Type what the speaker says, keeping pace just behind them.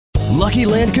Lucky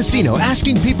Land Casino,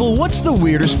 asking people, what's the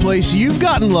weirdest place you've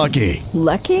gotten lucky?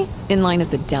 Lucky? In line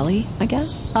at the deli, I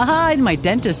guess? Aha, in my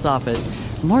dentist's office.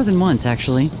 More than once,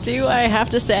 actually. Do I have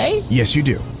to say? Yes, you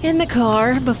do. In the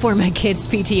car before my kids'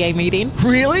 PTA meeting.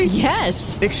 Really?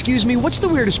 Yes. Excuse me, what's the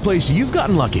weirdest place you've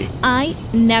gotten lucky? I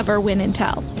never win and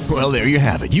tell. Well, there you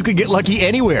have it. You can get lucky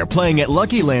anywhere, playing at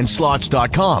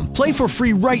LuckyLandSlots.com. Play for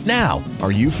free right now.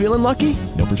 Are you feeling lucky?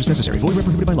 No purchase necessary. Void where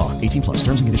prohibited by law. 18 plus.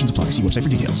 Terms and conditions apply. See website for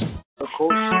details.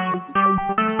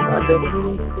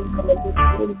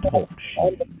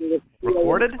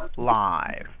 Recorded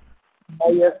live.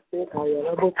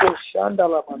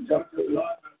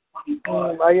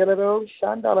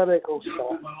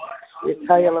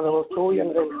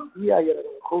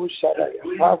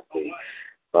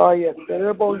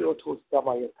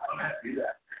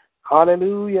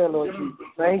 Hallelujah, Lord Jesus.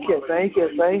 Thank you.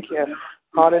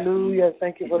 Hallelujah.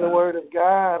 Thank you for the word of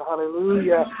God.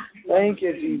 Hallelujah. Thank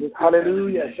you, Jesus.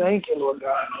 Hallelujah. Thank you, Lord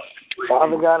God.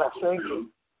 Father God, I thank you.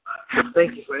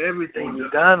 Thank you for everything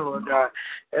you've done, Lord God.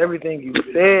 Everything you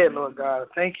said, Lord God.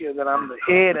 Thank you that I'm the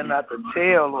head and not the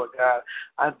tail, Lord God.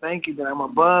 I thank you that I'm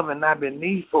above and not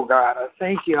beneath, oh God. I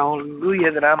thank you,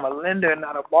 hallelujah, that I'm a lender and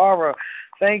not a borrower.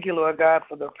 Thank you, Lord God,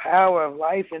 for the power of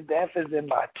life and death is in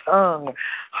my tongue.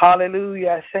 Hallelujah.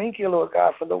 I thank you, Lord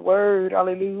God, for the word.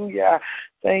 Hallelujah.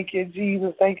 Thank you,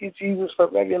 Jesus. Thank you, Jesus, for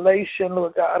revelation,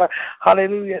 Lord God.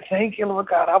 Hallelujah. Thank you, Lord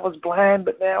God. I was blind,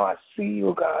 but now I see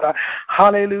you, God.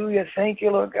 Hallelujah. Thank you,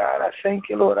 Lord God. I thank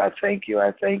you, Lord. I thank you.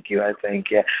 I thank you. I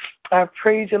thank you. I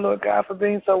praise you, Lord God, for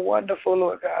being so wonderful,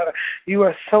 Lord God. You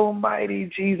are so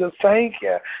mighty, Jesus. Thank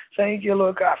you. Thank you,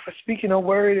 Lord God, for speaking a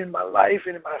word in my life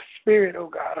and in my spirit, oh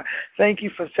God. Thank you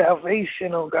for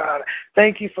salvation, oh God.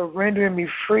 Thank you for rendering me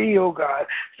free, oh God.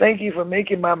 Thank you for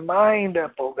making my mind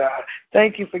up, oh God.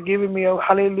 Thank you for giving me, oh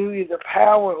hallelujah, the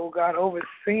power, oh God, over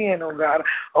sin, oh God,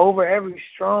 over every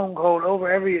stronghold,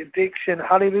 over every addiction.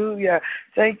 Hallelujah.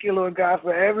 Thank you, Lord God,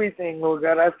 for everything, Lord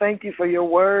God. I thank you for your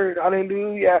word.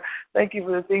 Hallelujah. Thank you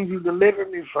for the things you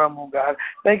delivered me from, oh God.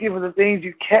 Thank you for the things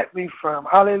you kept me from.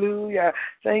 Hallelujah.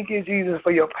 Thank you, Jesus,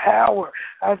 for your power.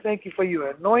 I thank you for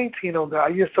your anointing, oh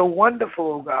God. You're so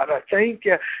wonderful, oh God. I thank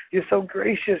you. You're so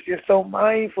gracious. You're so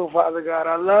mindful, Father God.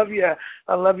 I love you.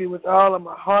 I love you with all of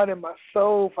my heart and my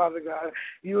soul, Father God.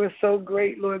 You are so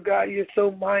great, Lord God. You're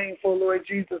so mindful, Lord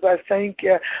Jesus. I thank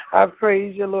you. I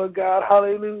praise you, Lord God.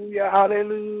 Hallelujah.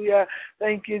 Hallelujah.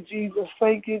 Thank you, Jesus.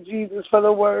 Thank you, Jesus, for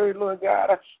the word, Lord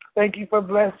God. Thank you for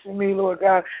blessing me, Lord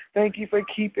God. Thank you for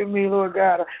keeping me, Lord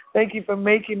God. Thank you for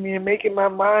making me and making my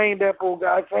mind up, oh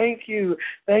God. Thank you.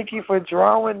 Thank you for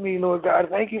drawing me, Lord God.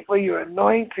 Thank you for your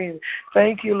anointing.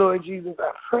 Thank you, Lord Jesus.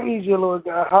 I praise you, Lord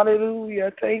God.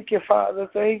 Hallelujah. Thank you, Father.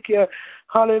 Thank you.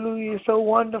 Hallelujah. So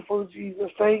wonderful, Jesus.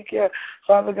 Thank you.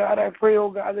 Father God, I pray, oh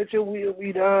God, that your will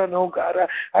be done, oh God.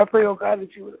 I pray, oh God,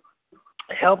 that you would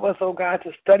help us, oh God,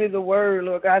 to study the word,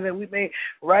 Lord God, that we may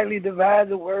rightly divide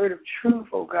the word of truth,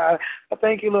 oh God. I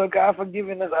thank you, Lord God, for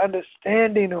giving us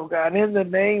understanding, oh God, in the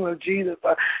name of Jesus.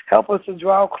 Help us to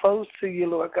draw close to you,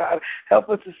 Lord God. Help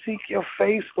us to seek your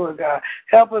face, Lord God.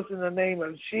 Help us in the name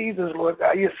of Jesus, Lord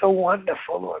God. You're so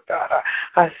wonderful, Lord God.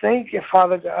 I thank you,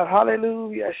 Father God.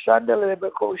 Hallelujah.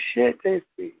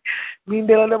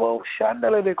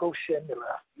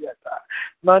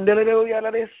 Mandele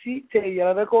yala de site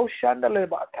yala de ko shandale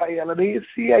bata yala de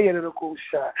sia yala de ko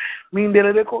sha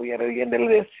mindele de ko yala yendele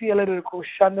de sia yala de ko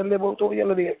shandale boto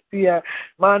yala de sia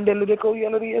mandele de ko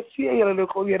yala de sia yala de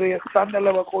ko yala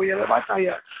sandale ba ko yala bata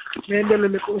ya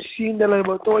mendele de ko shindale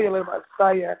boto yala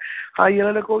bata ya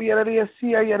ayala de ko yala de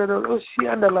sia yala de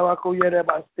sia andale ba ko yala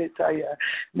bata ya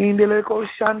mindele ko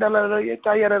shandale de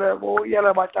ta yala de bo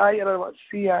yala bata yala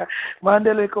sia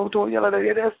mandele ko to yala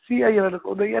de sia yala de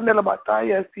ko yendele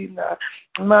bata Sina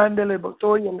Mandele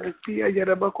Botoya Sia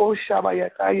Yarabako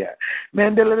Shabayataya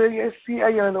Mandele Sia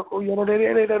Yanoko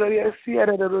Yanade Sia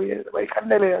by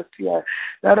Candela Sia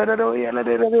Naradoya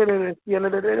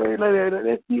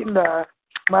Sina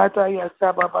Mataya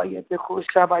Sababa Yatako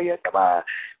Shabayataba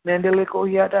Mandele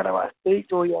Yadaba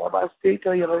State or Yaba State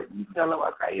or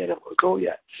Yalabakaya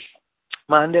Botoya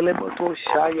Mandele Boto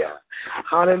Shaya.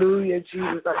 Hallelujah,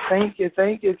 Jesus. I thank you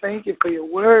for your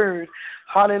word.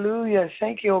 Hallelujah.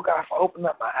 Thank you, oh God, for opening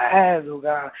up my eyes, oh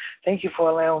God. Thank you for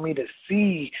allowing me to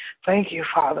see. Thank you,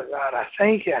 Father God. I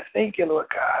thank you, Lord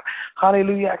God.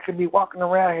 Hallelujah. I could be walking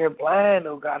around here blind,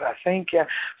 oh God. I thank you,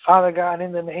 Father God,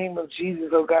 in the name of Jesus,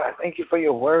 oh God. I thank you for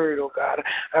your word, oh God.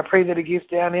 I pray that it gets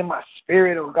down in my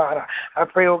spirit, oh God. I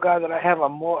pray, oh God, that I have a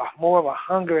more of a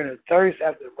hunger and a thirst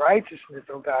after righteousness,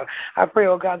 oh God. I pray,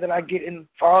 oh God, that I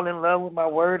fall in in love with my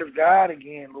word of God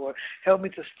again, Lord. Help me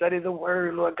to study the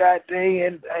word, Lord God, day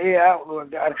in, day out,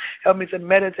 Lord God. Help me to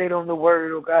meditate on the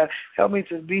word, oh God. Help me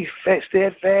to be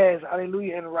steadfast,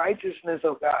 hallelujah, in righteousness,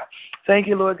 oh God. Thank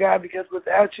you, Lord God, because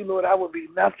without you, Lord, I would be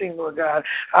nothing, Lord God.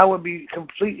 I would be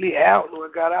completely out,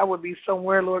 Lord God. I would be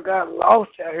somewhere, Lord God,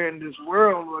 lost out here in this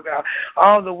world, Lord God.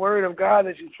 All the word of God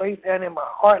that you placed down in my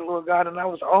heart, Lord God, and I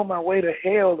was on my way to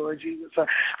hell, Lord Jesus.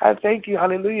 I thank you,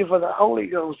 hallelujah, for the Holy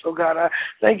Ghost, oh God. I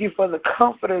thank you for the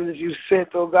comforter that you sent,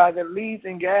 oh God, that leads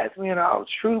and guides me in all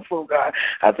truth, oh God.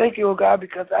 I thank you, oh God,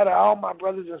 because out of all my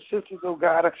brothers and sisters, oh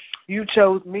God, you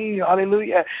chose me,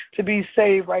 hallelujah, to be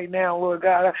saved right now, Lord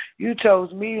God. You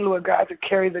chose me, Lord God, to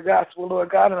carry the gospel, Lord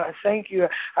God, and I thank you.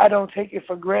 I don't take it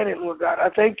for granted, Lord God. I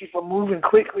thank you for moving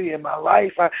quickly in my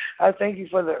life. I thank you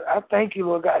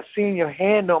Lord God, seeing your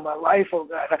hand on my life, oh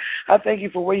God. I thank you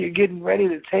for where you're getting ready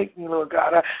to take me, Lord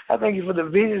God. I thank you for the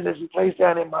visions that you placed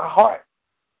down in my heart.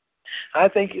 I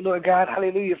thank you, Lord God,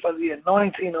 hallelujah, for the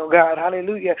anointing, oh God,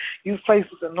 hallelujah. You placed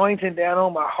this anointing down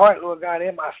on my heart, Lord God,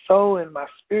 in my soul and my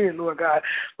spirit, Lord God,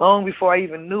 long before I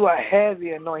even knew I had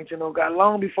the anointing, oh God,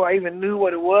 long before I even knew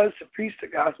what it was to preach the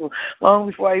gospel, long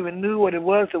before I even knew what it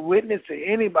was to witness to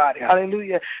anybody,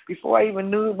 hallelujah, before I even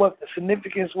knew what the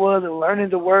significance was of learning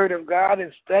the word of God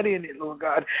and studying it, Lord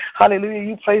God, hallelujah.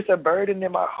 You placed a burden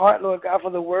in my heart, Lord God,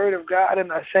 for the word of God,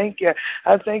 and I thank you.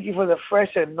 I thank you for the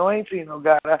fresh anointing, oh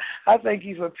God. I thank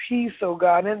you for peace, oh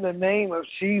God, in the name of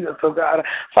Jesus, oh God.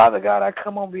 Father God, I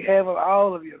come on behalf of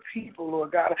all of your people,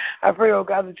 Lord God. I pray, oh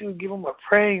God, that you would give them a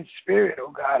praying spirit,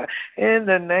 oh God, in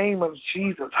the name of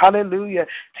Jesus. Hallelujah.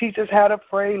 Teach us how to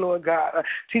pray, Lord God.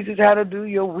 Teach us how to do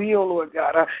your will, Lord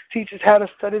God. Teach us how to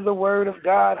study the word of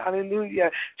God.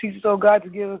 Hallelujah. Teach us, oh God,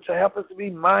 to help us to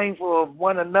be mindful of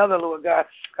one another, Lord God.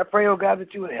 I pray, oh God,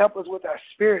 that you would help us with our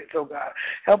spirits, oh God.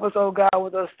 Help us, oh God,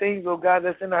 with those things, oh God,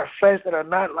 that's in our flesh that are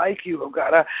not like you, oh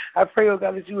God. I pray, oh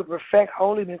God, that you would perfect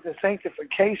holiness and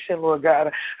sanctification, Lord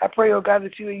God. I pray, oh God,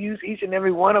 that you would use each and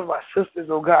every one of my sisters,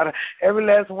 oh God. Every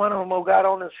last one of them, oh God,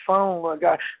 on this phone, Lord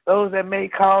God. Those that may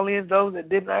call in, those that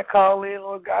did not call in,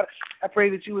 Lord God. I pray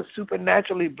that you would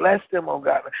supernaturally bless them, oh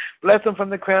God. Bless them from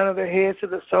the crown of their heads to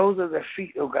the soles of their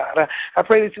feet, oh God. I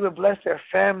pray that you would bless their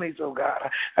families, oh God.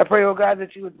 I pray, oh God,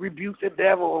 that you would rebuke the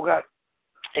devil, oh God.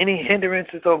 Any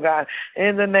hindrances, oh God,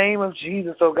 in the name of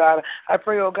Jesus, oh God. I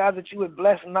pray, oh God, that you would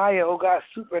bless Naya, oh God,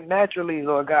 supernaturally,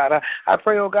 Lord God. I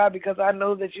pray, oh God, because I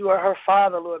know that you are her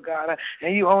father, Lord God,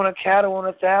 and you own a cattle on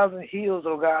 1,000 hills,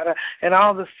 oh God, and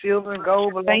all the silver and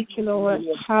gold belongs. Thank you, Lord.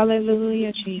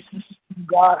 Hallelujah, Jesus.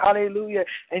 God, hallelujah,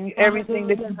 and everything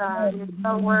that you God, you're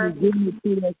so worthy. You've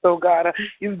given to us, oh God.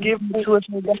 You've given to us,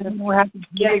 oh God. We don't have to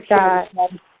Yes, God.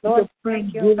 Lord,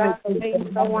 thank you, God, for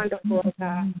being so wonderful,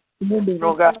 God.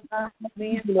 Oh God,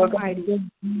 Lord God,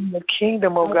 the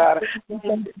kingdom, oh God,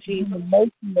 Jesus,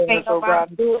 oh God,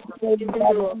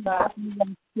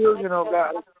 children, oh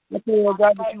God, I pray, oh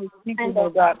God, that you would teach them, oh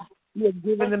God, you have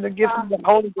given them the gift of the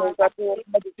Holy Ghost. I pray, oh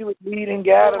God, that you would lead and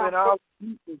guide them in all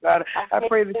people, God. I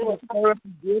pray that you would stir up the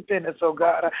gift in us, oh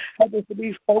God. Help us to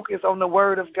be focused on the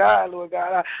word of God, Lord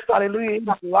God. Hallelujah, in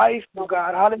life, oh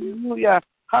God, hallelujah.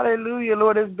 Hallelujah,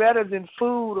 Lord, it's better than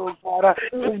food, oh God.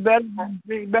 It's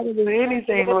better than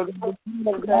anything, Lord God.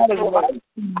 God is life,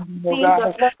 oh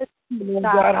God. Lord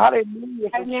God, hallelujah,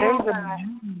 for changing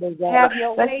me, oh God.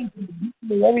 Thank you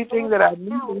for everything that I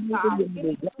need,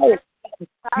 everything that I desire.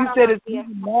 You said it's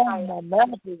even more in my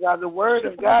mouth, oh God. The word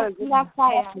of God is in my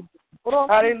mouth.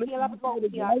 Hallelujah.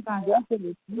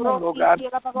 Oh God.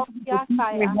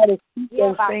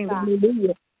 Those things,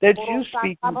 hallelujah, that you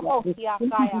speak, oh God.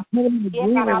 Thank you for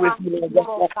agreement with me, Lord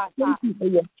God. Thank you for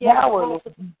your power, Lord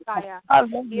God. I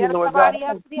love you, Lord God.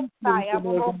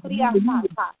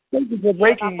 Thank you for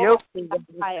breaking yokes, oh God.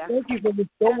 Thank you for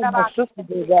restoring my sister,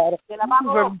 oh God. Thank you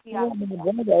for restoring my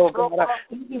brother, oh God.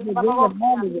 Thank you for bringing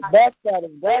mommy the backside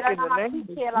and back in the name of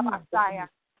Jesus.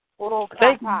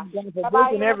 Thank you, God, for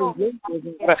breaking every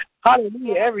hindrance,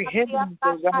 hallelujah, every hindrance,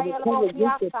 oh God, that comes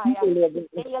against your people, Lord God.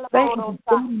 Thank you for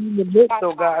standing in the midst,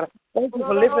 oh God. Thank you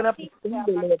for lifting up the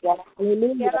finger, Lord God.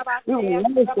 Hallelujah. We were lost,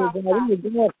 oh God. We were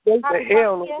going straight to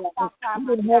hell, Lord God.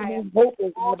 We didn't have no hope, oh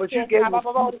God, but you gave us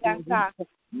hope.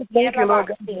 Thank you, Lord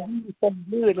God, for being so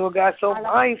good, Lord God, so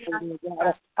mindful, Lord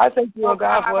God. I thank you, Lord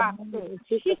God, for a moment of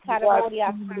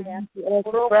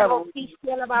travel.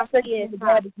 I thank you, Lord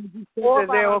God, because you said that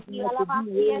they're open up to do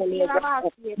well, Lord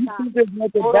God. You see this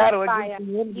much of battle against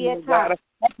the enemy, Lord God. I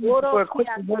thank you for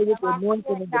equipping her with the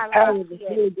anointing and the power of the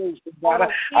Holy Ghost, Lord God.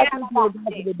 I thank you, Lord God,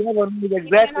 for the devil knows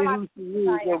exactly who she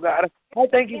is, Lord God. I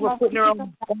thank you for putting her on the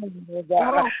phone, Lord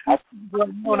God. I thank you for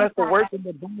allowing us to work in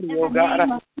the body, oh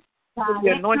God.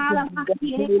 the anointing.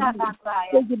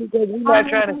 Thank you because we're not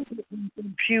trying to sit in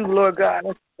some pew, Lord God,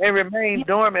 and remain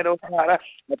dormant, oh God. I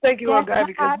thank you, Lord God,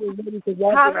 because we're ready to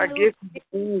walk in our gifts and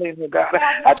calling, oh God.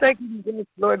 I thank you because,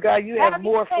 Lord God, you have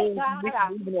more for us than we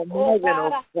can even imagine, oh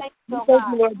God. I thank you,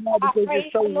 Lord God, because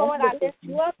you're so wonderful.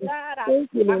 Thank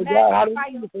you, Lord God,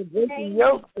 hallelujah, for breaking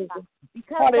yokes.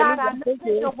 Because God, I know that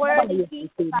your word is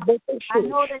keeping. I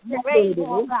know that you're faithful,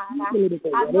 oh God.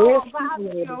 I know, God,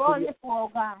 that you're wonderful,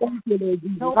 oh God. Thank you, Lord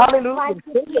Jesus. No Hallelujah. like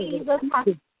Jesus.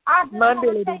 I just want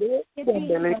to thank you,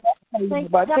 Jesus.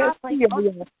 Thank God for your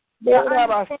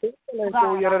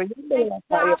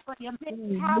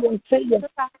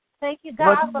Thank you,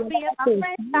 God, for being a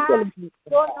friend.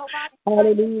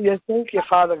 Hallelujah. Thank you,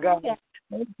 Father God.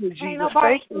 Thank you, Jesus. Ain't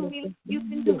nobody you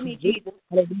can do me, Jesus.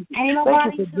 Ain't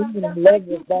nobody you for being in love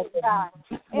with God.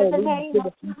 In the name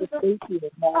of Jesus.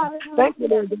 Thank you,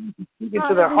 Lord, for speaking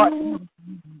to their heart.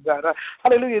 God.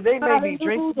 Hallelujah. They may be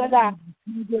drinking.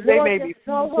 They may be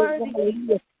so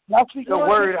worthy. I speak a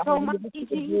word. So much,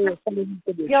 Jesus.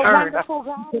 You're wonderful,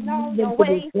 God. No, your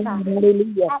ways, God.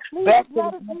 Hallelujah. Back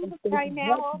to the right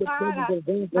now, oh God.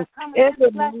 In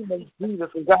the name of Jesus,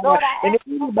 oh God. And if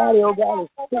anybody, oh God, is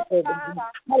sick, oh God,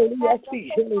 hallelujah, I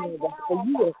speak healing, oh God. For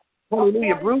you,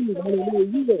 hallelujah, bruised, hallelujah,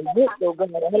 you are rich, oh God,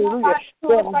 hallelujah. So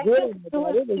I'm healing, oh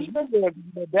God. It was you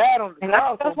that died on the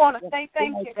cross. I just want to say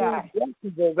thank you, God.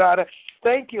 Oh God.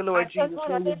 Thank you, Lord Jesus,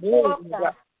 for your word, oh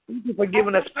God. Thank you for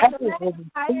giving us power over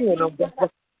sin, oh God.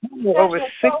 Over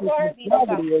sickness and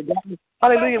poverty, oh God.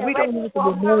 Hallelujah. We don't have to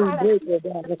remain broke, oh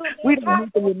God. We don't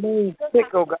have to remain sick,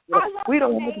 oh God. We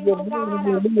don't have to remain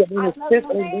in a sick,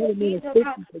 oh God,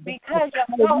 because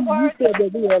you said that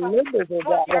we are lenders, oh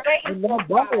God, and not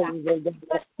borrowers, oh God.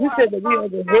 You said that we are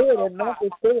the head and not the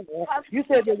tail. You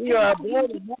said that we are above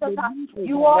and not beneath, oh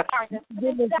God.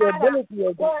 Give us the ability,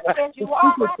 oh God, to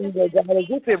speak of things, oh God, as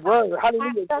if it were.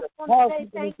 Hallelujah. Powerful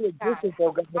into existence,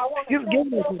 oh God. You've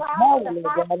given us this power, oh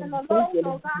God. Thank you,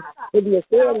 Lord, for the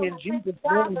authority in Jesus'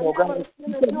 name, oh God.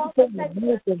 You said you put the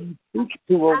voice and you speak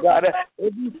to, oh God.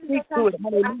 If you speak to it,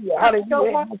 hallelujah, hallelujah,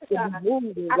 it has to be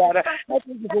moved, oh God. I thank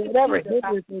you for whatever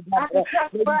hindrance, oh God.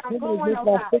 Maybe hindrance with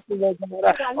my sister, oh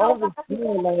God. All the sin,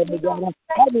 Lord, oh God.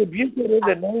 I rebuke it in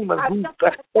the name of Jesus.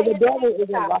 For the devil is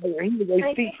a liar. He is a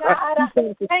thief. He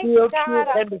comes to steal, kill,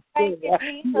 and destroy.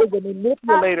 He is a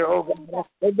manipulator, oh God.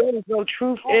 And there is no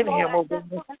truth in him, oh God.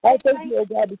 I thank you, oh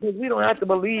God, because we don't have to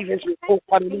believe his report.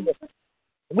 Hallelujah.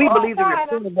 We believe the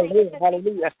report of the Lord.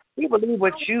 Hallelujah. We believe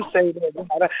what you say, Lord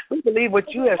God. We believe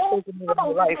what you have spoken in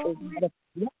our life, oh God.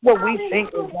 Not what we think,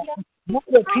 oh God. Not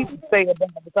what people say about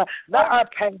us. Not our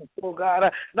past, oh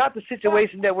God. Not the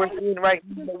situation that we're in right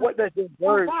now. But what does your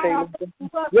word say?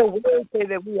 Your word says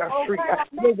that we are free.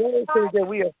 Your word says that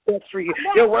we are set free.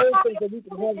 Your word says that we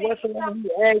can have whatsoever we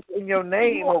ask in your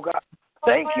name, oh God.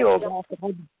 Thank you, oh God, for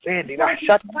understanding. I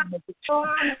shut down the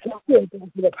Thank you, oh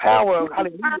God, for the power of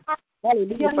hallelujah.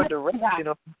 Hallelujah for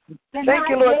direction. Thank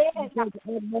you, Lord.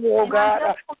 Oh God,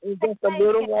 in just a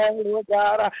little while, Lord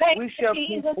God, we shall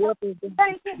keep forth.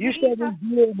 You shall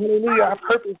reveal, hallelujah, our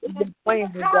purpose and the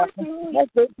plan, Lord God. I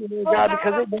thank you, Lord God,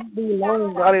 because it won't be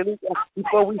long, hallelujah,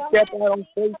 before we step out on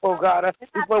faith, oh God,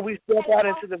 before we step out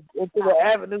into the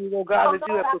avenue, oh God, that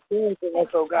you have prepared for us,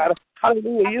 oh God.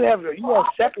 Hallelujah. You have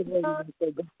separated us,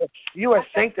 oh God. You are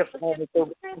sanctified us, oh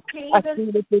God. I see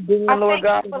what you're doing, Lord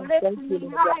God. And I thank you,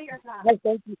 Lord God. I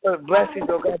thank you for the blessings,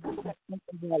 oh God,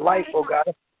 in our life, oh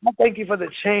God. I thank you for the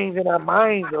change in our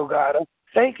minds, oh God.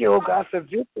 Thank you, oh God, for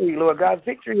victory, Lord God.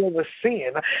 Victory over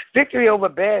sin. Victory over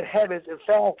bad habits and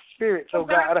foul spirits, oh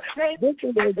God.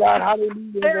 Victory, oh God, hallelujah,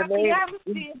 in the name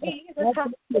of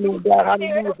Lord God,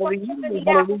 hallelujah, for the union,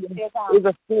 hallelujah, is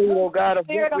a spirit, oh God, of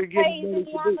what we're getting ready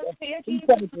to do. He's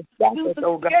trying to stop us,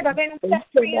 oh God. He's not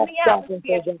stop us,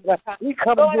 oh God. We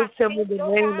come against him in the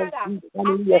name of Jesus,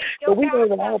 hallelujah. But we know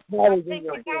that our power is in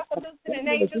your hands. We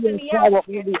have power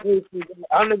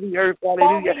under the earth,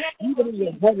 hallelujah. Even in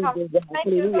the heavens, oh God.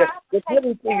 Hallelujah. That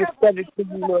everything is subject to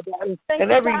you, Lord God.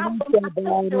 And every knee shall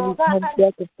bow and every tongue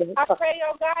shall confess. I pray,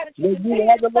 oh God, that you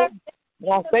have the Lord.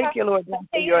 Well, thank you, Lord God,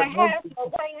 for your anointing.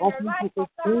 I thank you for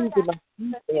food in my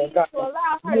feet, Lord God.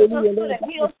 Hallelujah, Lord God.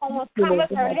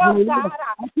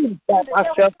 I couldn't stop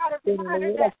myself from doing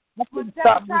it. I couldn't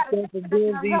stop myself from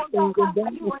doing these things and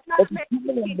doing it. But the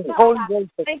people of the Holy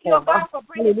Ghost have come.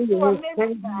 Hallelujah. His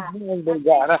hands in Lord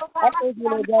God. I thank you,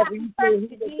 Lord God, for you say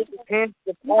he that gets his hands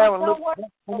to the power and look back.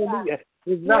 Hallelujah.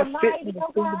 Is not fit for the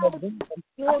kingdom of God.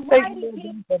 I thank you, Lord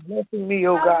God, for blessing me,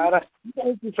 oh God. I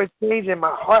thank you for changing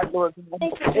my heart, Lord God.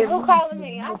 Who calling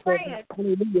me? I'm praying.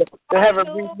 Hallelujah. To have a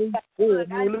renewed spirit.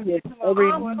 Hallelujah.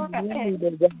 Every morning,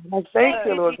 Lord God. I thank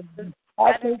you, Lord God.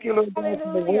 I thank you, Lord God,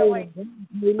 for the word.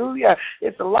 Hallelujah.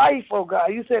 It's life, oh God.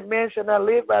 You said man shall not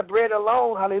live by bread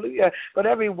alone, hallelujah, but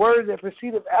every word that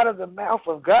proceedeth out of the mouth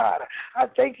of God. I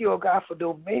thank you, oh God, for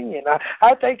dominion.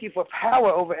 I thank you for power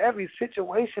over every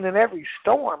situation and every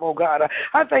storm, oh God.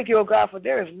 I thank you, oh God, for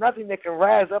there is nothing that can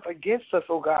rise up against us,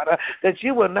 oh God, that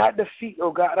you will not defeat,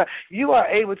 oh God. You are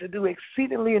able to do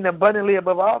exceedingly and abundantly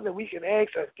above all that we can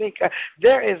ask or think.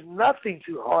 There is nothing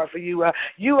too hard for you.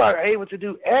 You are able to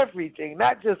do everything,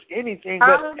 not just anything,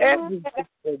 but everything.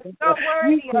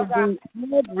 You can do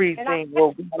everything,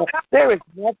 oh God. There is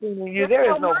nothing in you. There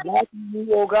is no black in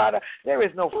you, oh God. There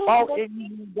is no fault in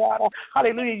you, God.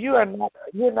 Hallelujah. You're not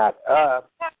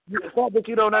it's not that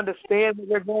you don't understand what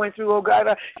we're going through, oh God.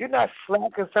 You're not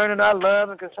slack concerning our love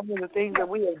and concerning the things that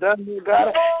we have done, oh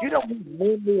God. You don't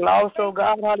need me lost, oh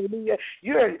God. Hallelujah.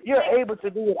 You're able to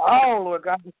do it all, Lord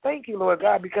God. Thank you, Lord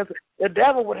God, because the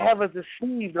devil would have us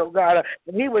deceived, oh God,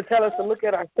 and he would tell us to look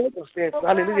at our circumstances.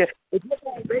 Hallelujah.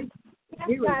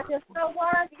 God, you're so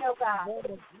worthy, oh God.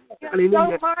 Hallelujah. You're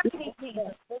so worthy,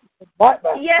 Jesus.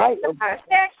 Yes, God.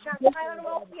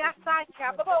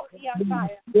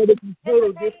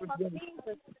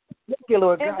 Thank you,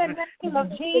 Lord God. In the name of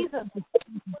Jesus.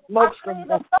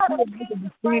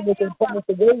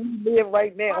 The way we live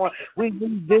right now, we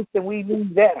need this and we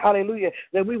need that. Hallelujah.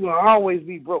 That we will always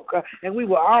be broke and we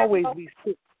will always be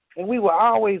sick. And we will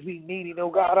always be needy, oh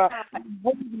God.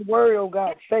 What does the word, oh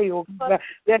God, say, oh God,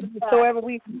 that whatsoever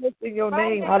we lift in your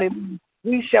name, hallelujah,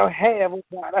 we shall have, oh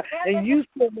God. And you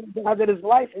said, oh God, that is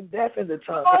life and death in the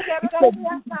tongue.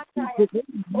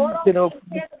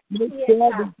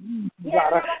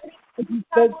 You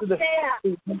spoke to the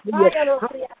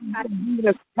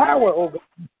power, oh God.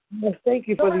 I thank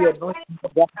you for the anointing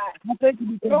of God. I thank you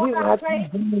because we don't have to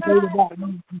be demonstrated about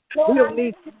me. We don't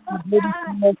need to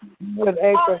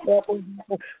ask for help.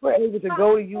 We're able to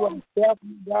go to you ourselves,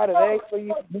 God, and ask for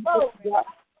you. God.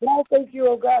 But I thank you,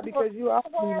 oh God, because you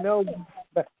already know.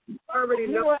 You already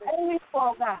know. You are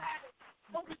able, God.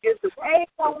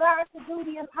 Able, God, to do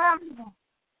the impossible.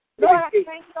 Lord, I thank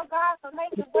you, oh God, for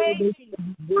making ways.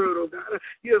 Oh God,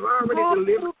 you have already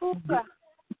delivered.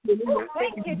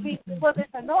 Thank you, Jesus, for this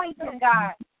anointing,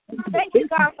 God. Thank you,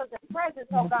 God, for the presence,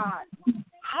 oh God.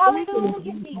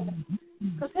 Hallelujah, Jesus.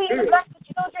 Continue to bless the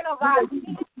children, oh God.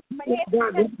 Continue to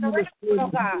bless the oh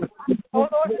God. Oh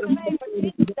Lord, in the name of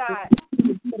Jesus, God.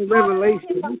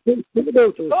 Revelation.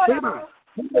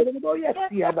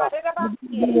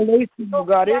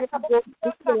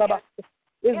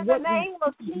 In the name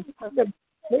of Jesus.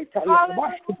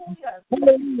 Hallelujah.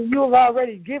 You have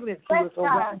already given it to us, oh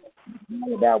God.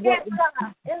 About what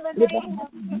in the name of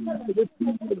Jesus.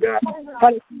 God,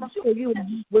 you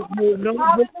with your no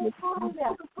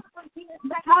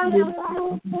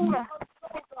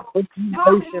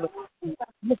Hallelujah.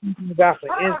 God for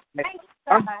insight.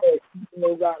 I'm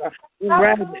oh God.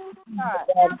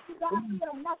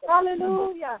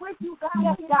 Hallelujah.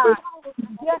 Yes, God.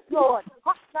 Yes, Lord.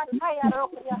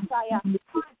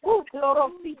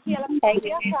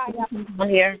 I'm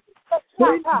here.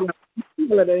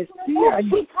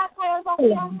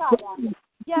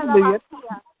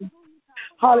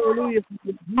 Hallelujah.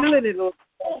 Healing it, Lord.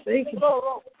 Thank you.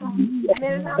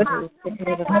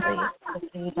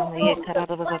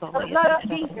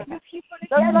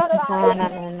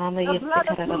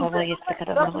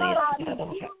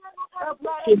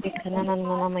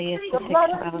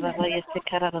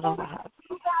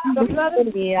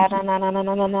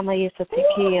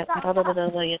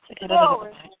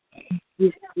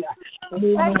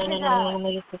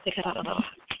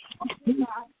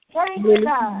 Thank you,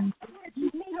 God.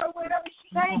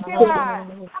 Thank you, God.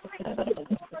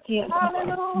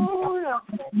 Hallelujah.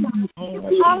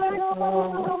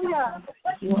 Hallelujah.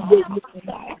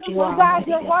 Oh, God,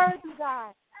 you're worthy,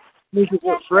 God.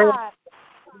 Yes, God.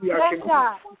 Yes,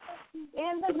 God.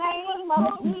 In the name of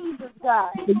Jesus,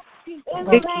 God. In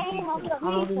the name of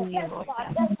Jesus, God.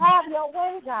 Have your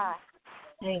way, God.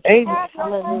 Thank you.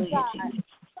 Hallelujah, Jesus.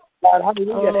 God,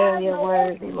 hallelujah. Oh, you're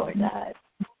worthy, Lord God.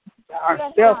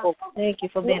 Ourselves. Thank you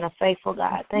for being a faithful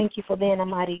God. Thank you for being a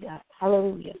mighty God.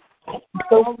 Hallelujah.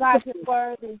 Oh, God, you're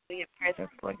worthy. For your presence,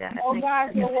 Lord God. Oh,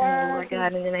 God, you're worthy. Lord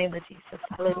God, in the name of Jesus.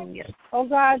 Hallelujah. Oh,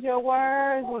 God, you're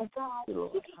worthy.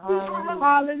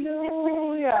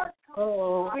 Hallelujah.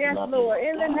 Oh, yes, Lord.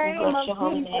 In the name of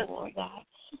Jesus. Lord God.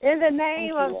 In the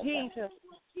name of Jesus.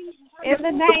 In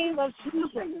the name of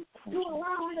Jesus.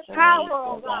 Power,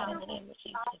 oh God.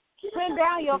 Send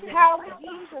down your power,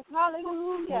 Jesus.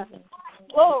 Hallelujah.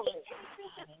 Glory.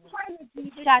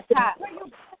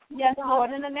 Yes,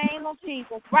 Lord, in the name of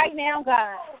Jesus. Right now,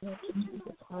 God.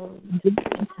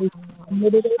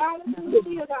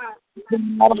 Hallelujah, God.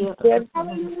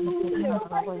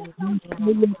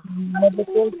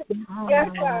 Yes,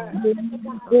 God.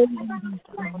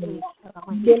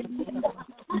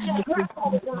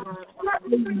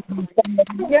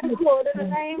 Yes, Lord, in the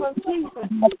name of Jesus.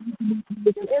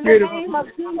 In the name of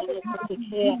Jesus.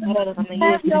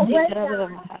 Have your way,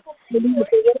 God.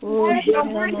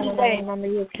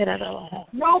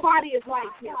 Nobody is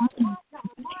like him.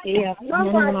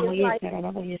 Nobody is like him.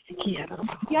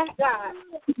 Yes, God.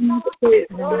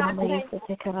 Lord, I thank you.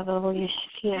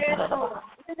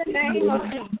 In the name of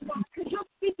Jesus. Because you're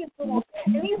speaking to him.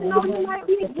 And even though you might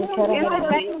be in the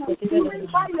name of Jesus,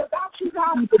 everybody about you,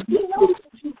 God, he knows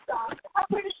that you, God. I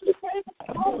pray that you say,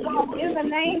 oh, God, in the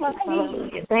name of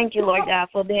Jesus. Thank you, Lord God,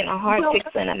 for being a heart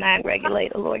fixer and a mind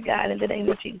regulator, Lord God, in the name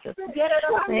of Jesus.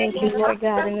 Thank you, Lord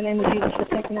God, in the name of Jesus, for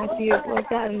taking our fears, Lord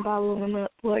God, and following them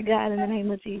up, Lord God, in the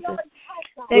name of Jesus.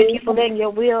 Thank you for letting your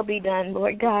will be done,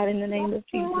 Lord God, in the name of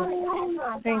Jesus.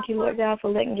 Thank you, Lord God, for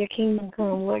letting your kingdom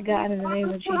come, Lord God, in the name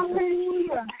of Jesus.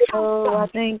 Oh, I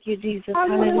thank you, Jesus.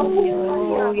 Hallelujah.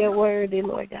 Oh, you're worthy,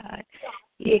 Lord God.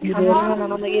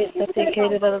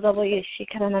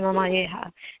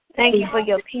 Thank you for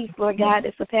your peace, Lord God,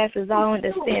 that surpasses all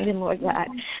understanding, Lord God.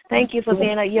 Thank you for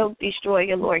being a yoke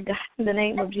destroyer, Lord God, in the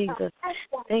name of Jesus.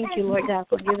 Thank you, Lord God,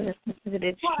 for giving us something that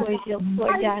destroys yoke,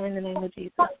 Lord God, in the name of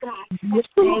Jesus.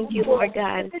 Thank you, Lord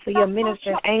God, for your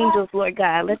ministering angels, Lord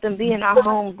God. Let them be in our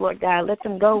homes, Lord God. Let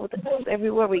them go with us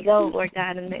everywhere we go, Lord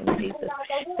God, in the name of Jesus.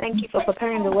 Thank you for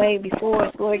preparing the way before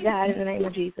us, Lord God, in the name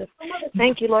of Jesus.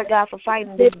 Thank you, Lord God, for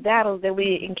fighting these battles that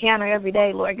we encounter every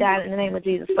day, Lord God, in the name of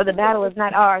Jesus. For the battle is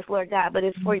not ours, Lord God, but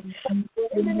it's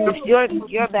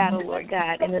your battle, Lord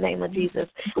God, in the name of Jesus.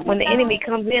 When the enemy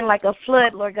comes in like a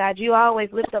flood, Lord God, you always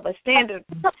lift up a standard,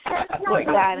 Lord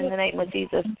God, in the name of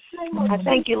Jesus. I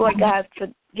thank you, Lord God, for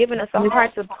giving us a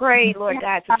heart to pray, Lord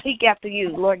God, to seek after you,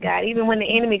 Lord God. Even when the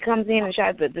enemy comes in and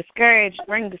tries to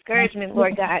bring discouragement,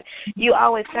 Lord God, you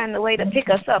always find a way to pick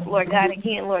us up, Lord God,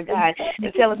 again, Lord God,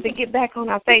 and tell us to get back on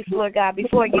our face, Lord God,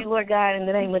 before you, Lord God, in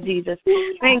the name of Jesus.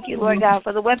 Thank you, Lord God,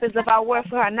 for the weapons of our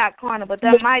warfare are not carnal, but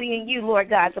they're mighty in you, Lord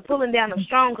God, for pulling down the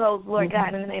strongholds, Lord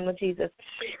God, in the name of Jesus.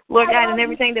 Lord God, in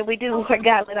everything that we do, Lord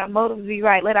God, let our motives be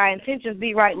right, let our intentions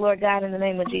be right, Lord God, in the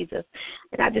name of Jesus.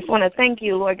 And I just want to thank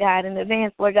you, Lord God, in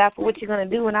advance, Lord God, for what you're going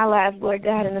to do in our lives, Lord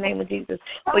God, in the name of Jesus.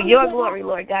 For your glory,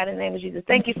 Lord God, in the name of Jesus.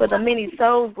 Thank you for the many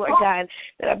souls, Lord God,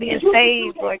 that are being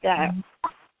saved, Lord God,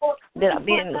 that are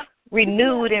being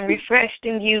renewed and refreshed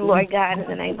in you, Lord God, in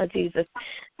the name of Jesus.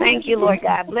 Thank you, Lord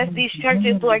God. Bless these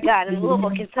churches, Lord God, in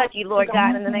Louisville, Kentucky, Lord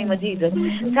God, in the name of Jesus.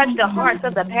 Touch the hearts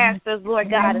of the pastors,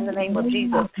 Lord God, in the name of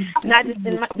Jesus. Not just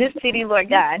in this city, Lord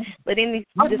God, but in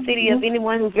the city of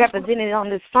anyone who's represented on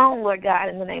this phone, Lord God,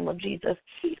 in the name of Jesus.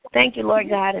 Thank you, Lord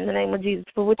God, in the name of Jesus,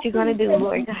 for what you're going to do,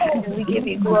 Lord God. And we give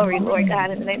you glory, Lord God,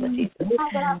 in the name of Jesus.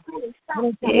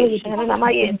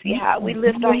 We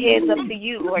lift our heads up to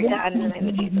you, Lord God, in the name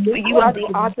of Jesus. For you are the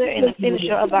author and the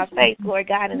finisher of our faith, Lord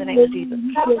God, in the name of Jesus.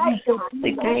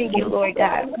 We thank you, Lord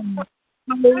God.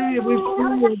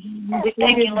 We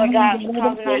thank you, Lord God, for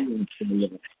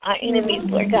causing our enemies,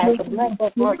 Lord God, to bless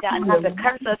us, Lord God, not to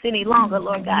curse us any longer,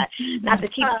 Lord God, not to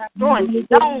keep throwing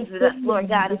stones at us, Lord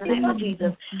God, in the name of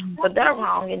Jesus, for their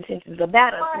wrong intentions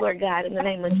about us, Lord God, in the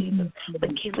name of Jesus. But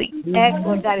we ask,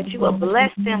 Lord God, that you will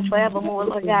bless them forevermore,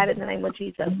 Lord God, in the name of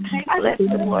Jesus. Bless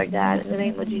them, Lord God, in the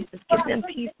name of Jesus. Give them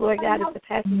peace, Lord God, that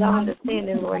surpasses all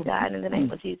understanding, Lord God, in the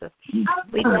name of Jesus.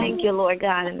 We thank you, Lord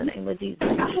God, in the name of Jesus,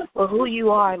 for who you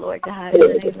are, Lord God, in the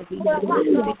name of Jesus.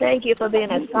 We thank you for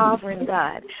being a sovereign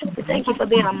God. We thank you for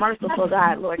being a merciful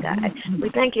God, Lord God. We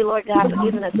thank you, Lord God, for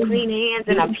giving us clean hands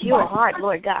and a pure heart,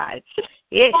 Lord God.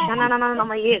 Yes,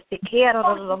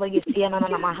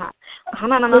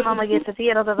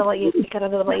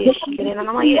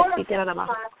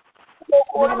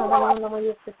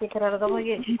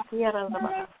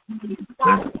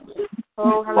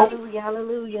 oh, hallelujah,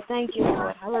 hallelujah. Thank you,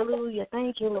 Lord. Hallelujah.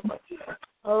 Thank you, Lord.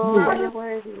 Oh, you're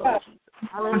worthy, Lord Jesus.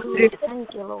 Hallelujah.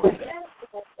 Thank you, Lord.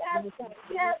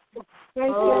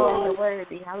 Oh, you're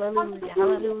worthy. Hallelujah.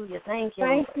 Hallelujah. Thank you,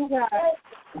 Lord.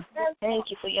 Thank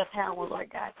you for your power, Lord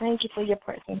God. Thank you for your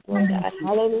presence, Lord God.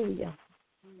 Hallelujah.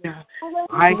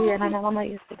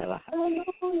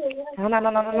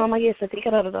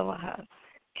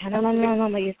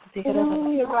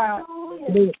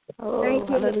 Oh,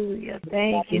 hallelujah.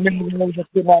 Thank you, Jesus. Make it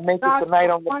tonight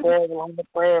on the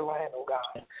prayer line, oh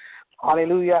God.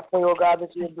 Hallelujah. I pray, oh God,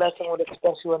 that you would bless him with a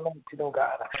special anointing, oh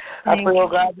God. I pray, oh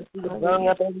God, that you would burn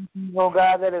up everything, oh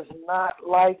God, that is not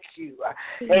like you.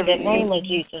 In the name of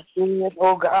Jesus.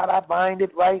 Oh God, I bind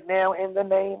it right now in the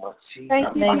name of Jesus.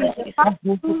 Thank you, I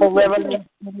thank you for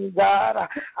revelation, God.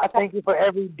 I thank you for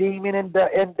every demon and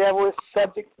devil is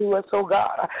subject to us, oh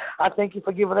God. I thank you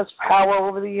for giving us power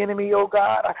over the enemy, oh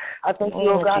God. I thank you,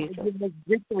 oh God, for giving us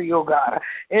victory, oh God.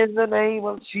 In the name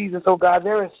of Jesus, oh God,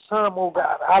 there is some, oh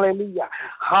God. Hallelujah.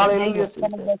 Hallelujah.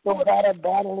 Some of us, oh God, are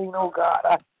battling, oh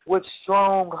God, with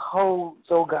strongholds,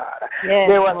 oh God. Yes,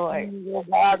 there are Lord. things, oh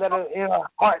God, that are in our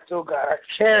hearts, oh God, our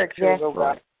characters, Yes, oh God.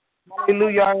 Lord.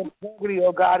 Hallelujah. Our integrity,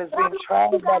 oh God, is being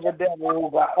tried by the devil, oh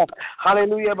God.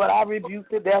 Hallelujah. But I rebuke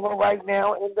the devil right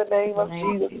now in the name of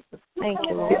Jesus. Thank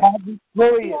you, Lord. I be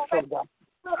glorious, oh God.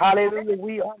 Hallelujah.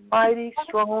 We are mighty,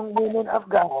 strong women of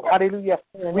God. Hallelujah.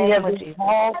 We have been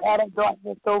called out of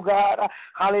darkness, oh God.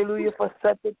 Hallelujah. For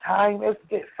such a time as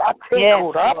this. Yes,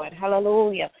 Lord.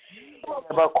 Hallelujah.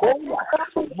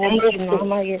 Thank you,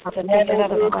 Mama. Yes,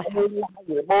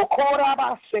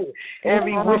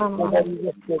 every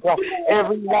whisper,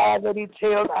 every lie that he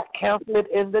tells, I cancel it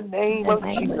in the name of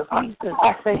Jesus.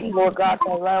 I thank you, Lord God,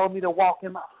 for allowing me to walk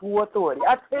in my full authority.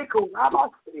 I take over. I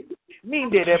mean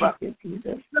that ever.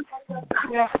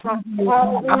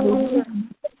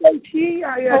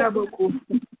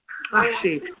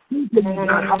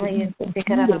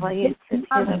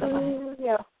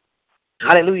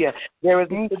 Hallelujah. There is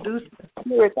a seducing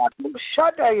spirit.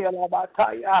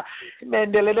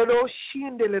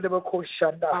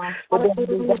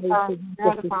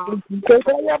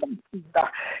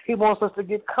 He wants us to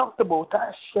get comfortable.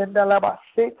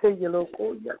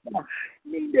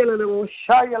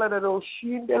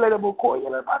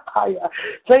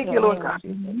 Thank you, Lord God,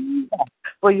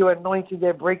 for your anointing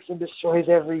that breaks and destroys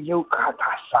every yoke.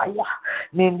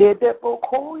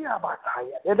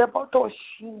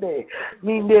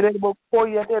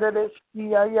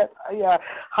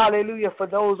 Hallelujah. For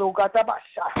those, oh God,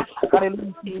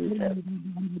 hallelujah,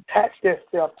 attach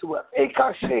themselves to us.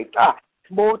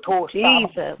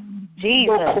 Jesus.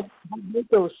 Jesus.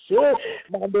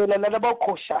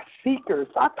 Seekers.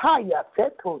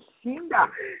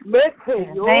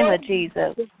 In the name of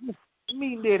Jesus.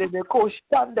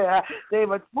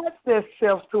 They've attached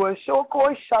themselves to us.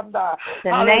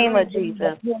 The name of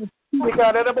Jesus.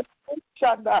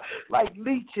 Like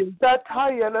leeches.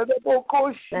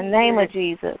 The name of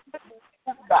Jesus.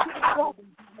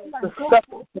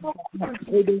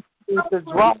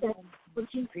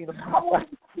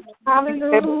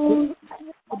 Hallelujah.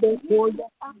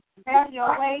 Have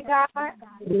your way, God.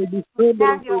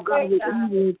 Have your way, God.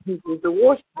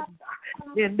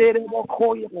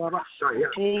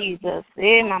 Jesus.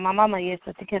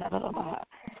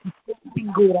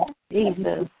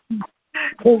 Jesus.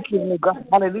 Thank you, God.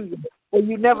 Hallelujah. And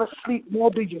you never sleep,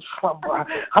 nor do you slumber.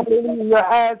 Hallelujah. Your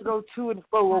eyes go to and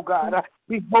fro, oh God,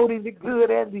 beholding the good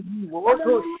and the evil.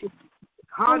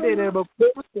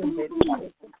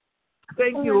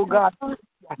 Thank you, oh God,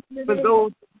 for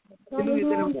those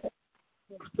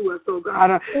to us, oh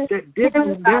God, that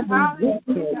different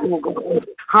oh God.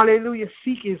 Hallelujah,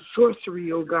 seeking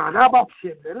sorcery, oh God.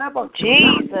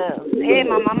 Jesus.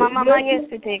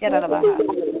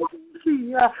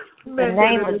 The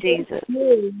name of Jesus.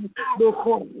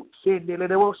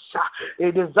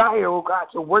 A desire, oh God,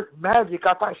 to work magic.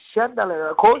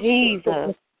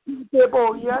 Jesus.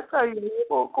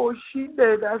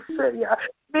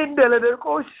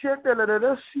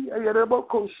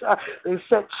 They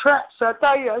set traps.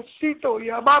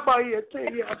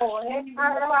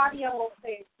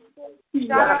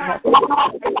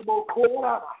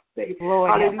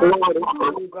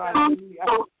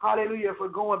 Hallelujah for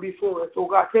going before us, oh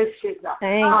God. Thank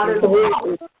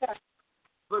you.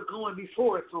 For going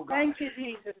before us, oh God. Thank you,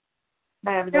 Jesus.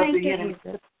 Thank you,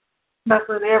 Jesus.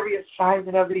 Nothing every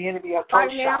assignment of the enemy.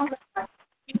 Right now,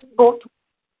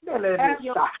 have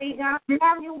your way, God.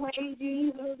 Have your way,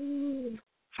 Jesus.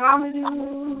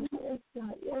 Hallelujah.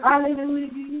 Hallelujah,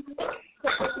 Jesus.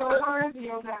 You're worthy,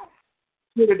 oh God.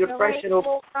 The depression,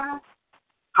 oh God.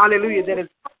 Hallelujah, that is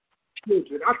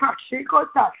children.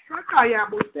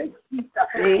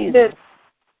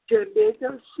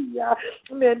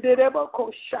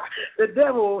 The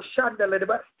devil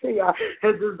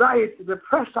has desired to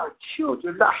depress our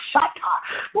children.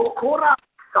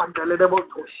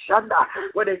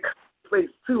 When they play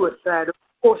suicide,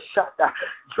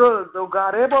 drugs, oh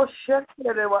God,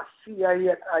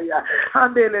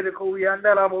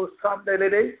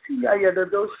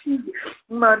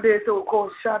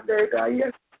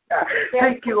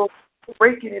 thank you for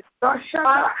breaking it.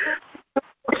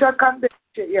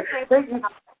 Thank you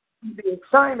the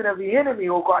assignment of the enemy,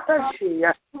 oh God. I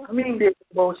mean, the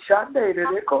Boshande,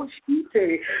 the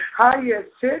Koshite, Haya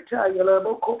Seta,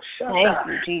 Yelabo Koshata. Thank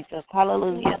you, Jesus.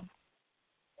 Hallelujah.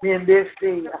 In this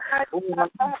day, thank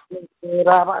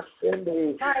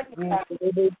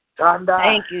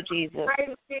you, Jesus.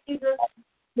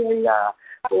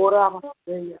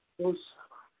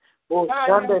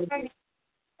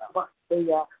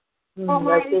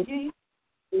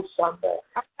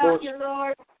 Thank you,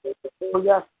 Lord.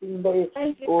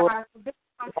 Thank you, God, for being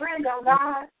my friend, oh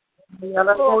God.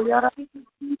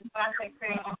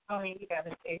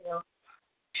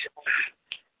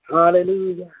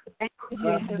 Hallelujah. Thank you,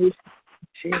 Jesus.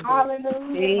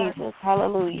 Hallelujah. Jesus.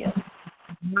 Hallelujah.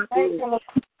 Thank you, Lord.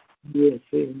 Yes,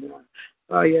 amen.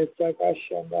 Oh, yes, the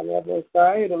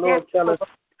Lord tell us,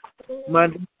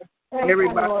 Monday,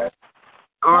 everybody,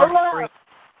 our friends.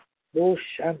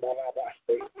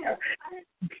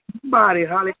 Somebody,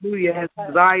 hallelujah, has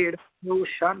desired to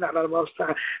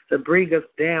bring us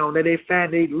down. That they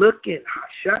find they looking,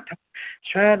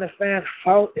 trying to find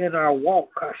fault in our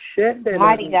walk.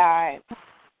 Mighty God.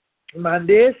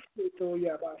 Hallelujah.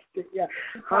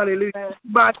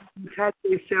 Somebody attach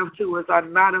themselves to us are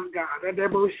not of God.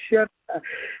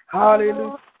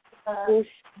 Hallelujah.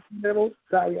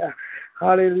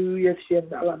 Hallelujah. He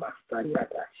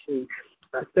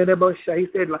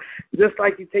said, just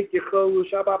like you take your clothes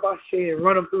and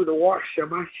run them through the washer.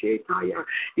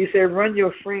 He said, run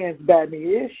your friends by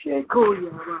me.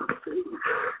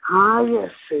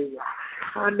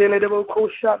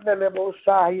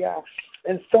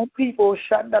 And some people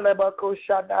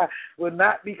will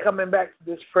not be coming back to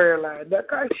this prayer line.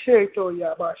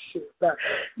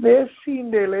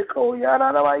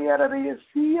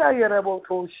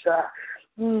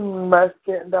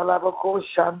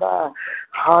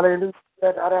 Hallelujah.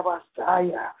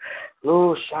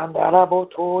 Lo shandala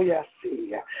botoya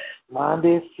siya.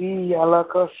 Mande siya la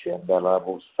kashendala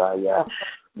bosaya.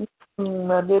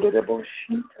 Mandere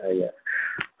boshitaya.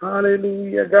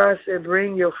 Hallelujah. God said,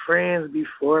 bring your friends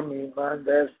before me,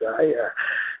 Mandasaya.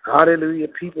 Hallelujah.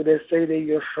 People that say they're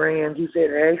your friends. He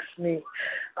said, ask me.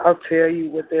 I'll tell you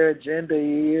what their agenda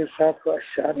is.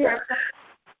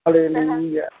 Hallelujah.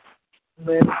 Hallelujah.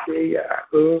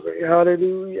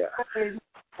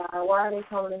 Why are they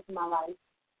coming into my life?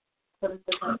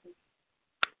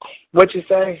 What you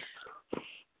say?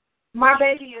 My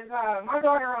baby is my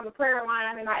daughter on the prayer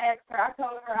line, and I asked her. I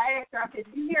said, did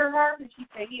you hear her? And she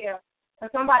said, yeah.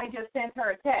 And somebody just sent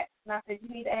her a text, and I said, you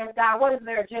need to ask God, what is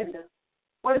their agenda?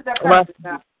 What is their purpose,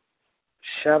 God?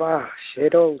 Shaba,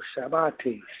 Shedo,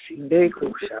 Shabati,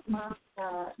 Sindeku, Shabbat.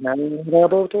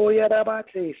 Nanabotoya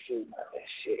Rabate,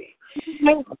 Simashi.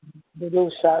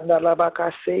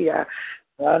 Shandalabakasea.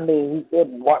 And he said,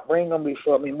 what bring them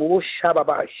before me?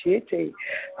 Mushababa Shete.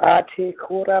 Ate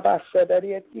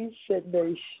Korabasa, he said,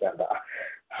 Shaba.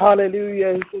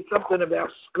 Hallelujah. He said something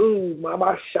about school.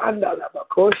 Mama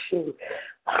Shandalabakoshi.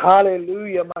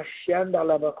 Hallelujah.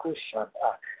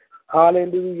 Mashandalabakoshanda.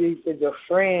 Hallelujah. He said, your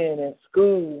friend in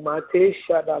school.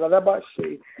 Matesha.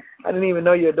 I didn't even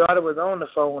know your daughter was on the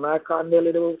phone. I can't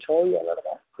nearly do it.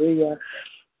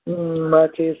 He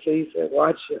said,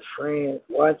 watch your friends,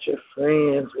 watch your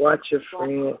friends, watch your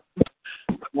friends.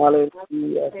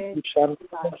 Hallelujah. This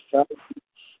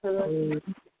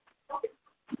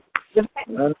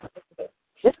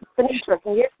is Tanisha.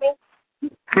 Can you hear me?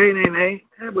 Hey, Nene.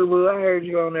 Hey, boo-boo. I heard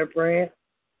you on there praying.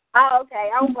 Oh, okay.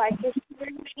 I was like, can you hear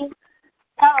me?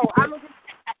 Oh, I'm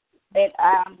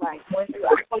like, going through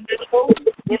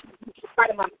this is part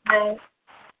of my plan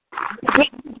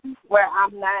where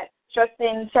I'm not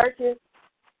trusting churches.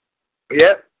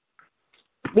 Yep.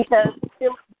 Because they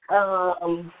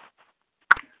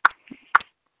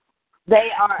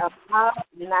are a mob,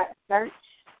 not church.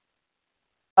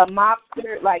 A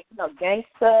mobster, like,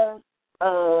 gangster.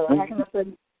 How can I put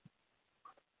it?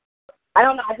 I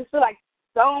don't know. I just feel like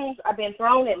stones have been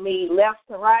thrown at me left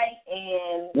to right,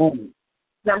 and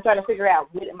I'm trying to figure out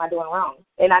what am I doing wrong.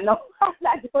 And I know I'm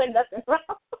not doing nothing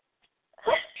wrong.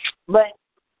 But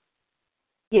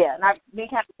yeah, and I've been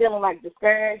kind of feeling like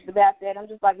discouraged about that. I'm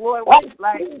just like, Lord, what is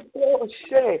like? Oh,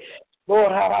 shit.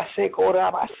 Lord, how I say, God,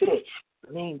 how I say.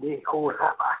 Mean they call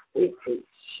how I say,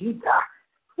 shit.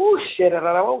 Oh, shit.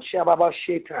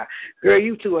 Girl,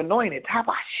 you too anointed. How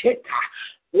I shit.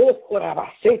 Oh, what have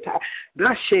I said?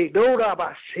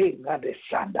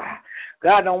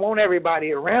 God don't want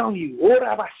everybody around you. What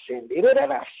have I said? What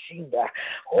have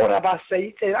I said?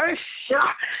 He said, I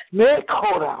shot. Me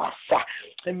called I shot.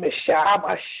 And me shot. I'm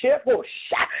a ship. Oh,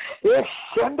 shot. Yes,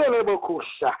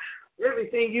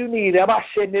 Everything you need is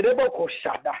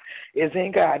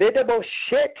in God. The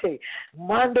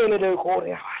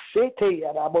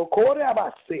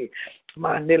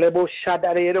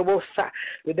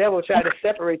devil tried to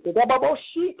separate the devil.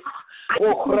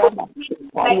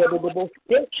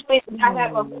 I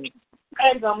have a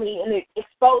hands on me, and it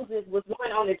exposes what's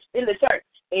going on in the church,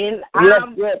 and I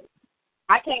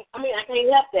can't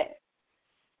help that.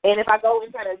 And if I go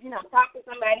and try to, talk to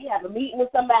somebody, have a meeting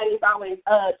with somebody, it's always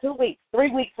 2 weeks,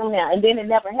 3 weeks from now, and then it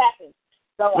never happens.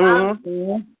 So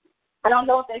I don't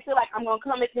know if they feel like I'm going to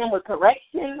come at them with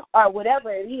correction or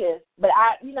whatever it is. But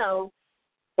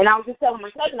and I was just telling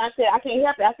my cousin, I said, I can't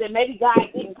help it. I said, maybe God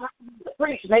didn't call me to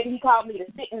preach. Maybe he called me to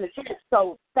sit in the church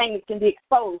so things can be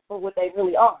exposed for what they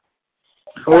really are.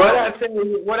 What I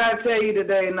tell you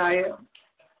today, Naya?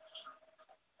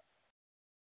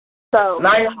 So,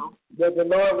 Naya, that the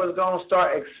Lord was going to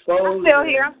start exposing. I'm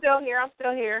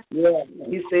still here. Yeah,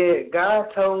 he said,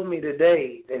 God told me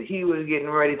today that he was getting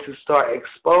ready to start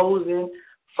exposing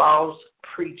false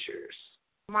preachers.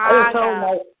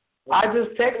 I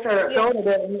just texted her, told her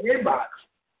that in the inbox.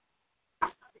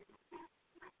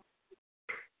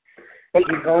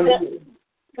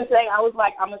 I was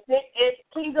like, I'm going to sit at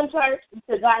Kingdom Church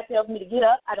until God tells me to get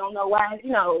up. I don't know why,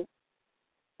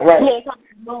 Right. He ain't coming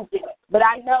to move it. But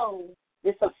I know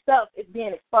that some stuff is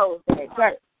being exposed in that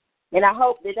church. And I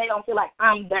hope that they don't feel like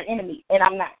I'm their enemy, and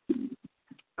I'm not.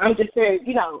 I'm just there,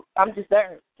 I'm just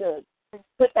there to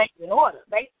put things in order,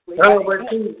 basically. Oh,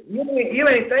 but you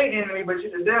ain't saying enemy, but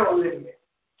you're the devil's enemy.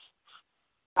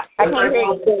 I can't hear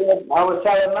you. I was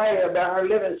telling Naya about her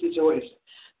living situation.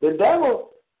 The devil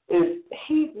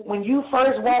when you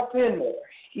first walked in there,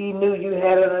 he knew you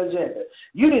had an agenda.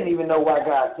 You didn't even know why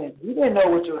God sent you. You didn't know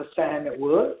what your assignment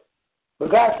was.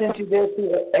 But God sent you there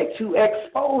to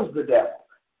expose the devil.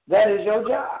 That is your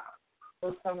job.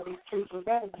 So some of these people,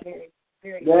 that is very,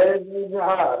 very That is your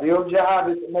job. Your job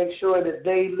is to make sure that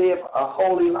they live a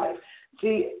holy life.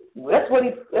 See, that's what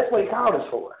he called us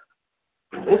for.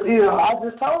 It's either, I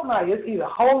just told you, it's either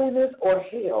holiness or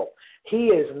hell. He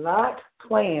is not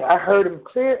playing. I heard him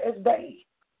clear as day.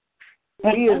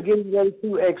 He is getting ready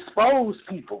to expose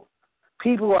people.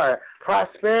 People are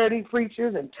prosperity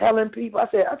preachers and telling people. I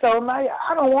told him, I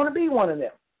don't want to be one of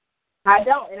them. I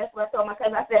don't, and that's what I told my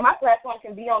cousin. I said, my platform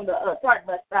can be on the chart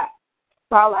bus stop.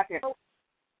 That's all I can.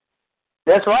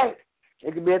 That's right.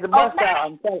 It can be at the bus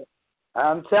stop.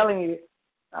 I'm telling you.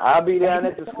 I'll be down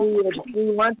at the school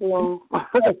lunchroom.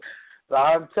 So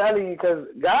I'm telling you, because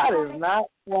God is not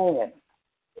playing.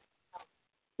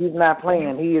 He's not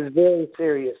playing. He is very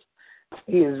serious.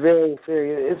 He is very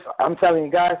serious. I'm telling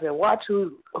you, God said, watch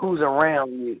who's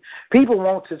around you. People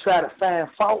want to try to find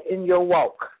fault in your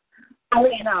walk. And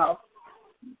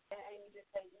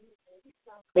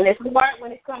it's smart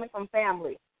when it's coming from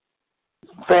family.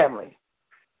 Family.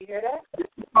 You hear that?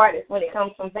 It's hardest when it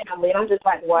comes from family. And I'm just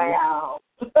like, wow.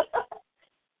 It's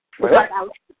like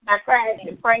I cried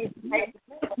and prayed.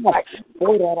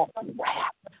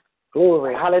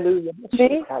 Glory, hallelujah.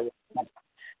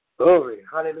 Glory,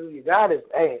 hallelujah. God is,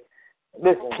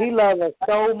 listen, he loves us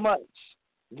so much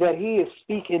that he is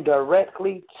speaking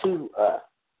directly to us.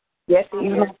 Yes,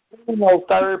 he's not sending no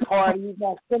third party. He's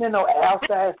not sending no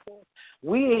outside stuff.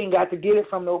 We ain't got to get it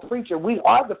from no preacher. We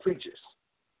are the preachers.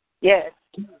 Yes.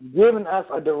 He's giving us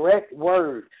a direct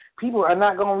word. People are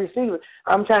not going to receive it.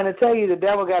 I'm trying to tell you, the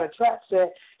devil got a trap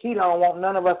set. He don't want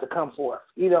none of us to come forth.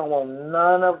 He don't want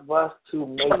none of us to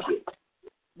make it.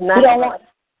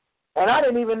 And I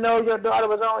didn't even know your daughter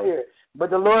was on here, but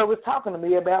the Lord was talking to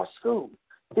me about school.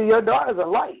 See, your daughter's a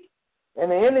light,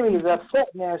 and the enemy is upset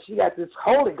now. She got this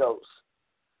Holy Ghost,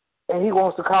 and he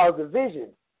wants to cause division.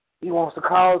 He wants to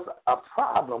cause a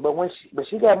problem, but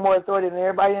she got more authority than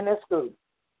everybody in that school.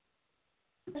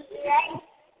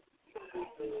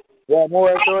 Got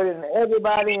more authority than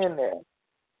everybody in there.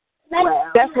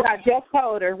 That's what I just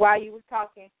told her while you was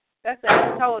talking. That's what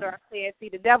I told her. I said, see,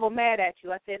 the devil mad at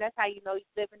you. I said, that's how you know he's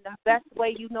living the best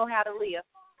way you know how to live,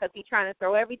 because he's trying to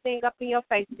throw everything up in your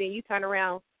face, and then you turn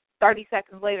around 30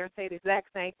 seconds later and say the exact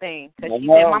same thing. Because she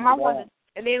said, Mama, I want to,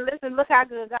 and then listen, look how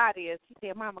good God is. She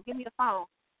said, Mama, give me the phone.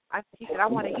 She said, I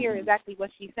want to hear exactly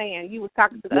what she's saying. You was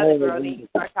talking to the other girl, and then you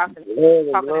start talking to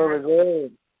her.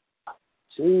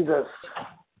 Jesus.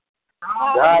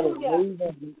 God is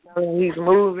moving. He's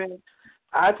moving.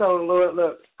 I told the Lord,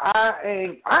 look,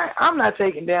 I'm not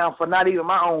taken down for not even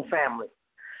my own family.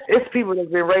 It's people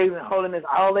that's been raised in holiness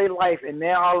all their life, and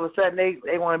now all of a sudden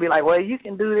they want to be like, well, you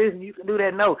can do this and you can do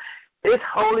that. No, it's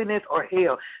holiness or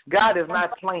hell. God is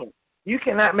not playing. You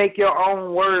cannot make your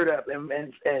own word up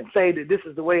and say that this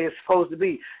is the way it's supposed to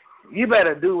be. You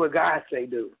better do what God say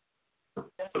do.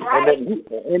 Right.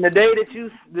 In the day that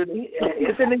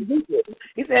it's in Ezekiel.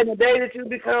 He said, in the day that you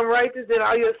become righteous, then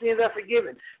all your sins are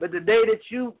forgiven. But the day that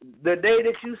you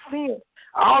sin,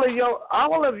 all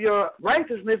of your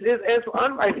righteousness is as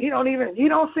unrighteous. He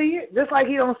don't see it. Just like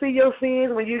he don't see your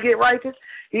sins when you get righteous,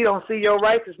 he don't see your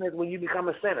righteousness when you become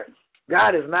a sinner.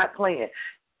 God is not playing.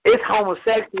 It's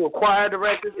homosexual choir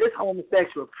directors. It's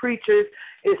homosexual preachers.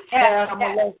 It's child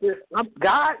molesters.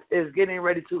 God is getting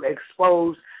ready to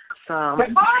expose some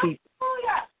people.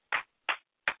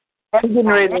 He's getting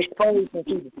ready to expose some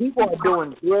people. People are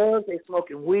doing drugs. They're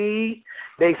smoking weed.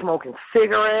 They're smoking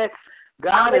cigarettes.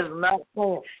 God is not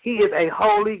playing. He is a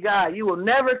holy God. You will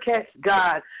never catch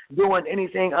God doing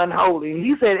anything unholy.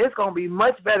 He said it's going to be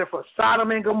much better for Sodom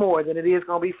and Gomorrah than it is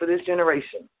going to be for this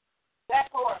generation. That's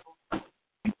horrible.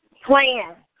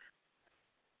 Playing.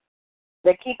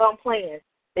 They keep on playing.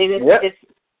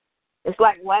 It's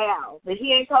like, wow. But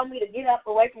he ain't told me to get up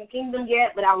away from kingdom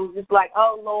yet, but I was just like,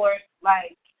 oh, Lord,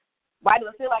 like, why do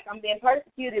I feel like I'm being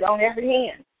persecuted on every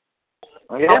hand?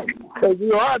 Yeah, because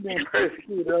you are being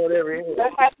persecuted on every hand.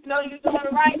 That's how you know you're doing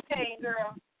the right thing,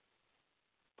 girl.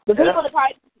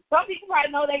 Some people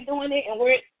probably know they're doing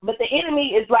it, but the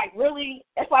enemy is like really,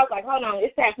 that's why I was like, hold on,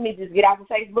 it's time for me to just get off of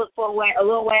Facebook for a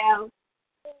little while.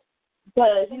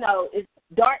 Because, it's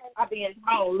dark, I'm being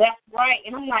thrown left, right,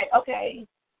 and I'm like, okay,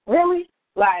 really?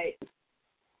 Like,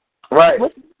 right.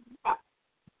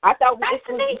 I thought this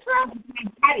was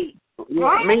body.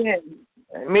 Yeah,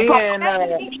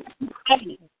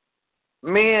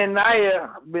 me and Naya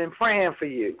been praying for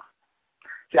you.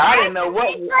 See, I didn't know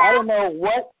what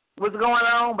was going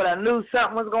on, but I knew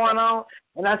something was going on,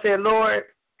 and I said, Lord,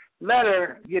 let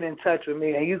her get in touch with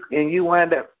me, and you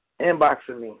wound up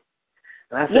inboxing me.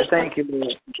 And I said, thank you,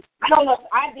 Lord. I don't know if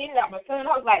I did it on my phone.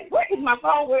 I was like, where is my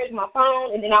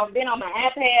phone? And then I was on my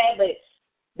iPad, but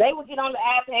they would get on the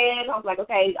iPad, and I was like,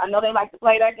 okay, I know they like to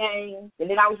play their games. And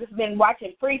then I was just been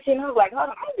watching preaching. I was like, hold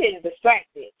on, I'm getting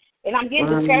distracted. And I'm getting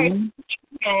discouraged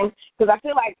because I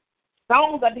feel like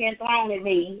stones are being thrown at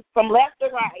me from left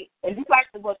to right. And just like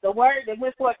the word that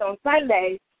went forth on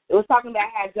Sunday, it was talking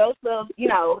about how Joseph,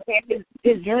 had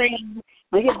his dream,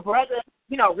 but his brother,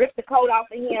 ripped the coat off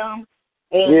of him.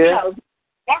 And,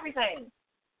 everything.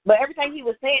 But everything he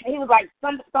was saying, he was like,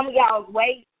 some of y'all's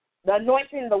weight, the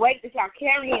anointing, the weight that y'all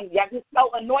carrying, y'all just so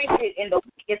anointed, and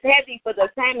it's heavy for the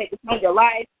assignment that's on your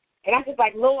life. And I'm just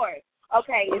like, Lord,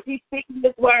 okay, is he speaking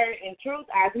this word in truth,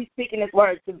 or is he speaking this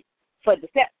word for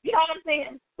deception? You know what I'm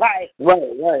saying? Like,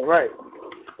 Right.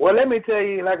 Well, let me tell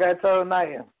you, like I told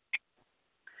Naya,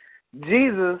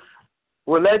 Jesus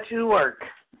will let you work,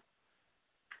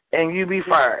 and you be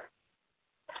fired.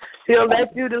 He'll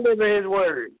let you deliver his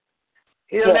word.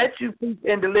 He'll let you preach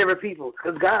and deliver people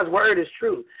because God's word is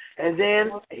true. And then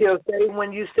he'll say,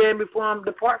 when you stand before him,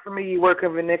 depart from me, you work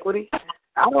of iniquity.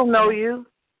 I don't know you.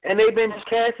 And they've been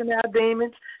casting out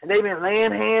demons, and they've been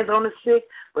laying hands on the sick,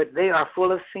 but they are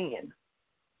full of sin.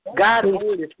 God's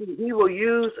word is true. He will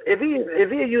use, if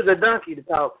he use a donkey to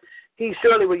talk, he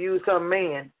surely will use some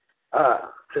man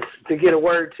to get a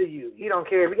word to you. He don't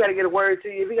care if he got to get a word to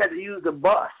you, if he got to use the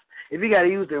bus. If he got to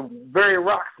use the very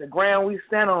rocks, the ground we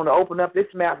stand on to open up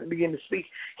its mouth and begin to speak,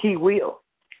 he will.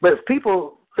 But if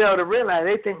people fail to realize,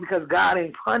 they think because God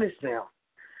ain't punished them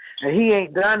and he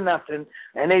ain't done nothing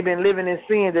and they've been living in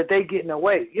sin that they getting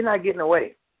away. You're not getting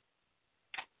away.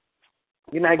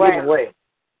 You're not getting away.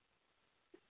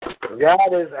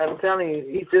 God is, I'm telling you,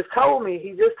 he just told me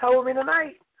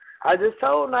tonight. I just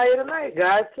told Naya tonight.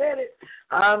 God said it.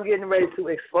 I'm getting ready to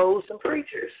expose some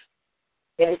preachers.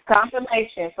 It's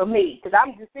confirmation for me because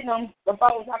I'm just sitting on the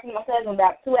phone talking to my cousin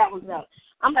about 2 hours ago.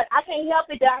 I'm like, I can't help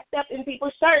it that I step in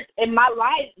people's church and my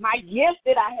life, my gift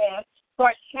that I have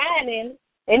starts shining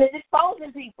and it's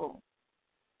exposing people.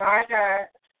 All right, God.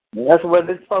 That's what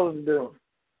it's supposed to do.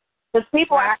 Because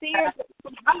people are seers.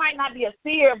 I might not be a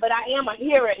seer, but I am a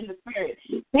hearer in the spirit.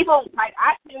 People, like,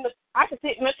 I can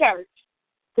sit in a church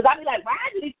because I be like, why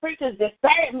do these preachers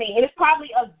disturb me? And it's probably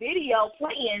a video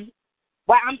playing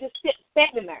while I'm just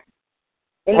standing there.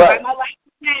 And my life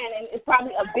is shining, and it's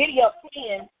probably a video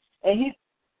playing, and he's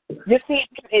just seeing,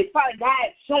 it's probably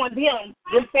God showing them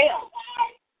themselves.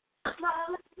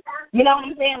 You know what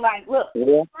I'm saying? Like, look,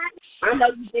 I know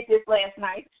you did this last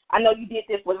night. I know you did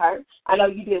this with her. I know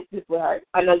you did this with her.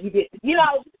 I know you did this.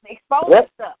 Expose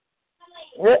stuff.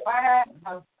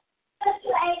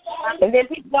 And then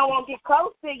people don't want to get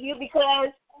close to you because,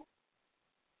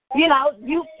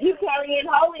 you carry in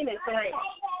holiness around.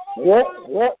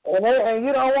 And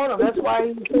you don't want them. That's why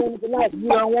you're saying it tonight. You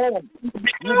don't want them.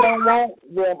 You don't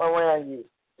want them around you.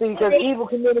 See, because evil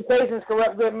communications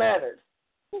corrupt good manners.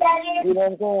 You know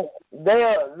what I'm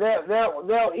saying?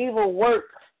 Their evil work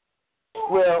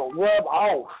will rub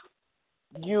off.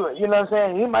 You know what I'm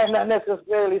saying? You might not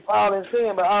necessarily fall in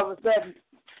sin, but all of a sudden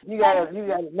you got a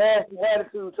nasty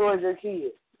attitude towards your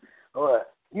kids. Or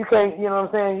you can't, you know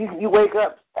what I'm saying? You wake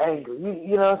up angry.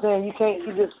 You know what I'm saying?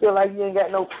 You just feel like you ain't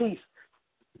got no peace.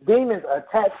 Demons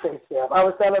attack themselves. I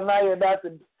was telling Naya about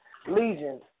the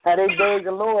legion, how they begged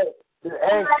the Lord to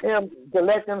ask him to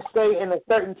let them stay in a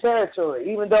certain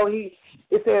territory, even though he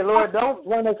said, Lord, don't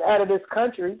run us out of this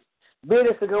country. Bid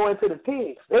us to go into the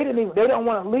pigs. They don't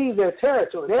want to leave their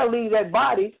territory. They'll leave that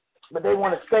body, but they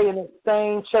want to stay in the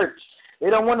same church. They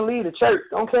don't want to leave the church.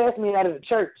 Don't cast me out of the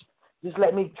church. Just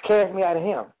let me cast me out of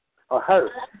him or her.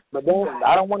 But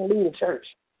I don't want to leave the church.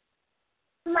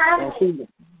 And see,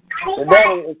 the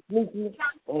devil is sneaky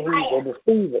and he's a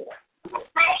deceiver.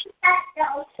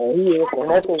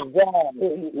 And that's his job.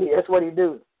 That's what he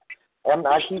do. And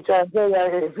I keep trying to tell you,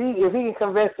 if he can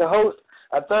convince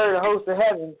a third of the host of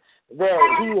heaven that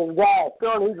he is God,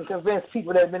 surely he can convince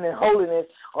people that have been in holiness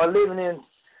or living in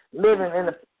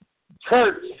the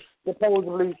church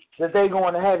supposedly that they're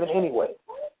going to heaven anyway.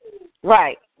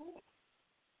 Right.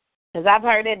 Because I've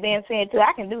heard that being said too.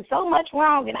 I can do so much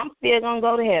wrong and I'm still gonna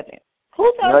go to heaven.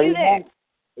 Who told you that?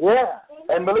 Yeah,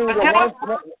 and believe it,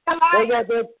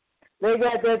 they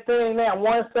got that thing now.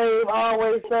 Once saved,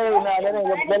 always saved. Now that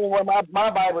ain't what my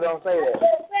Bible don't say that.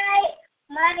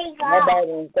 My Bible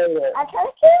don't say that.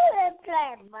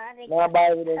 My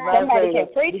Bible does not somebody say can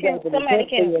that. preach you. Somebody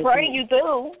can pray you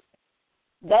through.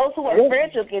 Those who are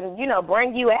spiritual can,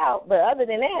 bring you out. But other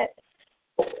than that,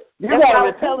 you gotta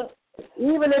repent.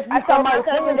 Even if you somebody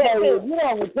saying that if you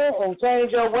don't repent and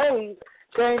change your ways,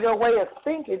 change your way of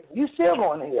thinking, you still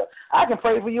going to hell. I can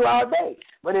pray for you all day.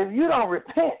 But if you don't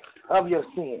repent of your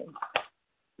sin,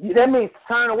 that means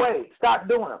turn away. Stop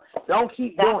doing them. Don't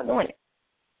keep doing it.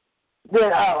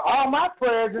 Then all my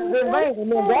prayers is in vain.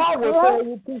 And then God will tell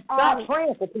you to stop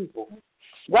praying for people.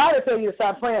 God will tell you to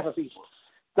stop praying for people.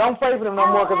 Don't pray for them no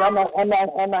more because I'm not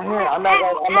here. I'm not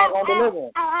going to deliver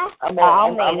them.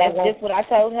 That's just what I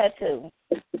told her too.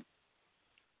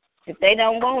 If they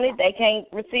don't want it, they can't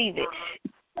receive it.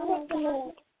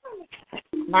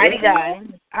 Mighty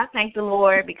God, I thank the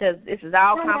Lord because this is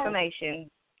all confirmation.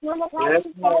 Yes,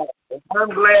 I'm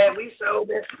glad we so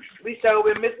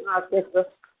been missing our sister.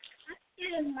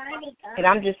 And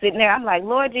I'm just sitting there. I'm like,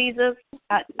 Lord Jesus,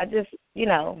 I just,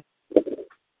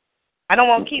 I don't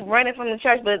want to keep running from the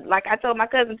church, but like I told my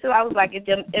cousin too, I was like,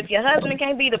 if your husband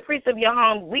can't be the priest of your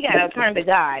home, we got to turn to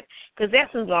God because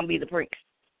that's who's going to be the priest.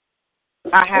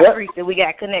 Our high priest that we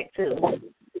got to connect to.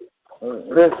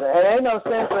 Listen, it ain't no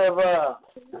sense of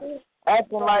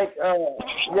acting like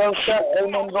your stuff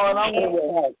ain't nothing going on in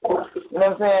your house. You know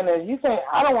what I'm saying? You can't.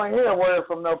 I don't want to hear a word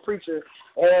from no preacher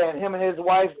and him and his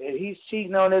wife. And he's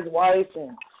cheating on his wife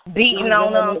and beating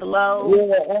on them below.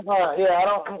 Yeah, I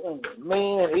don't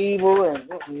mean and evil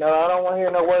and I don't want to hear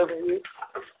no word from you.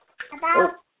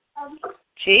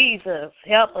 Jesus,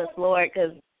 help us, Lord,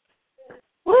 because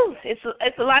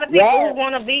it's a lot of people who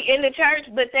want to be in the church,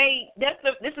 but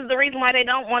this is the reason why they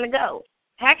don't want to go.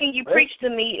 How can you preach to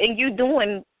me and you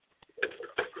doing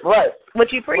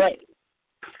what you preach? Right.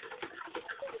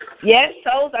 Yes,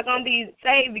 souls are going to be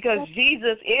saved because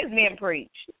Jesus is being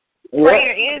preached.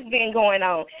 Prayer is being going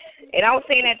on. And I was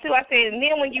saying that too. I said, and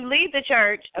then when you leave the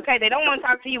church, okay, they don't want to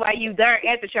talk to you while you're there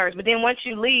at the church, but then once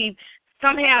you leave,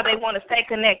 somehow they want to stay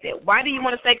connected. Why do you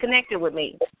want to stay connected with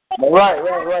me? Right.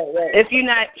 If you're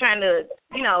not trying to,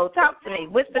 talk to me,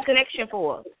 what's the connection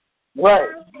for? Right.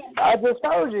 I just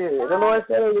told you. The Lord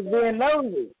said it was being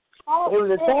nosy. It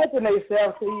was attaching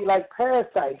themselves to you like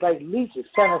parasites, like leeches,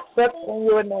 trying to suck in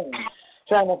your name,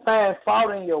 trying to find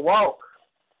fault in your walk.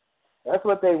 That's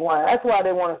what they want. That's why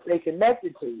they want to stay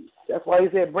connected to you. That's why he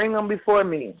said, bring them before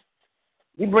me.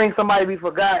 You bring somebody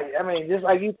before God. I mean, just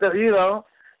like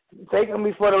take them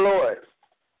before the Lord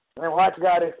and watch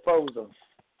God expose them.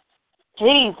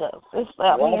 Jesus. It's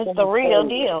the real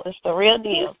deal. It's the real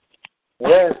deal.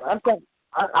 Yes.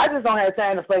 I just don't have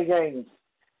time to play games.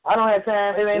 I don't have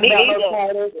time. It ain't about no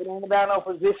titles. It ain't about no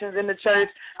positions in the church.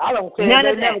 I don't care.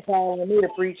 There's never time for me to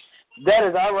preach. That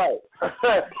is all right.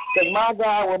 Because my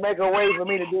God will make a way for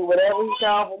me to do whatever He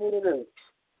called for me to do.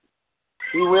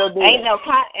 He will do ain't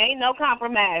no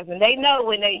compromise. And they know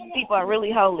when people are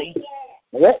really holy.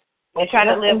 Yep. And trying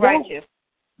to live righteous.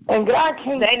 And God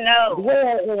can't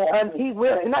dwell in He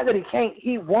will. Not that He can't,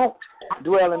 He won't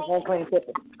dwell in unclean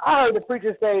people. I heard the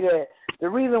preacher say that the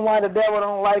reason why the devil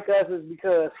don't like us is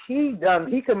because he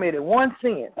committed one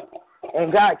sin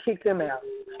and God kicked him out.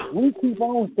 We keep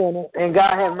on sinning and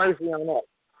God has mercy on us.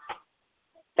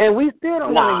 And we still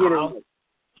don't want to get in it.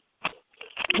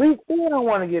 We still don't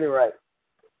want to get it right.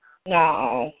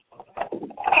 No.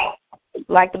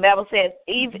 Like the Bible says,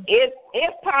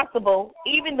 if possible,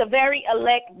 even the very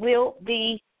elect will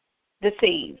be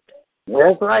deceived.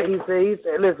 That's right. He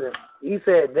said, listen, he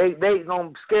said they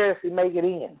going to scarcely make it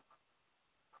in.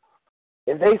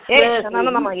 If they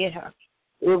scarcely,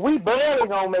 if we barely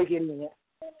going to make it in,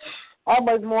 how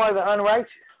much more the unrighteous?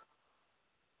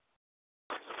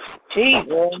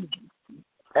 Jesus.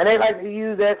 And they like to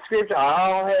use that scripture,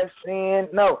 all have sinned.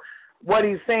 No, what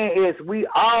he's saying is we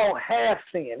all have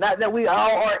sinned. Not that we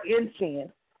all are in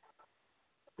sin.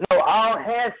 No, all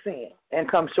have sinned and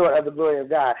come short of the glory of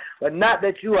God. But not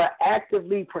that you are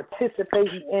actively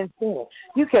participating in sin.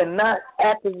 You cannot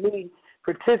actively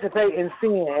participate in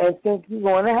sin and think you're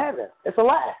going to heaven. It's a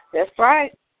lie. That's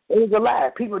right. It's a lie.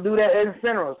 People do that in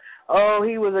funerals. Oh,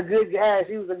 he was a good guy.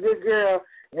 She was a good girl.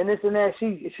 And this and that.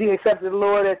 She accepted the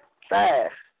Lord at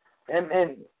 5.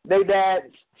 And they died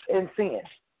in sin.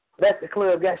 That's the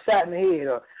club, got shot in the head.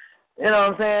 Or, you know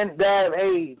what I'm saying? Died of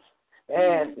AIDS.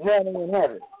 And nothing in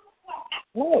heaven.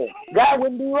 No, God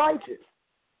wouldn't be righteous.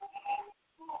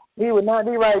 He would not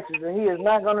be righteous, and he is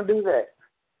not going to do that.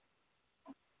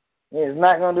 He is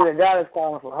not going to do that. God is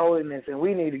calling for holiness, and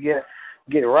we need to get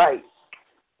right.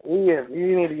 You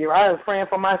need to get right. I was praying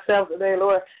for myself today,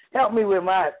 Lord. Help me with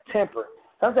my temper.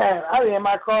 Sometimes I be in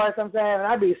my car sometimes, and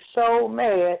I be so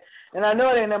mad, and I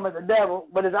know it ain't nothing but the devil,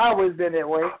 but it's always been that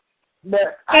way.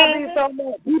 But I be so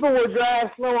mad. People will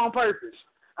drive slow on purpose.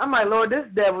 I'm like, Lord, this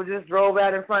devil just drove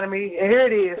out in front of me, and here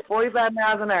it is, 45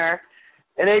 miles an hour,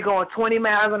 and they going 20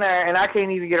 miles an hour, and I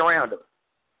can't even get around them.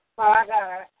 Oh, I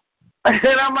got it.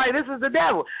 And I'm like, this is the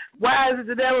devil. Why is it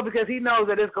the devil? Because he knows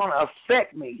that it's going to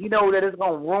affect me. He knows that it's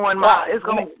going to ruin my. It's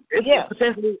going to. It could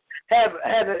potentially have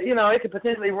it could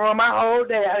potentially ruin my whole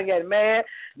day. I get mad.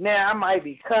 Now I might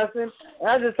be cussing. And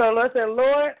I just told Lord,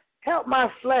 Lord, help my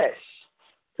flesh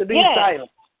to be silent.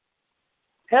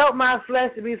 Help my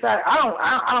flesh to be silent.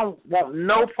 I don't want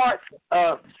no parts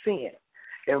of sin.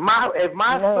 If my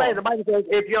flesh, the Bible says,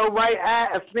 if your right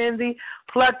eye offends thee,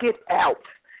 pluck it out.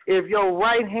 If your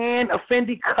right hand offend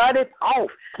thee, cut it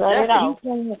off.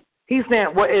 He's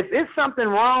saying, well, if it's something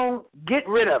wrong, get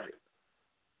rid of it.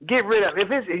 Get rid of it.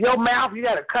 If it's your mouth, you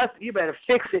got to cuss it, you better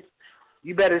fix it.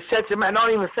 You better shut your mouth.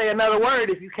 Don't even say another word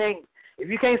if you can't. If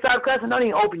you can't stop cussing, don't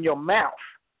even open your mouth.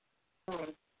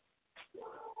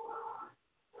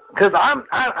 Because I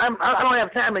don't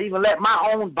have time to even let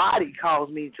my own body cause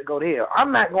me to go to hell.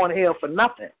 I'm not going to hell for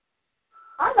nothing.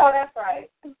 I know that's right.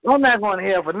 I'm not going to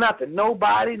hell for nothing.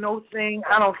 Nobody, no thing.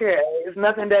 I don't care. It's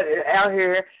nothing that is out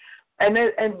here.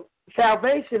 And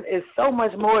salvation is so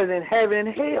much more than heaven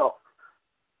and hell.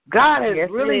 God has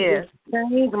really just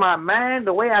changed my mind,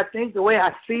 the way I think, the way I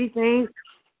see things.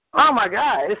 Oh, my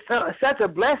God. It's such a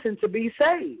blessing to be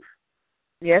saved.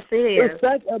 Yes, it is. It's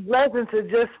such a blessing to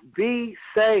just be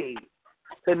saved.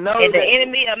 To know and the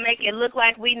enemy will make it look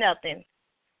like we nothing.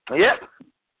 Yep.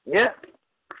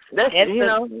 That's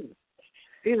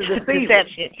he's a deceiver.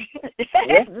 Deception.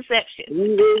 That's deception.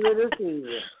 He is a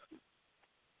deceiver.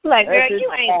 Like, girl,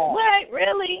 you ain't, what,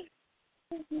 really?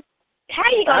 How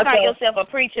you going to call yourself a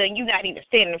preacher and you not even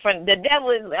standing in front of the devil?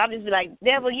 I'll just be like,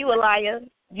 devil, you a liar.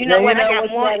 You know what? I got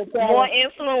more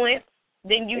influence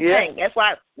than you think. That's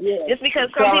why, just because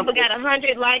some people got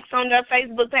 100 likes on their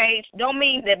Facebook page, don't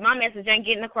mean that my message ain't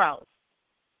getting across.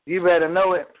 You better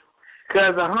know it.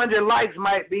 Because 100 likes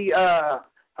might be a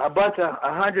bunch of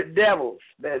 100 devils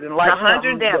that didn't like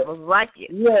 100 devils like you.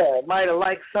 Yeah, might have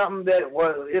liked something that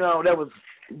was, that was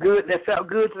good, that felt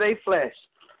good to their flesh.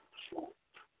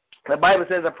 The Bible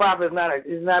says a prophet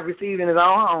is not received in his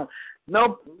own home.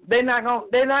 No, they're not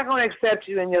gonna accept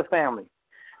you and your family.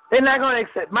 They're not gonna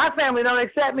accept. My family don't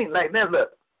accept me. Like this.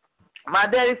 Look, my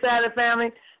daddy's side of the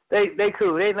family, they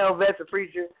cool. They know that's a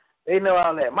preacher. They know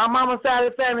all that. My mama's side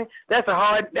of the family, that's a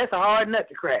hard nut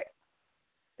to crack.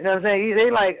 You know what I'm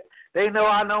saying? They know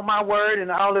I know my word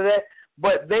and all of that,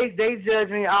 but they judge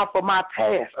me off of my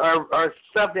past or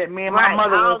stuff that me and my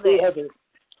mother went through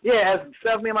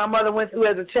stuff me and my mother went through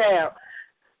as a child.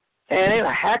 And they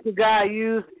like, how could God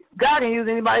can use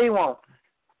anybody he wants.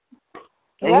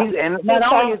 And not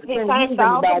only is he use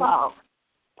anybody.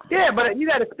 Yeah, but you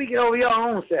got to speak it over your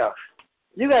own self.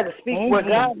 You got to speak what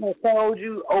God has told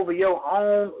you over your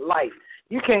own life.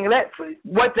 You can't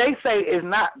what they say is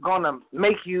not going to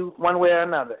make you one way or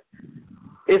another.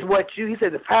 It's he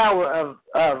said the power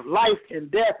of life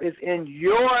and death is in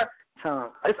your tongue.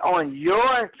 It's on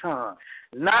your tongue,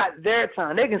 not their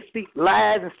tongue. They can speak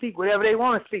lies and speak whatever they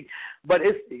want to speak, but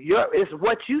it's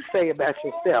what you say about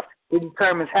yourself that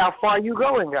determines how far you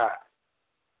go in God.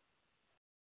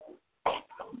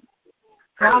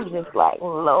 I'm just like,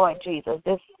 Lord Jesus,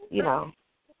 this, Girl,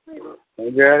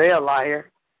 they're a liar.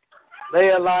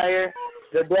 They're a liar.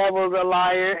 The devil's a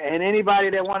liar. And anybody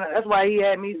that that's why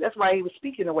he was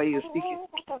speaking the way he was speaking.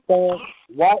 So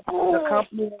watch the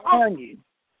company around you.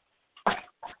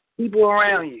 People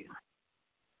around you.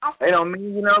 They don't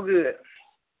mean you no good.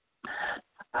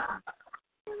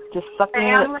 Just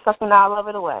sucking all of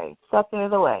it away. Sucking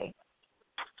it away.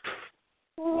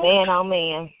 Man, oh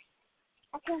man.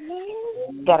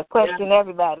 Got to question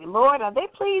everybody. Lord, are they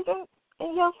pleasing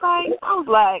in your sight? I was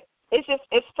like,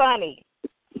 it's funny.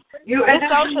 It's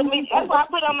social media. That's why I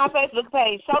put on my Facebook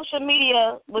page. Social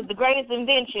media was the greatest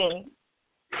invention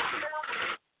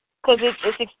because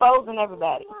it's exposing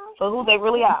everybody for who they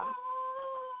really are.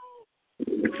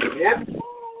 Yep.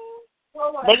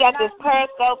 They got this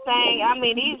Periscope thing. I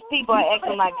mean, these people are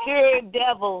acting like pure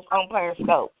devils on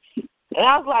Periscope. And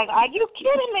I was like, are you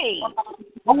kidding me?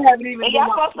 And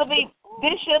y'all supposed to be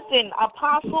bishops and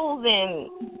apostles and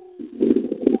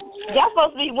y'all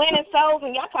supposed to be winning souls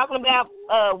and y'all talking about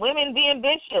women being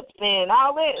bishops and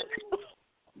all this.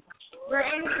 We're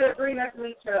in to bring us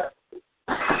each up.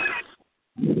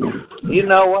 You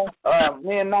know what?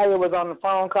 Me and Naya was on the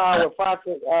phone call with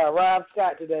Prophet Rob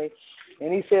Scott today,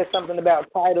 and he said something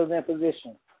about titles and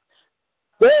positions.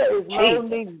 There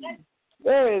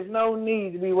is no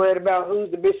need to be worried about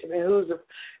who's the bishop and who's the.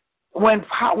 When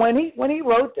he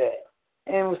wrote that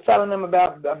and was telling them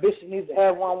about a bishop needs to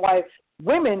have one wife,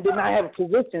 women did not have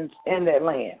positions in that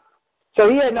land, so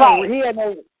he had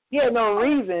no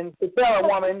reason to tell a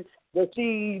woman that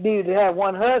she needed to have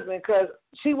one husband because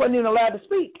she wasn't even allowed to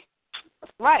speak.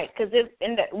 Right, because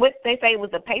what they say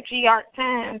was the patriarch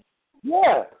time.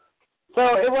 Yeah,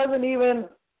 so it wasn't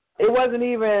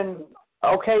even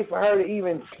okay for her to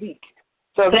even speak.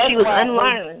 So she was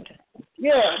unlearned.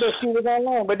 Yeah, that she was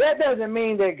unlearned. But that doesn't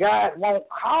mean that God won't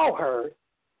call her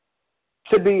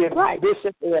to be a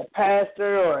bishop or a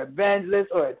pastor or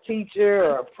evangelist or a teacher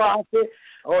or a prophet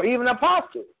or even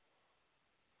apostle.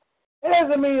 It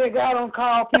doesn't mean that God don't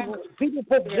call people. People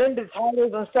put gender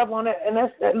titles and stuff on it, and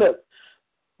that's that. Look,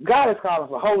 God is calling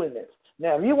for holiness.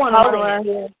 Now, if you want to run around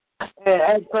here and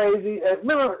act crazy,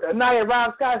 remember Naya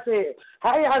Rob Scott said,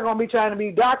 how y'all going to be trying to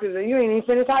be doctors and you ain't even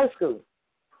finished high school?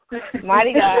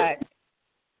 Mighty God.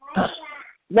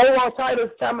 They want titles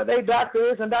telling me they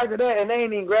doctor this and doctor that, and they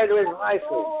ain't even graduated from high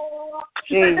school.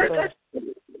 Jesus.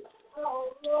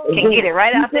 Can get it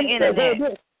right off the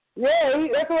internet. Yeah,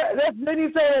 didn't he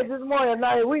say that this morning?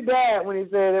 Night we died when he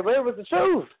said that, but it was the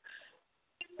truth.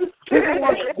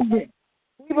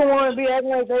 People want to be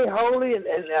acting like they holy and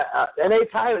they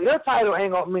title. Your title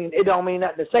ain't gonna mean it. Don't mean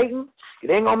nothing to Satan.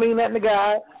 It ain't gonna mean nothing to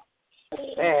God,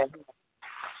 and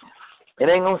it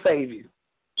ain't gonna save you.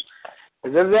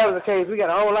 If that was the case, we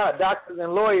got a whole lot of doctors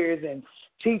and lawyers and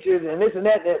teachers and this and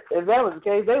that. If that was the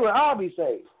case, they would all be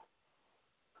saved.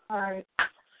 All right.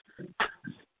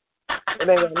 It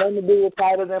ain't got nothing to do with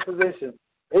titles and positions.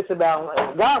 It's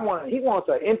about God He wants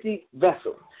an empty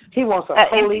vessel. He wants a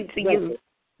holy vessel.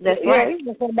 That's right. He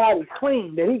wants somebody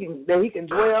clean that he can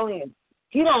dwell in.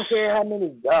 He don't care how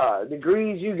many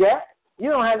degrees you got. You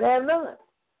don't have to have none.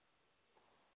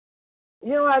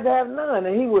 You don't have to have none,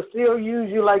 and he will still use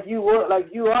you like you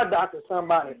are Dr.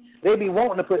 Somebody. They be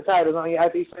wanting to put titles on you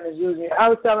after he finished using you. I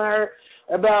was telling her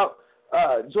about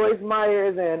Joyce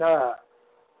Myers and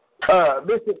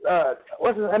Bishop Joel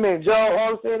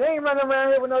Olstead. They ain't running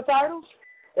around here with no titles.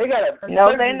 They got a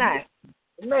no, they're not.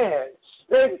 Man,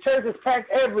 the church is packed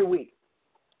every week.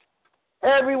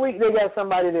 Every week they got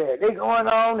somebody there. They going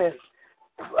on and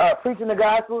preaching the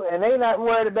gospel, and they not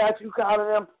worried about you calling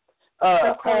them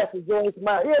Pastor Joyce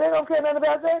Myers. Yeah, they don't care nothing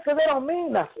about that because they don't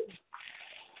mean nothing.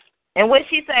 And what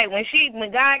she say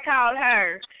when God called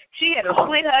her, she had to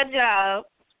quit her job.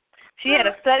 She had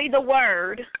to study the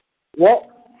word.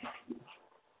 Yep.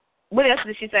 What else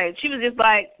did she say? She was just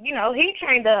like, he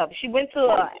trained her up. She went to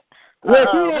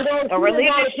a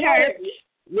religious church.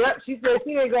 Yep, she said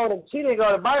she didn't go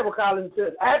to Bible college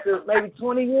until after maybe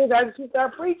 20 years after she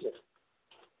started preaching.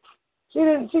 She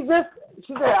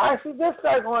just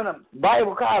started going to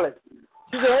Bible college.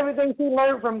 She said everything she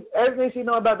learned from everything she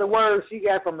know about the word she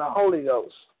got from the Holy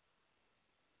Ghost.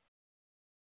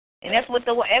 And that's what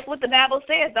the Bible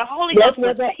says. The Holy Ghost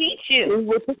will teach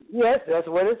you. Yes, that's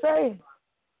what it says.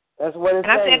 That's what it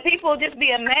says. I said people just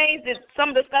be amazed at some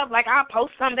of the stuff. Like I'll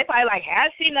post something, they probably like, how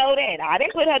does she know that? I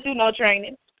didn't put her through no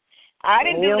training. I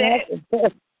didn't do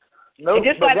that. Nope,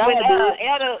 just like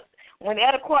when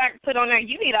Elder Clark put on there,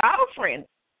 you need an offering.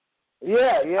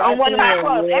 Yeah. On one of my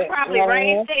quotes, that probably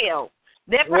raised hell.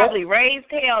 That probably raised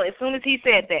hell as soon as he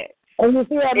said that. And you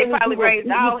see how it probably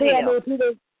raised all hell.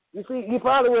 You see, he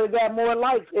probably would have got more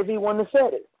likes if he wouldn't have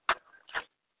said it.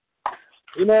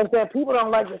 You know what I'm saying? People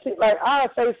don't like to see. Like, I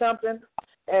say something,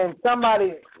 and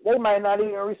somebody, they might not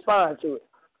even respond to it.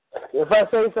 If I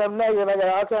say something negative, I got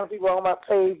all kinds of people on my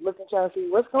page looking, trying to see,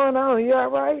 what's going on? You all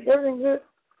right? Everything good?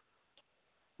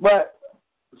 But,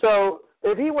 so,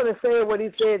 if he would have said what he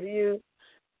said to you,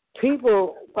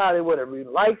 people probably would have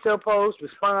liked your post,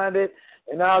 responded,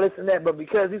 and all this and that. But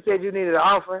because he said you needed an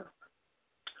offering,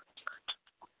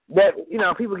 that, you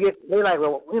know, people they're like,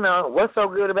 well, you know, what's so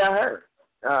good about her?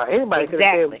 Anybody could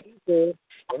have said what he said,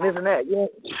 and this and that. Yeah.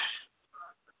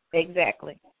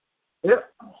 Exactly.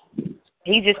 Yep.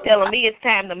 He's just telling me it's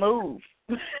time to move.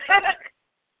 That's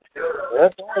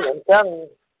right. I'm telling you.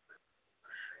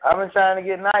 I've been trying to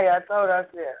get Naya. I told her, I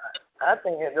said, I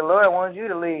think the Lord wants you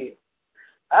to leave.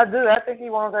 I do. I think he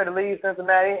wants her to leave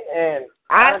Cincinnati. And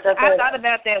I thought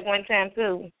about that one time,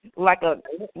 too.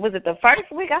 Was it the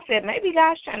first week? I said, maybe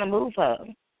God's trying to move her.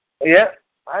 Yeah,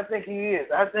 I think he is.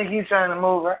 I think he's trying to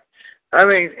move her. I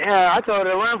mean, I told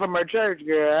her to run from her church,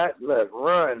 girl. Look,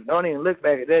 run. Don't even look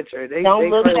back at that church. Don't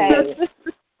look back.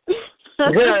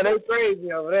 Yeah, they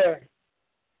crazy over there.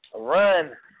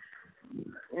 Run.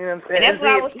 You know what I'm saying? And that's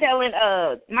what I was telling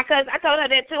my cousin. I told her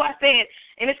that, too. I said,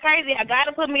 and it's crazy. I got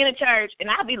to put me in a church, and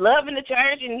I'll be loving the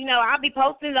church, and, you know, I'll be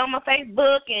posting it on my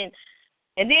Facebook, and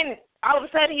then all of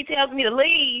a sudden he tells me to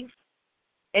leave.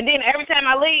 And then every time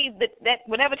I leave, that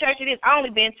whatever church it is, I only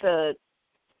been to,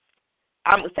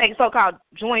 I'm taking so-called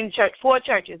join church, 4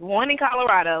 churches, one in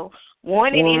Colorado,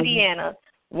 one in Indiana,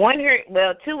 one here,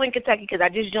 well, 2 in Kentucky because I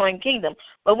just joined Kingdom.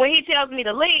 But when he tells me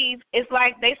to leave, it's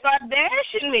like they start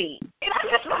bashing me. And I'm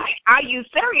just like, are you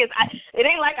serious? It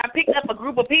ain't like I picked up a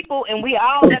group of people and we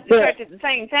all left the church at the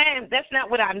same time. That's not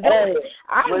what I'm doing.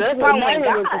 I'm following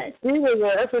God.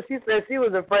 That's what she said. She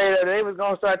was afraid that they was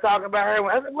going to start talking about her.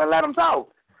 I said, well, let them talk.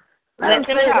 Let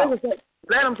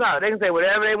them talk. They can say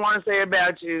whatever they want to say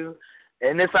about you,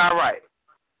 and it's all right.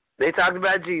 They talked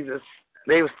about Jesus.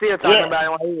 They were still talking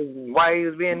about him while he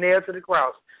was being nailed to the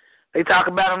cross. They talk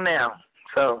about him now.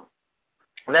 So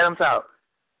let them talk.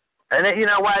 And then, you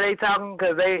know why they talking?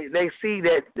 Because they see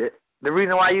that the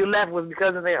reason why you left was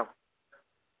because of them.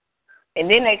 And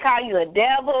then they call you a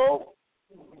devil.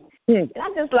 And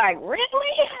I'm just like,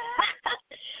 really?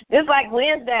 Just like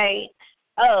Wednesday,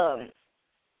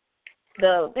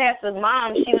 the pastor's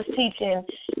mom, she was teaching,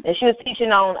 and she was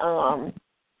teaching on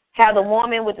how the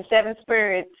woman with the 7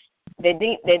 spirits that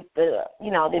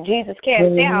Jesus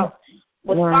cast out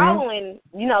was following,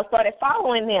 started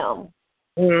following them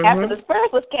after the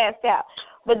spirits was cast out.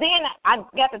 But then I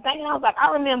got to thinking, I was like,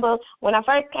 I remember when I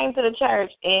first came to the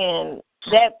church, and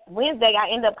that Wednesday I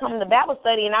ended up coming to Bible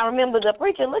study, and I remember the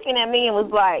preacher looking at me and was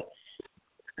like,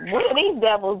 what are these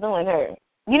devils doing here?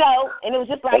 And it was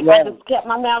just like I just kept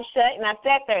my mouth shut, and I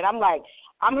sat there, and I'm like,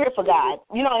 I'm here for God.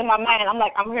 In my mind, I'm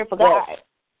like, I'm here for God.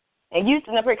 And you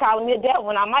sitting up here calling me a devil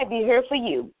when I might be here for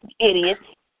you, idiots.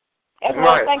 That's what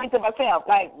I was thinking to myself.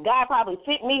 Like, God probably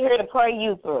sent me here to pray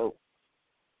you through.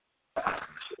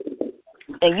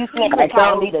 And you sitting up here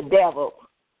calling me the devil.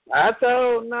 I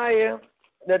told Naya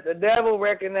that the devil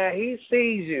reckon that he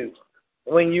sees you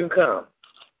when you come.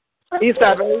 He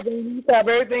stop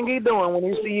everything he's doing when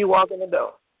he see you walk in the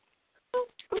door.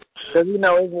 Because he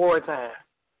know it's wartime.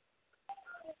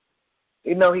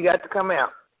 He know he got to come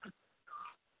out.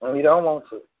 And he don't want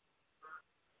to.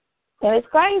 And it's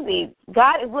crazy.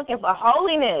 God is looking for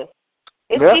holiness.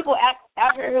 It's people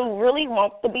out here who really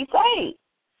want to be saved.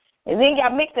 And then y'all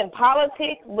mixing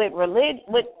politics with religion.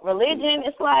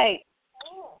 It's like,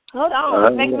 hold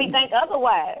on, it makes me think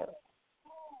otherwise.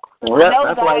 Well,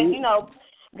 I know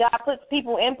God puts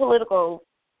people in political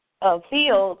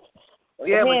fields.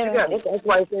 Yeah, that's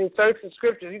why he says search the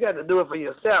scriptures. You got to do it for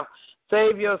yourself.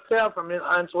 Save yourself from this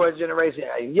untoward generation.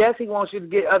 Yes, he wants you to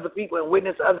get other people and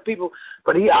witness to other people,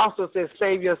 but he also says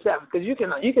save yourself, because you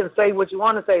can say what you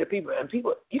want to say to people, and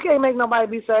people, you can't make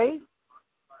nobody be saved.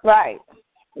 Right.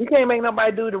 You can't make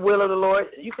nobody do the will of the Lord.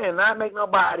 You cannot make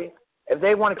nobody, if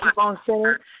they want to keep on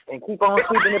sinning and keep on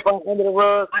sweeping it up under the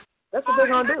rug, that's what they're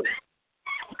going to do.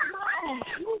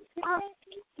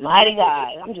 Mighty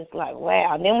God. I'm just like,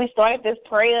 wow. And then we started this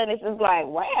prayer, and it's just like,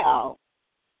 wow.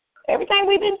 Everything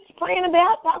we've been praying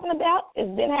about, talking about, has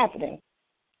been happening.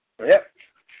 Yep.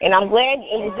 And I'm glad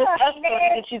it was just us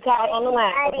that you called on the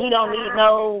line. We don't need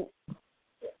no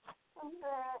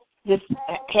just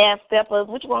half steppers.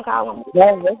 What you want to call them?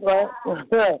 Yeah, that's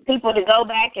right. People to go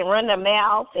back and run their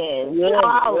mouth and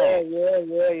all that.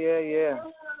 Yeah.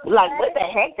 Like, what the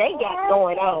heck they got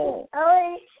going on?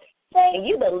 Can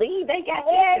you believe they got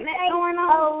that going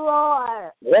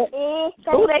on? Yep.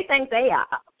 Who they think they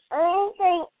are? I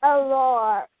think a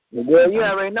Lord. Yeah, you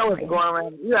already know what's going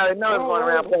around. You already know what's going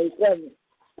around page 7.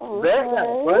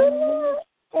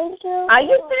 Thank you. Are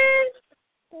you serious?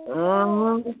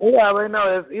 You already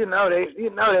know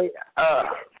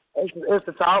it's, it's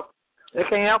the talk. They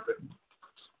can't help it.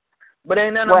 But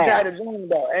ain't none of them try to join,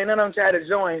 though. Ain't none of them try to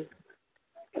join.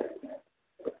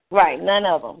 Right, none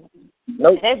of them.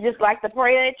 Nope. That's just like the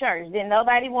prayer at church. Didn't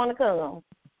nobody want to come?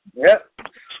 Yep.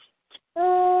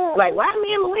 Like, why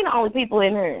me and Louie the only people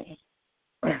in here?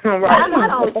 Right. I'm not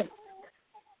only.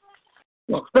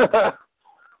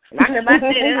 I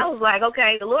said it, I was like,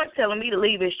 okay, the Lord's telling me to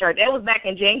leave this church. That was back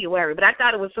in January, but I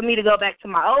thought it was for me to go back to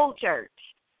my old church.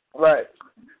 Right.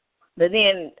 But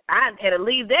then I had to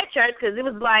leave that church because it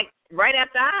was like right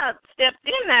after I stepped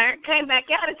in there, came back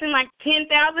out, it seemed like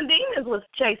 10,000 demons was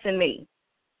chasing me.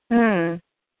 And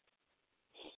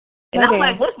I'm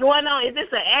like, what's going on? Is this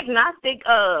an agnostic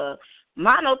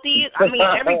monotheist? I mean,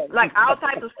 all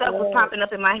types of stuff was popping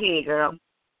up in my head, girl.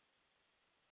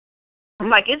 I'm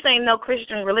like, this ain't no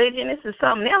Christian religion. This is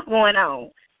something else going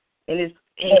on. And it's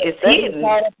hidden.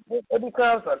 It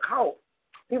becomes a cult.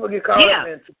 People get caught up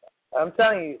into it. I'm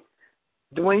telling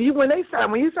you, when you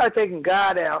start taking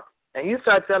God out and you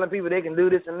start telling people they can do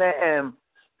this and that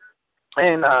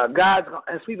and God's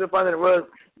and sweep up under the rug,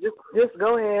 just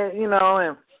go ahead,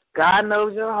 and God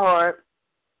knows your heart.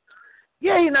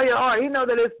 Yeah, He knows your heart. He knows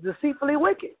that it's deceitfully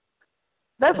wicked.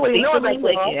 That's what He knows about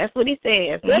your heart. That's what He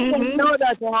says. That's what He knows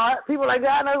about your heart. People like,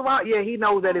 God knows my heart. Yeah, He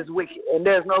knows that it's wicked, and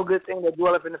there's no good thing that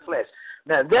dwelleth in the flesh.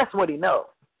 Now, that's what He knows.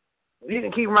 You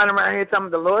can keep running around here telling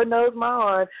me the Lord knows my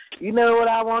heart. You know what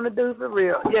I want to do for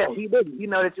real. Yeah, He does. You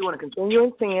know that you want to continue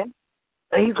in sin,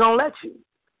 and He's going to let you.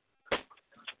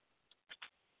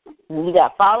 You got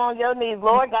to fall on your knees.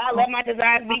 Lord God, let my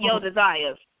desires be your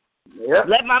desires. Yep.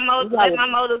 Let my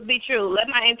motives be true. Let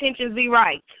my intentions be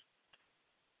right.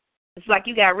 It's like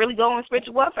you got to really go on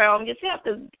spiritual warfare on yourself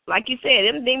because, like you said,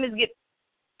 them demons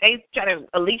they try to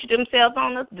unleash themselves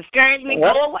on us, discourage me,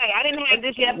 go away. I didn't have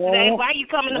this yesterday. Why are you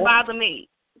coming to bother me?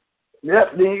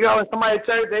 Yep. Then you go in somebody's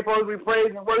church, they supposed to be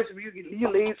praising and worship. You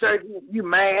leave church, you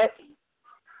mad.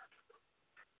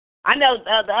 I know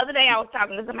the other day I was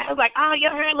talking to somebody. I was like, oh,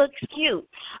 your hair looks cute.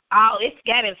 Oh, it's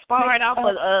got inspired off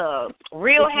of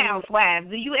Real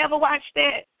Housewives. Do you ever watch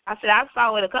that? I said, I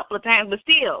saw it a couple of times, but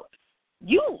still,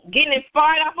 you getting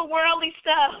inspired off of worldly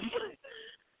stuff.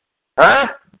 Huh?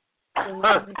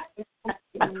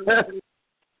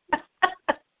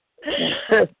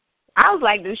 I was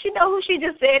like, does she know who she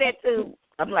just said that to?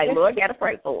 I'm like, Lord, gotta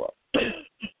pray for her.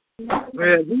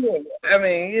 I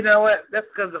mean, you know what? That's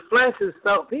because the flesh is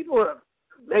so people.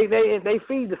 They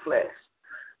feed the flesh.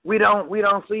 We don't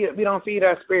feed it. We don't feed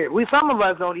our spirit. Some of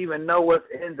us don't even know what's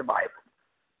in the Bible.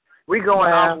 We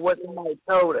going off of what somebody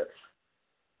told us.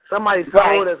 Somebody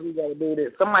told us we got to do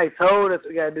this. Somebody told us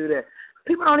we got to do that.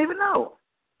 People don't even know.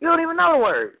 You don't even know the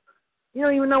word. You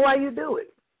don't even know why you do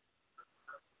it.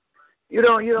 You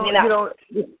don't.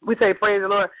 We say praise the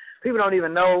Lord. People don't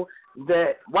even know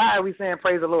that. Why are we saying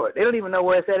praise the Lord? They don't even know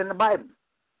where it's at in the Bible.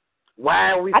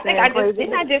 Why are we saying praise the Lord?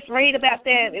 Didn't I just read about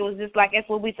that? It was just like that's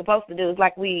what we're supposed to do. It's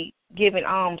like we giving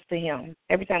alms to Him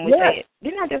every time we say it.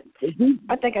 Didn't I just?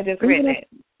 I think I just read that.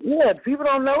 Yeah, people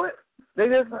don't know it. They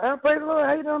just praise the Lord.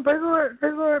 How you doing? Praise the Lord.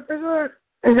 Praise the Lord. Praise the Lord.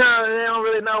 They don't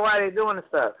really know why they're doing the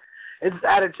stuff. It's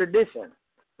out of tradition.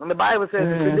 When the Bible says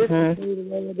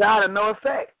tradition is God of no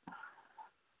effect.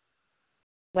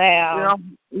 Wow.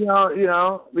 You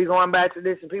know, we going by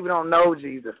tradition. People don't know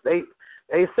Jesus. They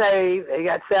saved, they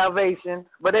got salvation,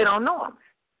 but they don't know Him.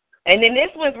 And then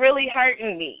this one's really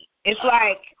hurting me. It's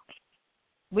like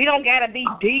we don't gotta be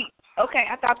deep. Okay,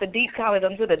 I thought the deep calleth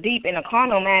unto the deep, and the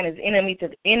carnal man is enmity to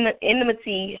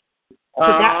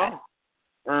God.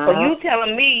 So you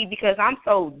telling me because I'm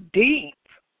so deep,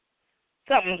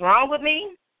 something's wrong with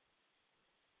me?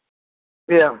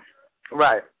 Yeah,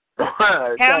 right.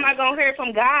 How am I going to hear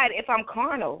from God if I'm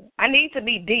carnal? I need to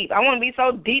be deep. I want to be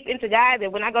so deep into God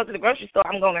that when I go to the grocery store,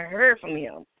 I'm going to hear from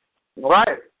Him.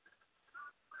 Right.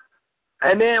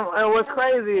 And then what's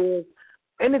crazy is,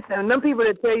 anytime them people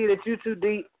that tell you that you're too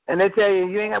deep, and they tell you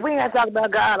we ain't got to talk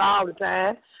about God all the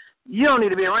time, you don't need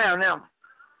to be around them.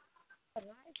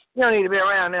 You don't need to be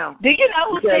around them. Do you know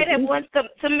who said that once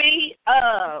to me?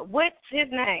 What's his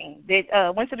name?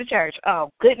 That went to the church.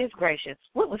 Oh, goodness gracious.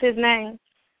 What was his name?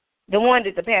 The one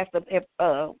that the pastor,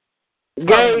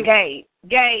 Gabe.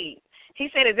 He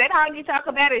said, is that all you talk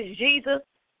about is Jesus?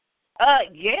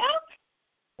 Yeah.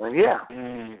 Well, yeah.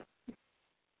 And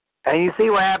you see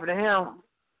what happened to him.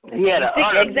 He had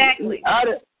exactly.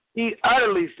 He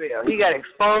utterly failed. He got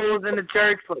exposed in the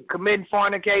church for committing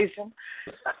fornication,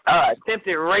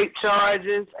 attempted rape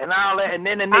charges, and all that. And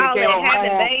then the nigga came over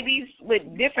having my house. babies with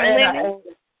different women.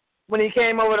 When he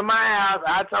came over to my house,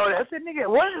 I told him, I said, nigga,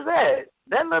 what is that?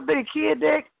 That little bitty kid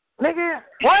dick? Nigga,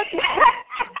 what?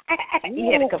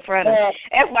 You had to confront him.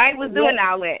 That's why he was doing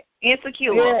all that.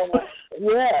 Insecure.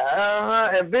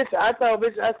 Yeah. And bitch, I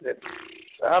said,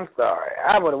 I'm sorry.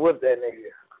 I would have whipped that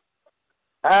nigga.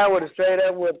 I would have straight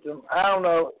up whipped him. I don't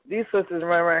know. These sisters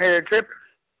around here tripping.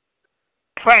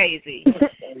 Crazy. I'd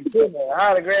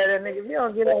have grabbed that nigga. If you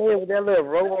don't get out here with that little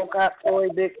RoboCop toy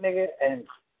dick nigga, and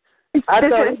I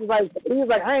told him, he was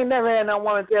like, I ain't never had no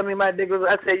woman tell me my dick was.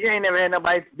 I said, you ain't never had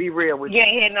nobody be real with you. You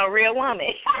ain't had no real woman.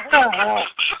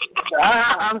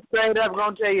 I'm straight up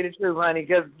gonna tell you the truth, honey,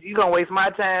 because you gonna waste my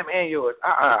time and yours.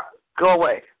 Go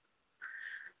away.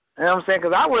 You know what I'm saying?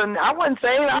 Because I wasn't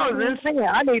saying I was in sin.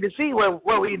 I need to see what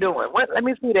we doing. Let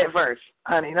me see that first,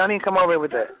 honey. Don't even come over here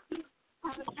with that.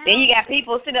 Then you got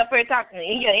people sitting up here talking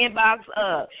in your inbox,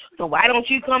 so why don't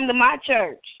you come to my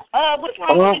church? What's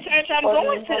wrong with the church I'm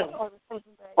going to?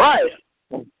 Right.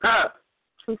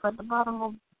 Sleep at the bottom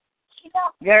of.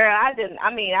 Girl,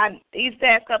 these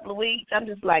past couple of weeks, I'm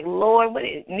just like, Lord,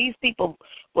 and these people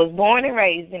was born and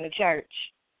raised in the church.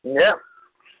 Yep.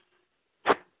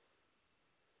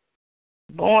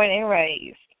 Born and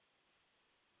raised.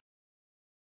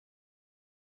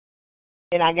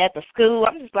 And I got to school.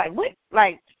 I'm just like, what?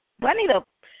 Like, do I need to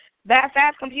buy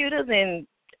 5 computers and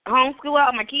homeschool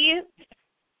all my kids?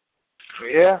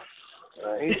 Yeah.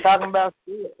 He's talking about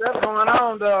stuff going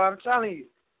on, though. I'm telling you.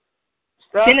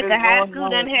 Seneca High School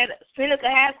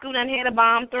done had a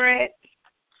bomb threat.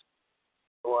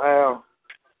 Wow.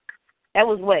 That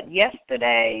was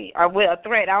yesterday? Or a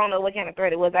threat. I don't know what kind of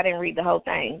threat it was. I didn't read the whole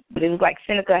thing. But it was like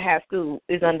Seneca High School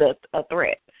is under a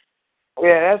threat.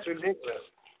 Yeah, that's ridiculous.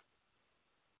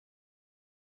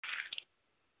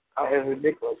 It's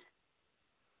ridiculous.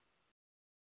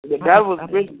 The devil's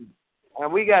busy,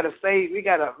 and we gotta stay. We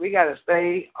gotta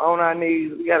stay on our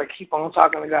knees. We gotta keep on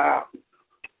talking to God.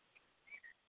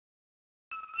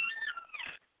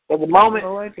 But the moment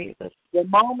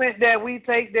that we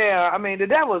take down, the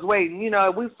devil's waiting. You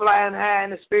know, we flying high in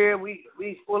the spirit.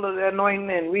 We full of the anointing,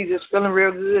 and we just feeling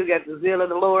real good. Got the zeal of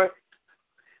the Lord.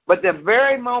 But the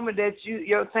very moment that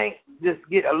your tank just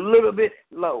get a little bit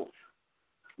low,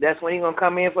 that's when he's going to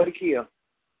come in for the kill.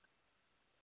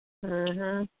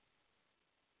 Mm-hmm.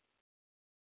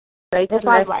 It's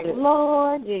like,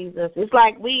 Lord Jesus. It's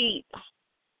like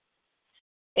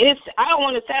I don't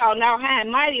want to sound now high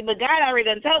and mighty, but God already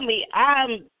done told me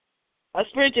I'm a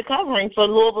spiritual covering for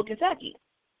Louisville, Kentucky.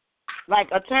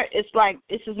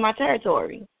 This is my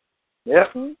territory.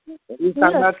 Yep. You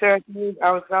talking about territory?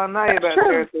 I was telling you about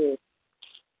territory.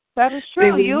 That is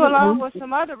true. You along with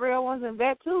some other real ones in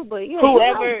that too, but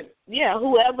whoever,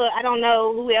 I don't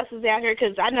know who else is out here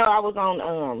because I know I was on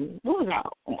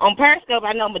on Periscope.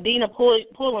 I know Medina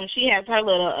Pullum. She has her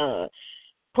little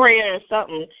prayer or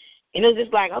something, and it was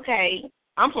just like, okay,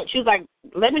 she was like,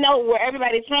 let me know where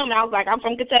everybody's from. And I was like, I'm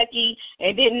from Kentucky,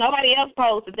 and then nobody else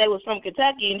posted that they was from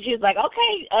Kentucky, and she was like,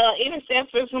 okay,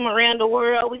 intercessors from around the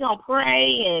world, we gonna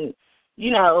pray, and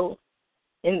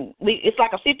And it's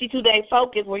like a 52-day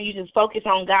focus where you just focus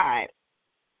on God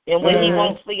and what He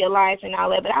wants for your life and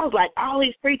all that. But I was like, all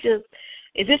these preachers,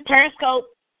 is this Periscope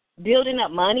building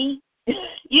up money? Listen,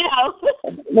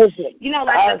 like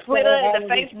the Twitter and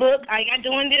the Facebook. Are y'all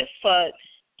doing this for,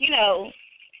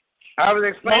 I was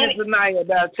explaining tonight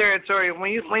about territory.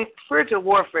 When spiritual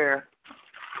warfare,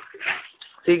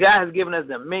 see, God has given us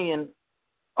dominion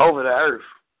over the earth.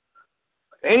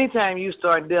 Anytime you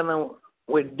start dealing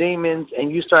with demons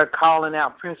and you start calling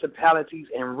out principalities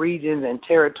and regions and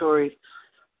territories,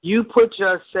 you put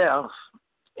yourself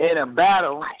in a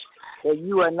battle that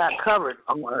you are not covered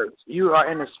on earth. You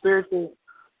are in a spiritual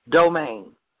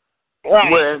domain.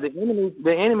 Right. Where the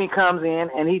enemy comes in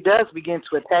and he does begin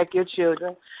to attack your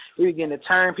children. He begin to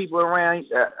turn people around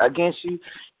against you.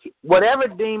 Whatever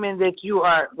demon that you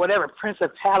are, whatever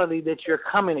principality that you're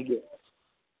coming against,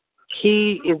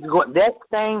 that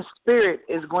same spirit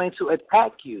is going to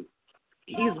attack you.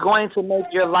 He's going to make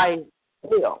your life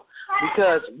hell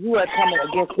because you are coming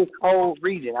against his whole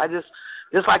region.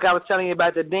 Just like I was telling you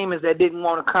about the demons that didn't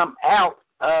want to come out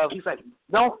of. He's like,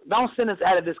 don't send us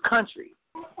out of this country,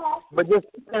 but just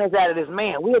send us out of this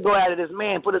man. We'll go out of this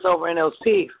man, put us over in those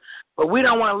pigs, but we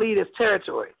don't want to leave this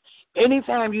territory.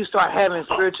 Anytime you start having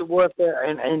spiritual warfare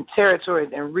and territories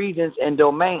and regions and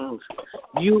domains,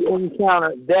 you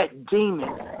encounter that demon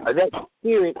or that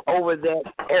spirit over that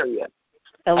area.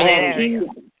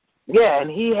 And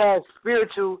he has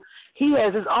spiritual he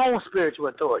has his own spiritual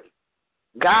authority.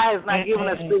 God has not given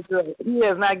us spiritual. He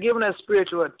has not given us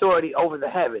spiritual authority over the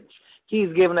heavens.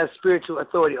 He's given us spiritual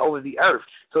authority over the earth.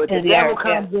 So if the devil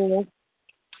comes in,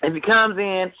 if he comes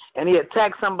in and he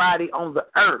attacks somebody on the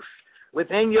earth,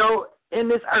 in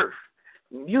this earth,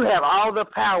 you have all the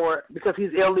power, because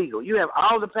he's illegal. You have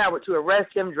all the power to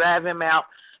arrest him, drive him out,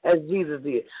 as Jesus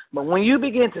did. But when you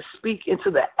begin to speak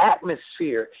into the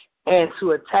atmosphere and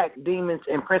to attack demons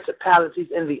and principalities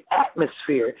in the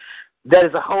atmosphere, that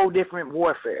is a whole different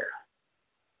warfare.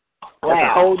 That's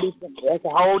a whole different.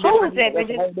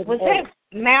 Was that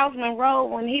Miles Monroe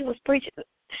when he was preaching?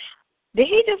 Did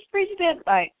he just preach that?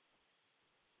 Like,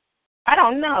 I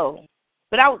don't know.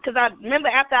 But because I remember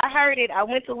after I heard it, I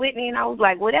went to Whitney and I was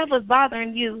like, whatever's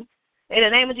bothering you, in the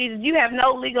name of Jesus, you have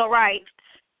no legal right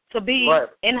to be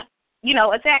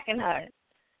attacking her.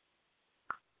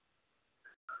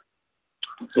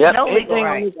 Yep. No legal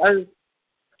right.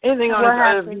 Anything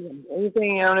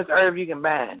on this earth you can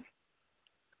ban.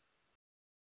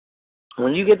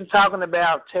 When you get to talking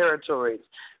about territories,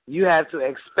 you have to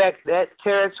expect that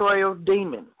territorial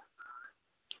demon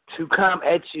to come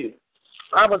at you.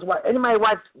 Anybody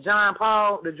watch John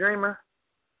Paul, the Dreamer?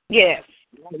 Yes.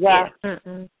 Yeah.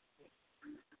 Mm-mm.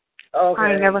 Okay.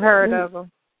 I ain't never heard of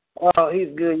him. Oh, he's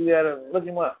good. You gotta look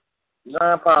him up.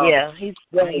 John Paul. Yeah, he's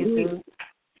amazing.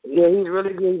 He's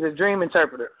really good. He's a dream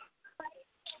interpreter.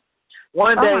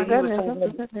 One day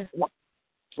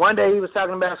he was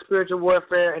talking about spiritual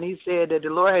warfare, and he said that the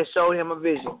Lord had showed him a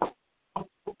vision.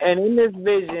 And in this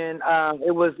vision,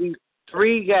 it was these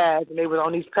three guys, and they were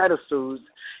on these pedestals,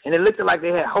 and it looked like they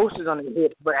had holsters on their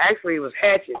hips, but actually it was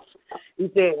hatchets. He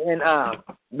said, and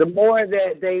the more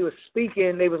that they were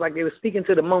speaking, they were speaking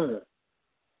to the moon.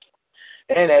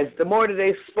 And as the more that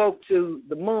they spoke to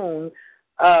the moon,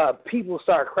 people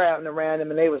started crowding around them,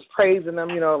 and they was praising them,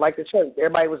 like the church.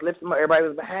 Everybody was lifting them up. Everybody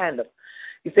was behind them.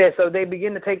 He said, so they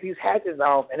began to take these hatchets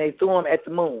off, and they threw them at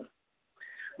the moon.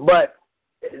 But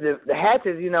the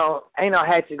hatchets, ain't no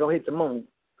hatchet going to hit the moon.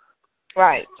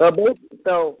 Right.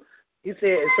 So he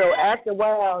said, so after a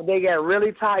while, they got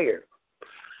really tired.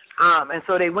 And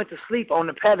so they went to sleep on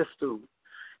the pedestal.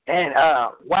 And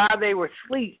while they were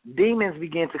asleep, demons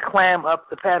began to climb up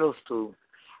the pedestal.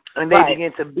 And they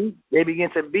began to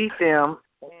beat them.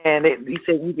 And he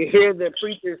said, you could hear the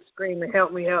preachers screaming,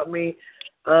 help me, help me.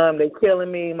 They're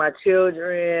killing me, my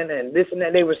children, and this and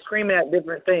that. They were screaming at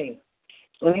different things.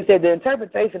 And he said the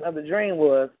interpretation of the dream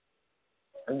was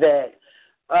that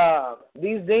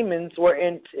these demons were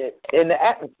in the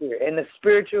atmosphere, in the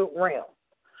spiritual realm.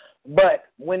 But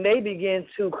when they began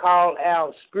to call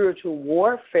out spiritual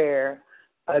warfare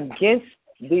against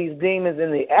these demons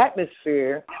in the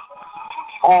atmosphere,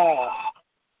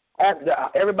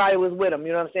 everybody was with them,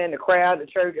 you know what I'm saying? The crowd, the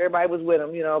church, everybody was with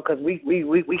them, because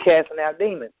we casting out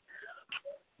demons.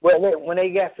 But when they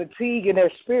got fatigue in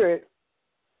their spirit,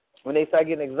 when they started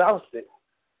getting exhausted,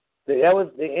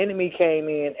 the enemy came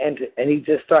in and he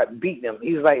just started beating them.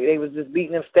 He was like, they was just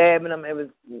beating them, stabbing them. It was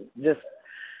just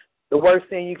the worst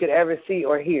thing you could ever see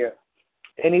or hear.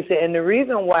 And he said, and the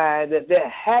reason why that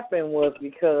happened was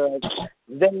because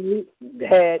they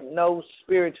had no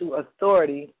spiritual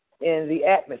authority in the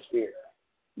atmosphere.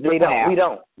 We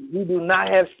do not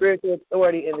have spiritual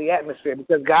authority in the atmosphere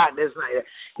because God does not.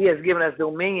 He has given us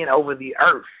dominion over the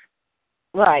earth.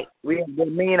 Right. We have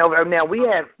dominion over. Now we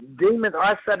have demons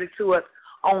are subject to us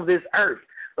on this earth,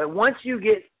 but once you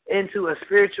get into a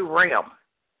spiritual realm,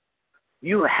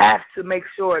 you have to make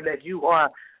sure that you are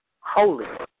holy.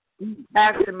 You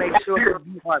have to make sure that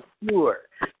you are pure.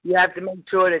 You have to make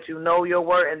sure that you know your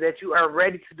word and that you are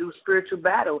ready to do spiritual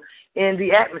battle in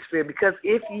the atmosphere. Because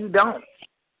if you don't,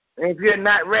 and if you're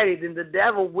not ready, then the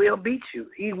devil will beat you.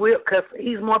 He will, because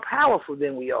he's more powerful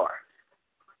than we are.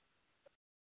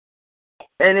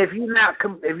 And if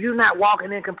you're not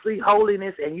walking in complete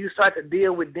holiness and you start to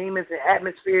deal with demons and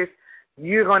atmospheres,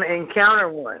 you're going to encounter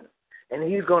one, and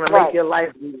he's going to make your life.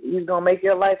 He's going to make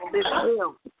your life live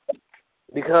hell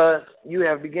because you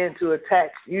have begun to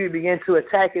attack. You begin to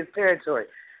attack his territory,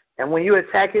 and when you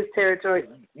attack his territory,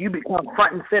 you become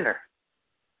front and center.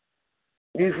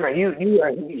 He's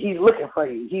looking for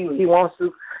you. He wants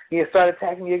to. He'll start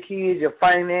attacking your kids, your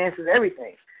finances,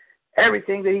 everything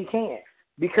that he can,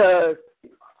 because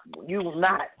you're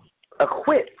not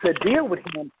equipped to deal with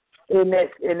him in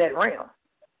that realm.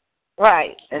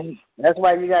 Right. And that's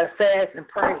why you got to fast and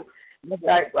pray.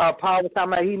 Like Paul was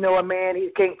talking about, he know a man, he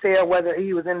can't tell whether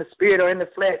he was in the spirit or in the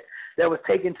flesh that was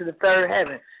taken to the third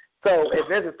heaven. So if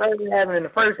there's a third heaven and the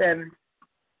first heaven,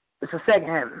 it's a second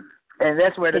heaven. And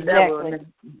that's where the devil,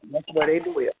 that's where they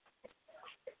do it.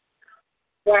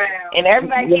 And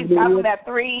everybody keeps talking about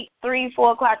 3,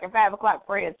 4 o'clock, and 5 o'clock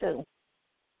prayer too.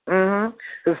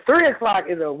 Because 3 o'clock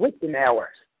is a witching hour.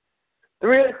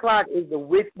 3 o'clock is the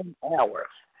witching hour.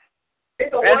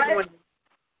 It's a what?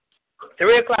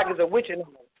 3 o'clock is a witching hour.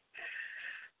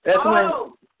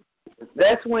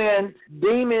 That's when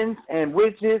demons and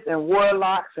witches and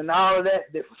warlocks and all of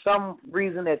that for some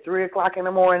reason at 3 o'clock in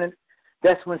the morning,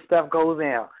 that's when stuff goes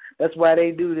down. That's why they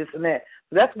do this and that.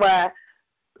 That's why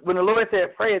when the Lord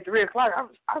said pray at 3 o'clock,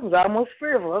 I was almost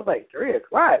fearful. I was like, 3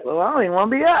 o'clock? Well, I don't even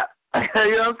want to be up. You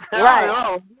know what I'm saying? Right. I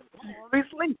don't want to be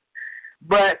asleep.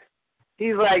 But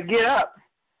he's like, get up,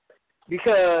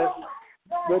 because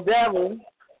the devil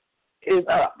is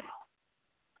up.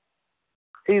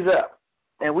 He's up.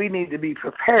 And we need to be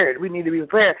prepared. We need to be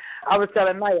prepared. I was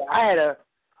telling Mike, I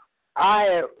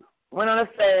had went on a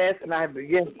fast, and I had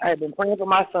been praying for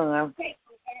my son, and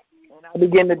I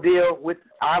began to deal with,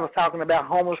 I was talking about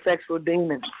homosexual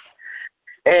demons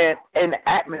and the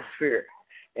atmosphere,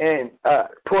 and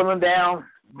pulling down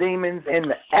demons in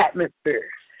the atmosphere.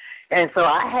 And so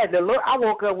I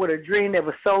woke up with a dream that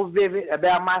was so vivid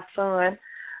about my son,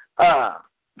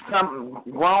 some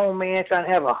grown man trying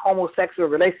to have a homosexual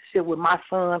relationship with my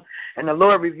son, and the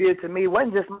Lord revealed to me it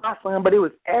wasn't just my son, but it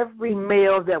was every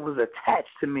male that was attached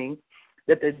to me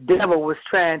that the devil was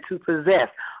trying to possess,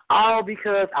 all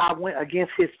because I went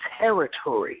against his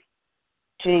territory.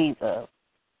 Jesus.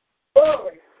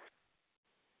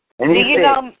 And do you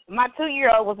know, my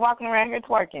 2-year-old was walking around here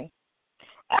twerking.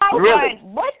 I was like,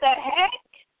 what the heck?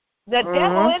 The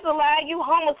devil is a lie, you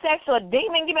homosexual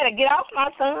demon. You better get off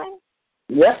my son.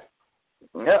 Yep.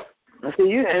 And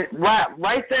see,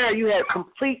 right there, you had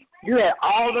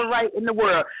all the right in the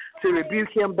world to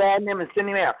rebuke him, ban him, and send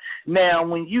him out. Now,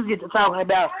 when you get to talking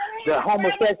about the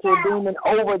homosexual demon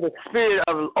over the spirit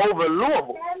of over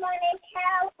Louisville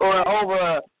or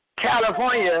over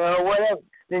California or whatever,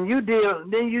 then you're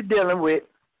dealing with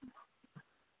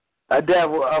a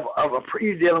devil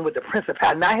you're dealing with the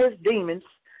principality, not his demons.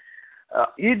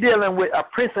 You're dealing with a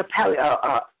principality.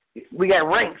 We got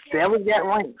ranks. Devils got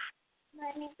ranks.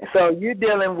 So you're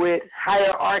dealing with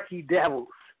hierarchy devils.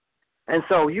 And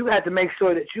so you have to make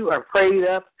sure that you are prayed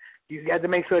up. You got to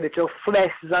make sure that your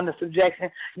flesh is under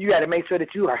subjection. You got to make sure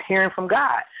that you are hearing from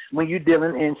God when you're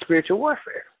dealing in spiritual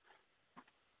warfare.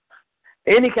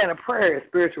 Any kind of prayer is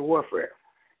spiritual warfare.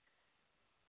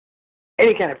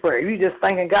 Any kind of prayer. You just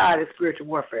thanking God is spiritual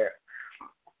warfare,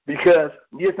 because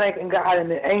you're thanking God and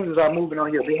the angels are moving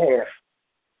on your behalf.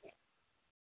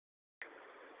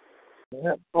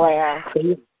 Yep. Wow. So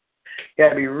you got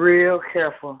to be real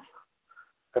careful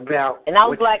about. And I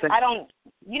was like, I don't.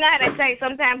 You know how they say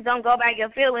sometimes don't go by your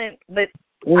feeling, but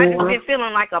I just been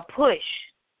feeling like a push.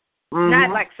 Not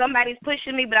like somebody's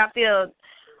pushing me, but I feel,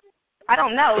 I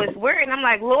don't know, it's weird. And I'm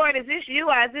like, Lord, is this you?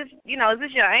 Or is this, is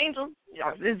this your angel?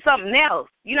 Is it something else?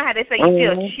 You know how they say you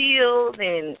feel chills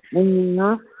and.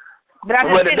 But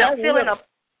I just I'm feeling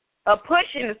a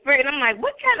push in the spirit. And I'm like,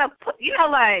 what kind of,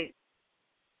 like.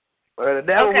 Well, the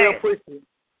devil will push you.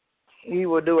 He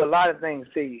will do a lot of things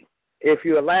to you if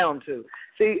you allow him to.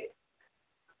 See,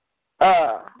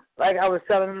 like I was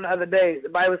telling them the other day, the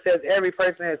Bible says every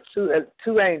person has two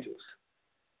angels.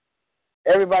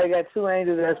 Everybody got 2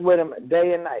 angels that's with them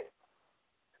day and night.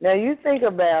 Now you think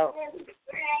about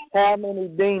how many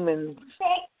demons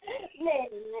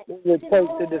it would take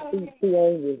to defeat 2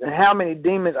 angels, and how many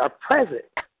demons are present.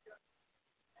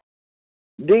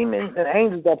 Demons and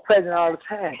angels are present all the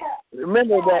time.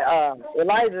 Remember that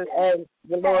Elijah asked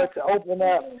the Lord to open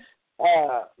up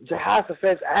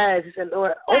Jehoshaphat's eyes. He said,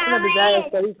 Lord, open up his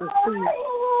eyes so he can see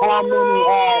how many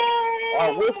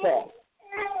are with us.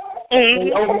 And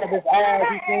he opened up his eyes.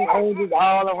 He seen angels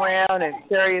all around and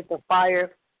chariots of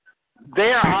fire.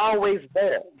 They are always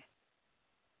there.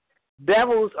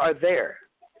 Devils are there.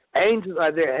 Angels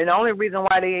are there. And the only reason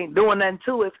why they ain't doing nothing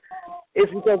to us is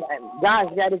because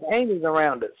God's got his angels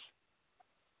around us.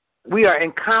 We are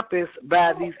encompassed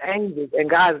by these angels, and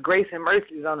God's grace and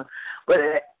mercy is on us. But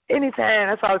at any time,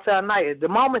 that's all I tell tonight, the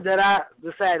moment that I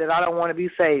decide that I don't want to be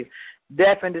saved,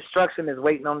 death and destruction is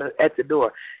waiting at the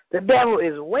door. The devil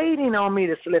is waiting on me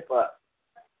to slip up.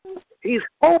 He's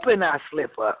hoping I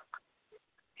slip up.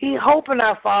 He hoping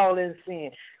I fall in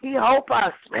sin. He hope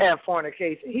I have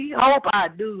fornication. He hope I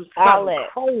do something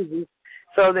crazy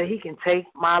so that he can take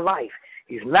my life.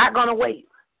 He's not going to wait.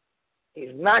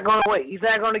 He's not going to wait. He's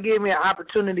not going to give me an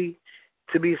opportunity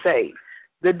to be saved.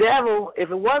 The devil, if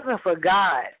it wasn't for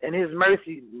God and his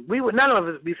mercy, none of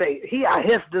us would be saved.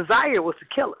 His desire was to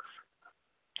kill us.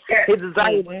 His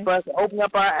desire was for us to open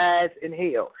up our eyes in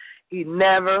hell. He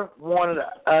never wanted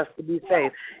us to be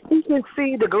saved. He can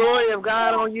see the glory of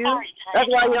God on you. That's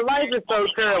why your life is so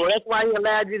terrible. That's why he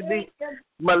allowed you to be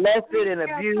molested and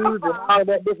abused and all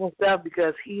that different stuff,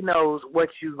 because he knows what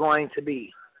you're going to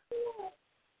be.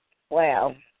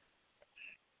 Wow.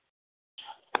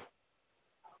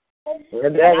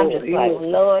 And I'm just like,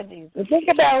 Lord Jesus. Think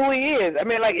about who he is. I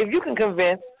mean, like, if you can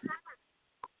convince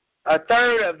a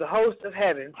third of the host of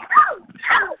heaven,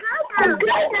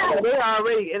 they're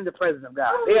already in the presence of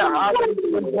God. They are already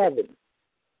in heaven.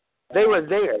 They were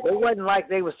there. They wasn't like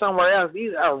they were somewhere else.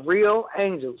 These are real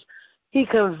angels. He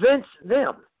convinced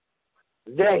them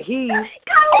that he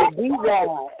could be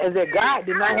God and that God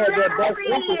did not have their best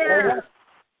interest in us.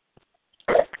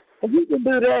 If he can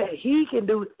do that, he can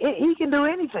do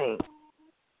anything.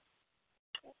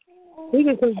 He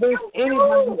can convince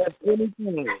anybody of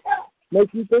anything.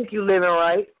 Make you think you're living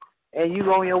right and you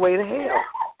on your way to hell.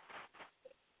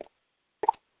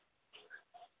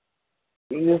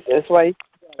 That's why you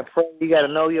gotta pray. You gotta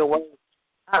know your word.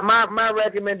 My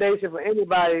recommendation for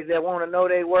anybody that want to know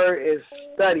their word is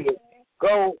study it.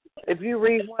 Go, if you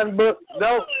read one book,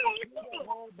 go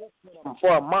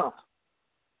for a month.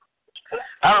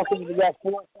 I don't think we got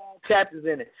 4 or 5 chapters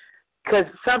in it, because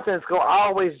something's going to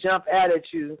always jump out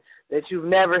at you that you've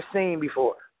never seen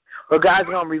before. Or God's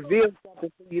going to reveal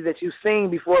something to you that you've seen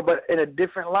before, but in a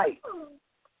different light.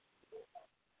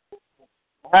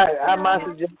 I might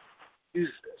suggest you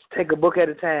take a book at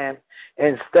a time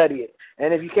and study it.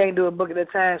 And if you can't do a book at a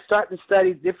time, start to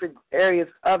study different areas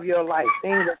of your life,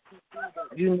 things that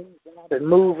you need to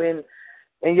move in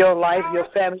your life, your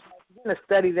family. You're going to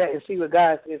study that and see what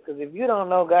God says, because if you don't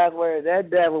know God's word, that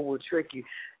devil will trick you.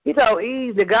 He told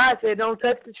Eve that God said, don't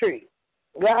touch the tree.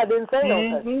 God didn't say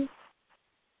don't touch it.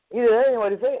 That ain't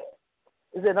what he said.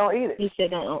 He said don't eat it. He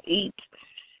said don't eat.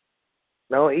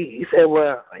 Don't eat. He said,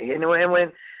 well,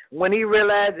 and when he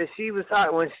realized that she was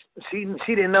talking, when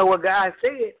she didn't know what God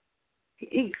said,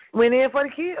 he went in for the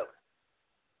kill.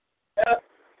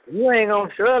 You ain't going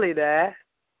to surely die,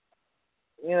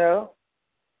 you know.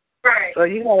 Right. So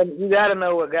you gotta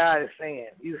know what God is saying.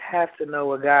 You have to know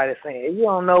what God is saying. If you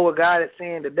don't know what God is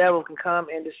saying, the devil can come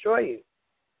and destroy you.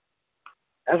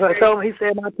 That's what I told him. He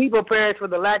said, my people perish for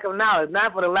the lack of knowledge,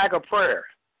 not for the lack of prayer.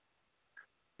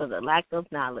 For the lack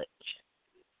of knowledge.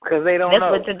 Because they don't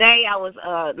know. But today I was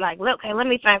like, look, hey, let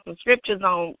me find some scriptures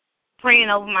on praying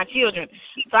over my children.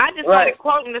 So I just started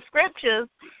quoting the scriptures.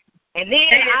 And then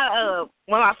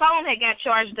when my phone had got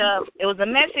charged up, it was a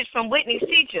message from Whitney's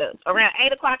teacher around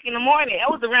 8 o'clock in the morning.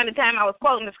 That was around the time I was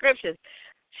quoting the scriptures.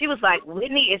 She was like,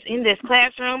 Whitney is in this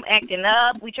classroom acting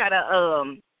up. We try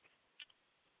to,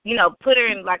 put her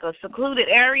in like a secluded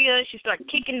area. She started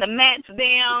kicking the mats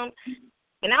down.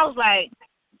 And I was like,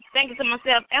 thinking to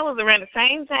myself, that was around the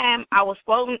same time I was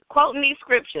quoting these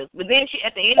scriptures. But then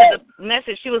at the end of the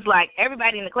message, she was like,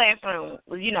 everybody in the classroom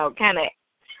was, kind of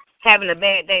having a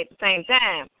bad day at the same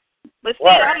time. But still,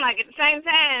 I'm like, at the same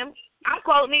time, I'm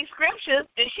quoting these scriptures,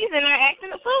 and she's in there acting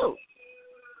a fool.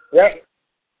 Yep.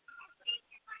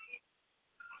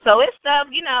 So it's stuff,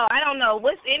 I don't know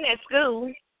what's in that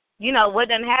school, what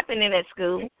done happened in that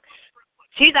school.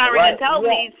 She's already told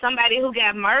me somebody who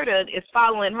got murdered is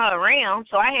following her around,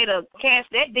 so I had to cast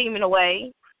that demon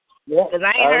away. Because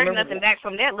I ain't heard nothing back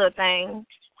from that little thing.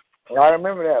 I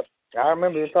remember that. I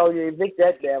remember they told you to evict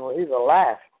that devil. He's a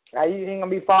lie. Now you ain't going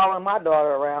to be following my daughter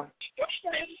around.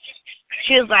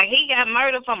 She was like, he got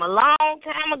murdered from a long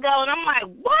time ago. And I'm like,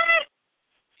 what?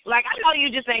 Like, I know you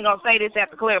just ain't going to say this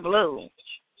after Clear Blue.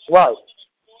 Right.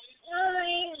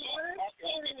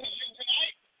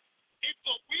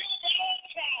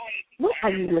 What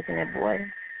are you looking at, boy?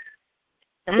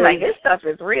 I'm like, this stuff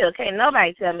is real. Can't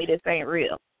nobody tell me this ain't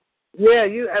real. Yeah,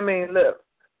 look.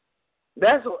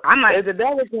 That's what if the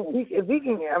devil can. If he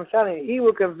can, I'm telling you,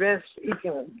 he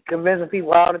can convince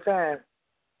people all the time.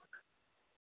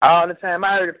 All the time.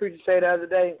 I heard a preacher say the other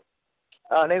day,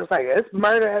 they was like, it's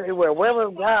murder everywhere. Where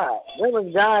was God? Where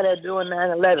was God at doing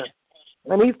 9/11?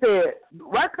 And he said,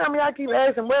 why come y'all keep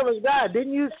asking where was God?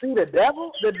 Didn't you see the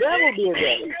devil? The devil did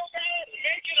that.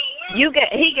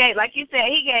 He gave, like you said,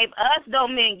 he gave us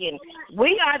dominion.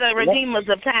 We are the redeemers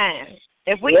of time.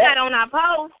 If we not on our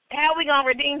post, how are we going to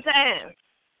redeem time?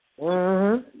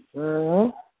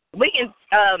 We can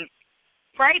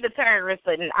pray the terrorists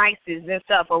and ISIS and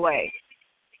stuff away.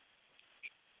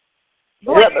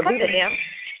 Boy,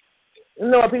 you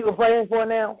know what people are praying for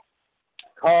now?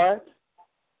 Cars.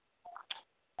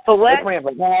 For what?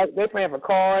 They're praying for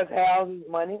cars, houses,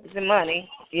 money. The money,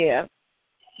 yeah.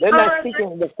 They're not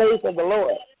seeking the face of the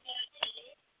Lord.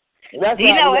 That's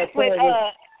you know, it's with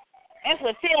That's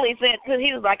what Tinley said, because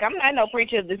he was like, I'm not no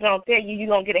preacher that's going to tell you you're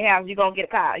going to get a house, you're going to get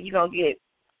a car, you're going to get,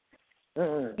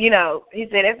 you know, he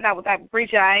said, that's not what type of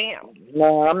preacher I am.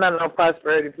 No, I'm not no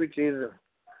prosperity preacher either.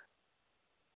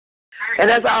 And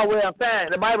that's all well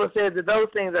fine. The Bible says that those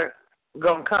things are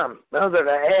going to come. Those are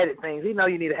the added things. He know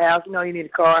you need a house. He know you need a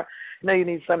car. He know you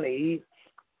need something to eat.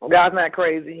 God's not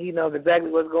crazy. He knows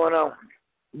exactly what's going on.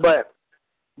 But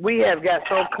we have got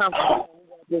so comfortable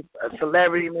with this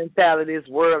celebrity mentality, this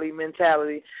worldly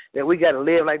mentality, that we got to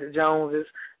live like the Joneses.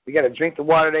 We got to drink the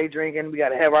water they drinking. We got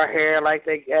to have our hair like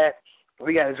they got.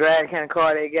 We got to drive the kind of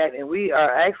car they got. And we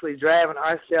are actually driving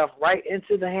ourselves right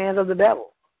into the hands of the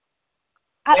devil.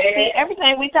 I see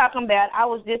everything we talking about. I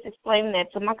was just explaining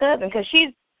that to my cousin, because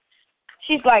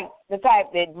she's like the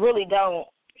type that really don't.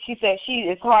 She said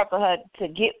it's hard for her to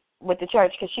get with the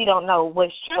church because she don't know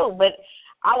what's true. But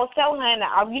I was telling her,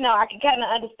 and you know, I can kind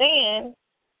of understand,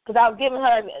 because I was giving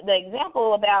her the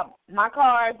example about my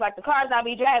cars, like the cars I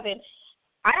be driving.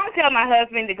 I don't tell my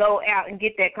husband to go out and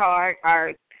get that car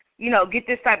or, you know, get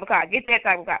this type of car, get that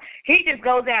type of car. He just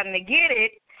goes out and to get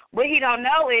it. What he don't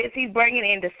know is he's bringing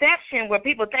in deception where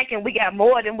people thinking we got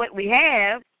more than what we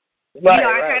have. Right, you know,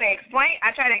 I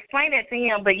try to explain that to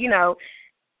him, but, you know,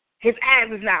 his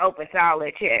eyes is not open to all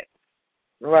that yet.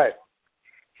 Right.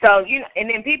 So, you know, and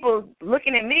then people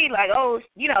looking at me like, oh,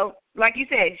 you know, like you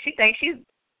said, she thinks she's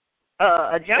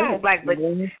a Jones. Like, but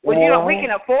you know, we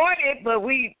can afford it, but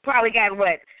we probably got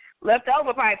what? Left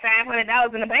over, probably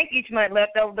 $500 in the bank each month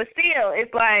left over. But still,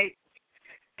 it's like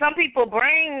some people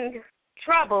bring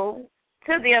trouble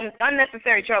to them,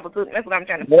 unnecessary trouble to them. That's what I'm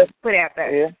trying to put out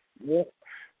there. Yeah.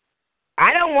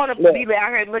 I don't want to be out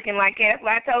here looking like that. That's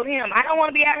what I told him. I don't want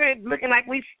to be out here looking like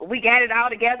we got it all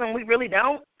together and we really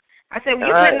don't. I said, well,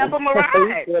 you're putting up a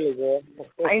mirage.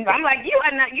 I'm like, you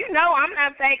are not. You know, I'm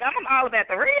not fake. I'm all about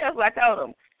the real. That's what I told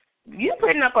him. You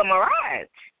putting up a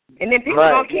mirage, and then people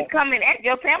gonna keep coming at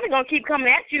your family. Gonna keep coming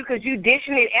at you because you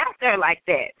dishing it out there like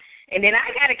that. And then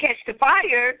I gotta catch the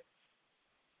fire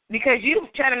because you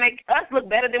trying to make us look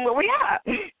better than what we are.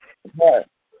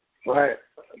 Right.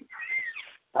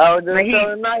 I was just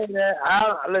telling Mike that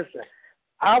listen.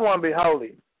 I want to be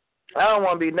holy. I don't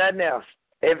want to be nothing else.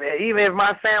 Even if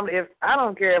my family, I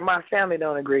don't care if my family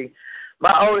don't agree.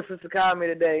 My older sister called me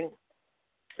today,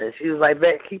 and she was like,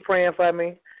 "Beck, keep praying for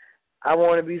me. I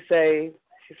want to be saved."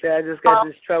 She said, "I just got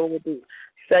this trouble with these."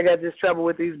 She said, "I got this trouble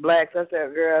with these blacks." I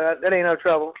said, "Girl, that ain't no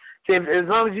trouble. See, as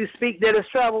long as you speak that it's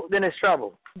trouble, then it's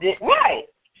trouble." Right.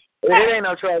 It ain't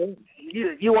no trouble.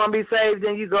 You want to be saved,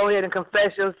 then you go ahead and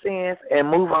confess your sins and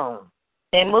move on.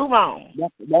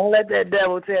 Don't let that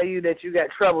devil tell you that you got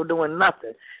trouble doing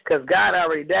nothing, because God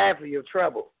already died for your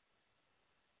trouble.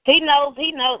 He knows.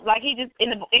 Like he just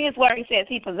in his word, he says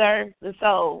he preserves the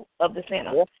soul of the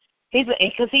sinner. Yep.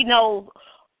 Because he knows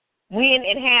when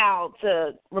and how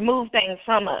to remove things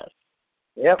from us.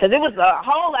 Because it was a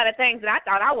whole lot of things that I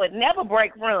thought I would never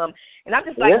break from, and I'm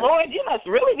just like, Lord, you must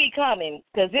really be coming,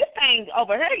 because this thing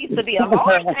over here used to be a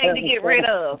hard thing to get rid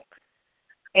of.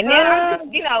 And then I'm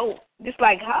just, you know, just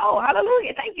like, oh,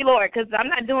 hallelujah, thank you, Lord, because I'm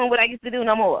not doing what I used to do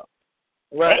no more.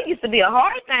 Right. It used to be a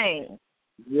hard thing.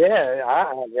 Yeah,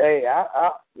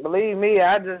 I believe me,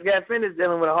 I just got finished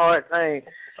dealing with a hard thing.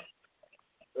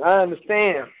 I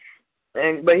understand,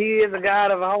 but He is a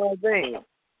God of all things.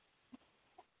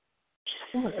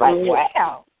 Like,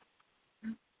 wow.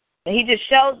 And He just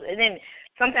shows, and then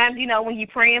sometimes, you know, when you're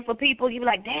praying for people, you be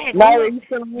like, Dad,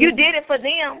 you did it for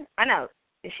them. I know.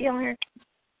 Is she on here?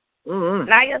 Mm-hmm.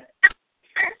 Naya?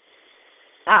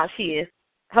 Oh, she is.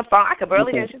 Her phone, I could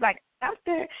barely hear. She's like, out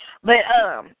there. But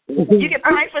you can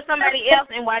pray for somebody else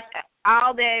and watch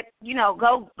all that, you know,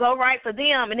 go right for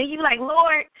them. And then you be like,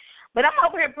 Lord, but I'm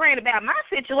over here praying about my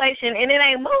situation and it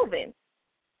ain't moving.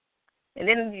 And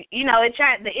then, you know,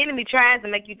 the enemy tries to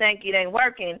make you think it ain't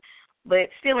working, but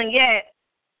still and yet,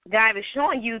 God is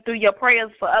showing you through your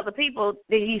prayers for other people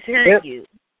that He's hearing you.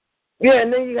 Yeah,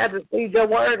 and then you have to speak your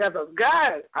word.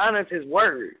 God honors His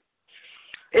word.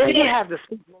 You have to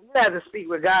speak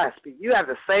what God speaks. You have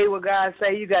to say what God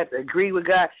say. You got to agree with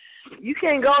God. You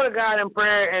can't go to God in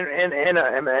prayer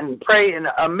and pray in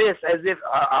a miss as if,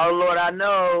 oh Lord, I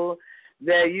know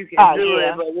that you can do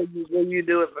it, but will you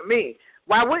do it for me?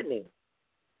 Why wouldn't He?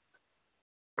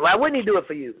 Why wouldn't He do it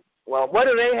for you? Well, what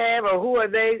do they have, or who are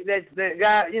they that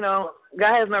God? You know,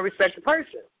 God has no respect to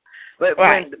person. But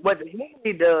what the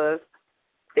enemy does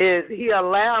is he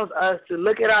allows us to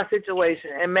look at our situation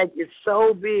and make it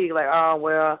so big, like, oh,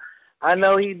 well, I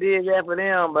know He did that for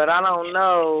them, but I don't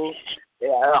know.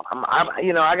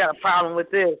 I got a problem with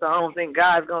this, so I don't think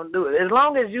God's going to do it. As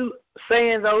long as you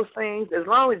saying those things, as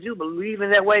long as you believe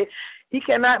in that way, He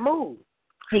cannot move.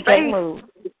 He can't move.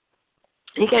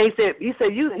 He said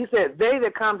they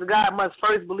that come to God must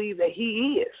first believe that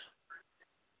He is,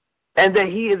 and that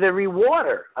He is a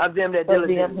rewarder of them that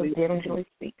diligently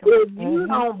seek Him. If you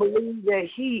don't believe that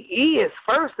He is,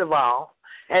 first of all,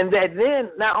 and that then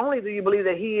not only do you believe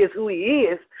that He is who He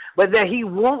is, but that He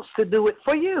wants to do it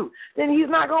for you, then He's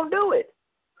not going to do it.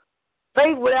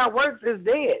 Faith without works is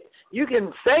dead. You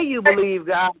can say you believe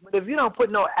God, but if you don't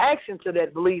put no action to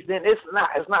that belief, then it's not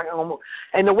going to move.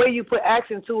 And the way you put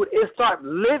action to it is start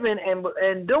living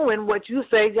and doing what you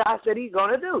say God said He's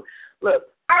going to do. Look,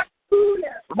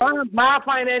 my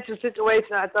financial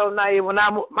situation, I told Naya,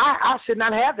 I should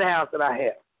not have the house that I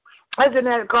have. I shouldn't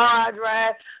have the car I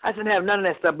drive. I shouldn't have none of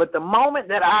that stuff. But the moment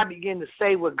that I begin to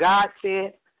say what God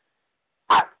said,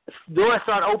 doors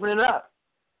start opening up.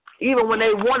 Even when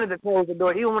they wanted to close the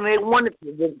door, even when they wanted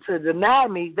to deny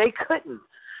me, they couldn't,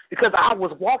 because I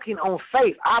was walking on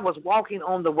faith. I was walking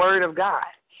on the word of God.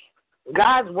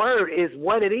 God's word is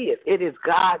what it is. It is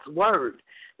God's word.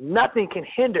 Nothing can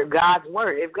hinder God's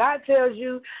word. If God tells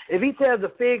you, if He tells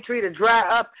the fig tree to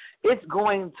dry up, it's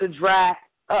going to dry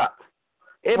up.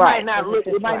 It might not be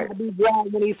dry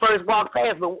when he first walked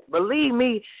past, but believe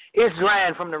me, it's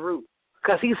drying from the root,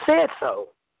 because He said so.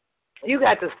 You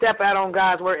got to step out on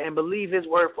God's word and believe His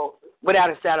word without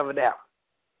a shadow of a doubt.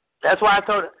 That's why I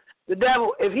told the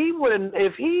devil, if he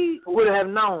would have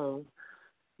known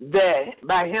that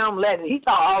by him he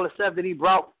thought all the stuff that he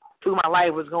brought through my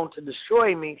life was going to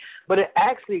destroy me, but it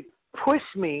actually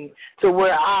pushed me to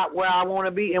where I want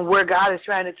to be and where God is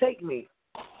trying to take me.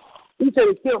 He should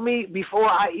have killed me before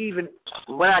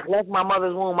when I left my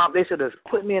mother's womb. They should have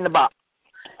put me in the box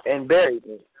and buried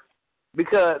me,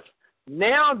 because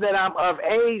now that I'm of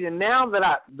age and now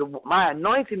that my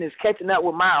anointing is catching up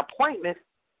with my appointment,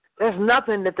 there's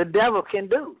nothing that the devil can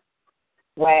do.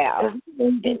 Wow.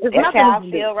 That's how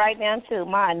I feel right now, too.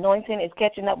 My anointing is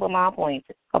catching up with my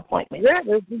appointment. Yeah,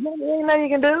 there's nothing you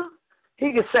can do.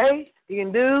 He can say, he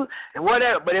can do, and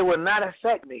whatever, but it will not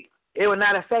affect me. It will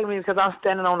not affect me because I'm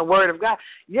standing on the word of God.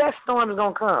 Yes, storms are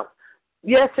going to come.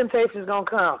 Yes, temptation is going to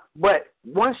come. But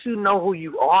once you know who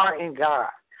you are in God,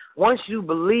 once you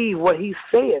believe what He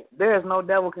said, there is no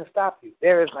devil can stop you.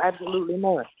 There is absolutely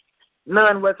none.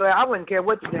 None whatsoever. I wouldn't care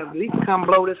what the devil. He can come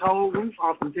blow this whole roof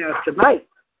off and tell us tonight.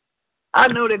 I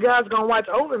know that God's going to watch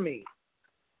over me.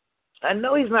 I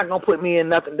know He's not going to put me in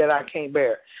nothing that I can't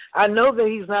bear. I know that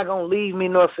He's not going to leave me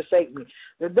nor forsake me.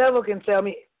 The devil can tell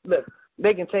me, look,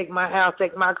 they can take my house,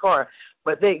 take my car,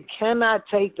 but they cannot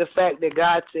take the fact that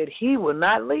God said He will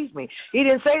not leave me. He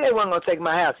didn't say they weren't going to take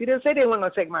my house. He didn't say they weren't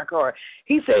going to take my car.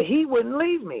 He said He wouldn't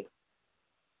leave me.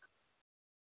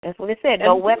 That's what it said.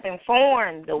 No weapon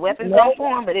formed. The weapon's going to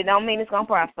form, but it don't mean it's going to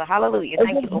prosper. Hallelujah.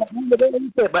 Thank you.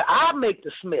 But I make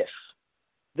the smiths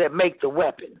that make the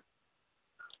weapon.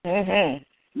 Mm-hmm.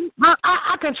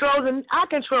 I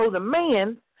control the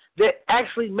man that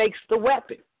actually makes the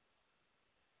weapon.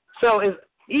 So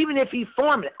even if he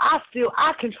formed it, I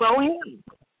control him.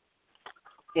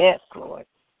 Yes, Lord.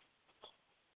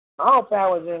 All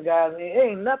power is in God. It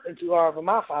ain't nothing too hard for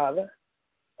my Father.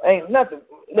 Ain't nothing.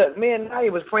 Look, me and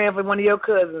Naya was praying for one of your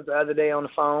cousins the other day on the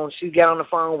phone. She got on the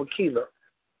phone with Keela.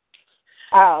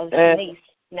 Oh, niece,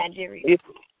 Nigeria.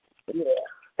 Yeah.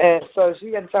 And so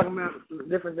she got to talk about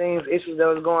different things, issues that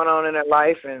was going on in her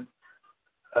life, and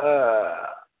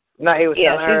Naya was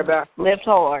telling her about. Lived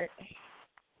hard.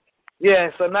 Yeah,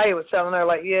 so Naya was telling her,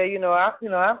 like,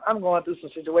 I'm going through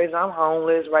some situations. I'm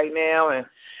homeless right now, and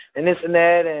this and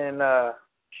that, and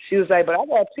she was like, but I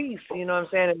got peace, you know what I'm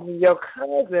saying? And your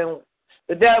cousin,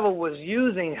 the devil was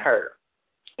using her.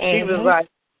 Mm-hmm.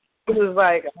 She was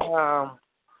like,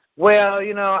 well,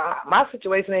 my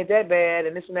situation ain't that bad,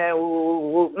 and this and that.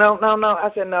 No. I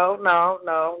said, no.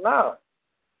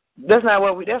 That's not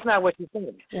what you're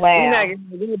saying. Wow.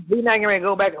 We're not going to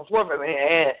go back and forth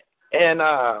and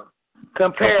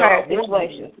compare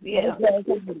situations. Yeah.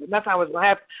 That's how it's going to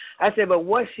happen. I said, but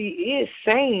what she is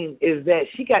saying is that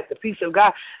she got the peace of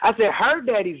God. I said, her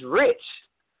daddy's rich.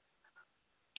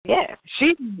 Yeah.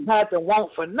 She doesn't have to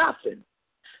want for nothing.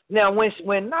 Now,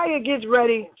 when Naya gets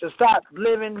ready to stop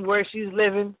living where she's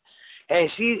living, and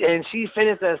she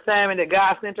finished the assignment that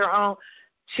God sent her on,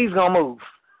 she's gonna move.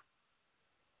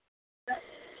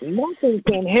 Nothing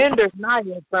can hinder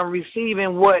Naya from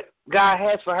receiving what God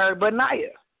has for her, but Naya.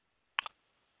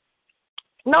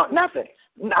 No, nothing.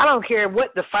 I don't care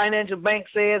what the financial bank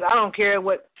says. I don't care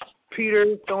what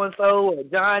Peter so-and-so or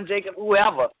John, Jacob,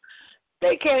 whoever.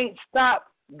 They can't stop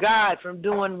God from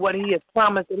doing what He has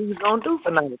promised that He's going to do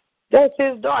for Naya. That's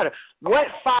His daughter. What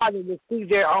father would see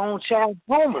their own child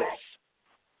homeless?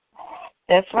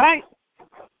 That's right.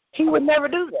 He would never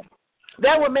do that.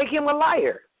 That would make him a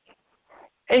liar.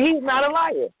 And he's not a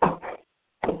liar.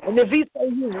 And if he says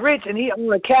he's rich and he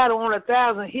owns cattle on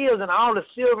 1,000 hills and all the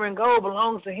silver and gold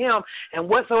belongs to him, and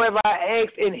whatsoever I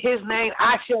ask in his name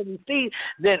I shall receive,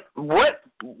 then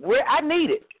where I need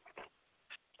it.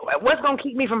 What's going to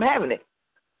keep me from having it?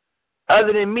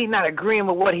 Other than me not agreeing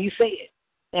with what he said.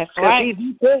 That's right.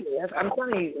 He said it. I'm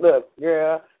telling you, look,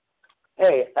 girl,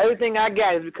 hey, everything I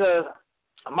got is because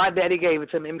my daddy gave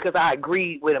it to me and because I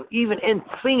agreed with him. Even in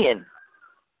sin,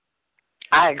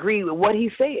 I agreed with what he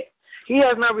said. He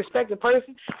has no respect of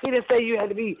person. He didn't say you had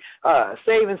to be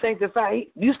saved and sanctified.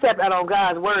 You step out on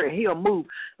God's word and he'll move.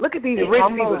 Look at these rich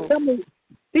people.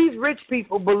 These rich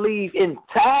people believe in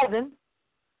tithing.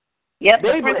 Yep,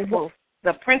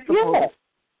 the principles. Yeah.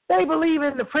 They believe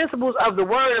in the principles of the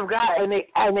word of God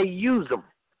and they use them.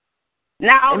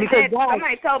 Now,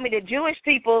 somebody told me the Jewish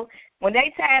people, when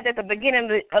they tithe at the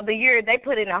beginning of the year, they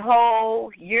put in a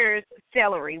whole year's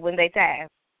salary when they tithe.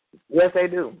 Yes, they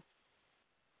do.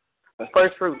 The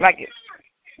first fruit.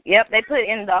 Yep, they put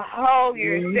in the whole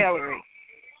year's salary.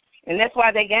 And that's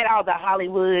why they got all the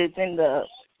Hollywoods and the,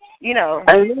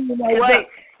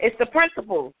 it's the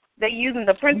principles. They're using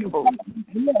the principles.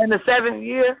 In the 7th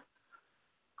year,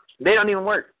 they don't even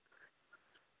work.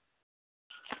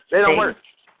 They don't work.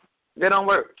 They don't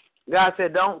work. God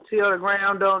said, don't till the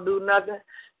ground, don't do nothing.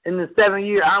 In the 7th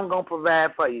year, I'm going to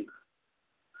provide for you.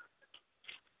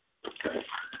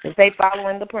 If they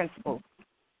following the principles.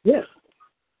 Yes.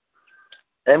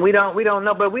 And we don't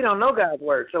know, but we don't know God's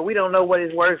word, so we don't know what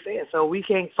His word says. So we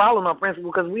can't follow no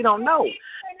principle because we don't know.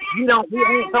 We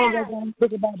ain't some of us don't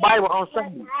pick about Bible on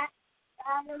Sunday.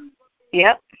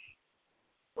 Yep.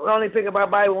 We only pick up our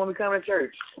Bible when we come to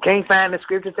church. Can't find the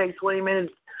scripture, takes 20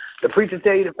 minutes. The preacher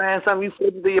tell you to find something, you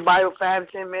flip through your Bible 5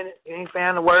 to 10 minutes. You ain't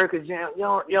found the word because you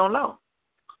don't know.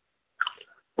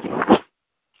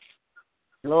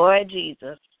 Lord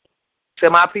Jesus. So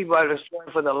my people are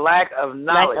destroyed for the lack of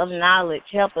knowledge. Lack of knowledge.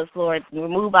 Help us, Lord.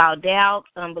 Remove our doubts,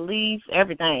 unbelief,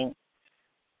 everything.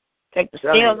 Take the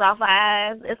scales off our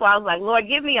eyes. That's why I was like, Lord,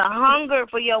 give me a hunger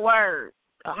for your word.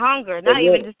 A hunger. Not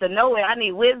even just to know it. I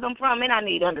need wisdom from it. I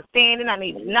need understanding. I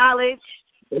need knowledge.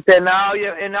 It said, all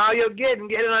you're getting,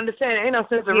 get an understanding. Ain't no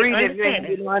sense of reading if you ain't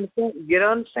getting understanding. Get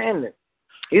understanding.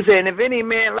 He said, if any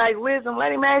man like wisdom,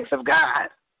 let him ask of God.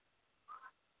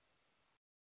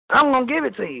 I'm going to give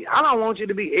it to you. I don't want you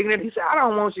to be ignorant. He said, I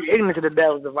don't want you ignorant to the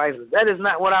devil's devices. That is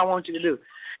not what I want you to do.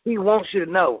 He wants you to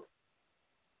know.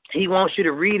 He wants you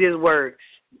to read his word.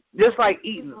 Just like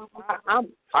eating.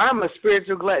 I'm a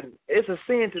spiritual glutton. It's a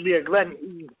sin to be a glutton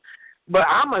eating. But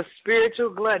I'm a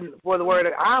spiritual glutton for the word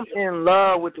of God. I'm in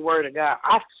love with the word of God.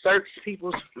 I search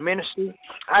people's ministry.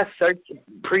 I search the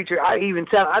preacher. I be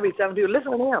telling people,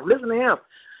 listen to him. Listen to him.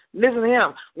 Listen to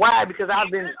him. Why? Because I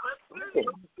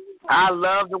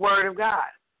love the word of God.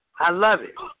 I love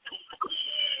it.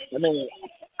 I mean,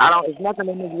 there's nothing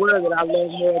in this world that I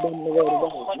love more than the word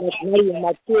of God. Not even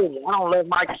my children. I don't love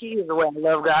my kids the way I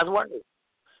love God's word.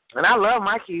 And I love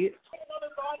my kids.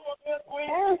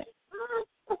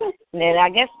 And I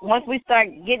guess once we start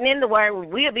getting in the word,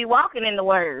 we'll be walking in the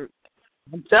word.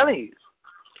 I'm telling you.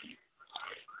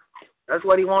 That's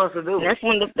what he wants us to do. And that's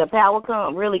when the power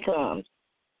really comes.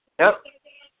 Yep.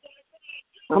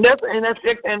 And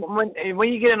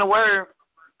when you get in the word,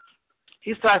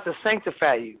 he starts to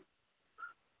sanctify you.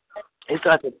 He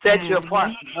starts to set you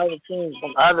apart from other things,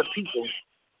 from other people,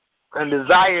 and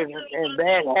desires and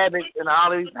bad habits and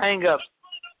all of these hang-ups.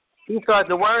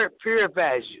 The word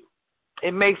purifies you.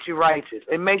 It makes you righteous.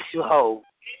 It makes you whole.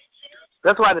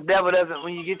 That's why the devil doesn't,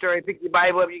 when you get ready to pick your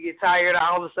Bible up, you get tired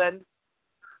all of a sudden.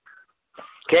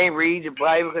 Can't read your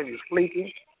Bible because you're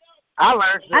sleepy. I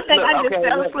just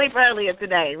fell asleep earlier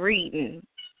today reading.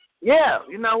 Yeah,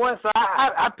 you know what? So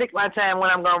I pick my time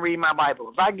when I'm going to read my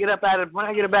Bible. When I get up out of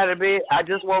bed, I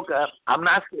just woke up. I'm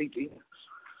not sleepy.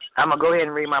 I'm going to go ahead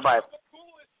and read my Bible.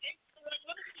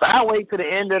 So I wait to the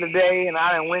end of the day and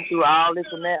I done went through all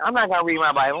this and that. I'm not going to read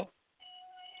my Bible.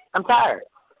 I'm tired.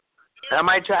 I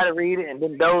might try to read it and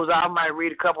then doze off. I might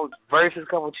read a couple verses, a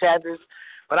couple chapters,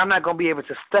 but I'm not going to be able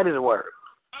to study the word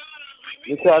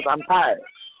because I'm tired.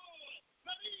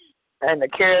 And the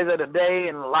cares of the day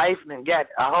and life and got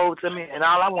a hold to me, and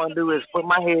all I want to do is put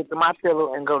my head to my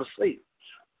pillow and go to sleep.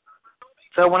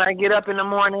 So when I get up in the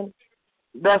morning,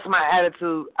 that's my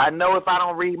attitude. I know if I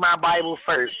don't read my Bible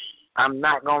first, I'm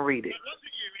not going to read it.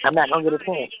 I'm not going to get a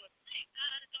chance.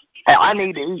 I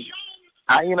need to eat.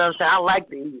 You know what I'm saying? I like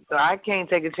to eat, so I can't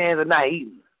take a chance of not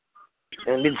eating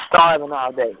and been starving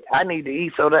all day. I need to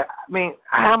eat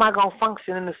how am I going to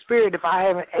function in the spirit if I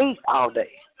haven't ate all day?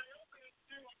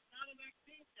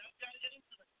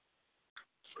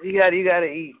 You gotta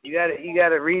eat. You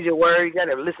gotta read your word. You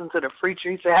gotta listen to the preacher.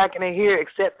 He said, how can they hear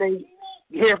except they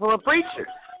hear from a preacher?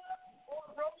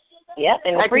 Yep,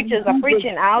 and the preachers are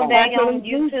preaching all day on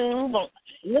YouTube.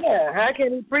 Yeah, how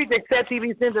can he preach except he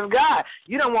be sent of God?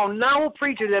 You don't want no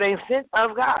preacher that ain't sent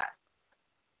of God.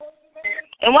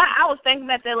 And why I was thinking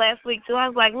about that last week too. I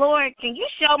was like, Lord, can you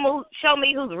show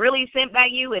me who's really sent by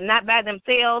you and not by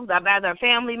themselves, or by their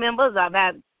family members, or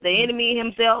by the enemy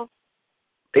himself?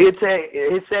 He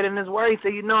said in his word, he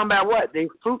said, you know about what? The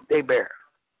fruit they bear.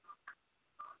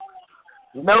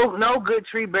 No good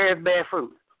tree bears bad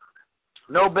fruit.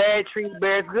 No bad tree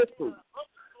bears good fruit.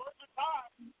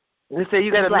 He said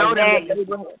you got to know them. Yeah, you got to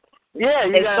know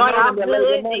them. They start off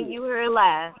good and you hear a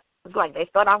lie. It's like they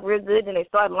start off real good and they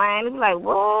start lying. It's like,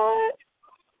 what?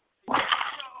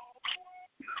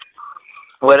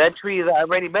 Well, that tree is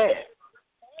already bad.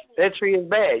 That tree is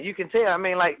bad. You can tell. I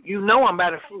mean, like, you know I'm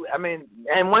by the fruit. I mean,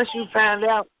 and once you find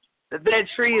out that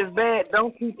tree is bad,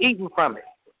 don't keep eating from it.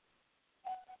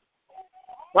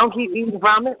 Don't keep eating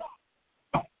from it.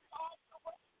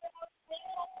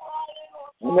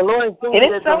 And the Lord said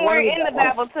it is somewhere in the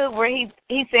Bible, too, where he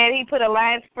said he put a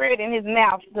lion spirit in his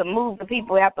mouth to move the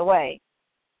people out the way.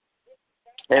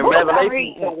 In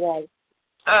Revelation.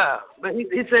 But he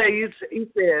says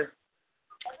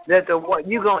that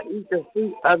you're going to eat the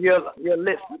fruit of your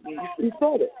lips. He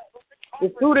said it.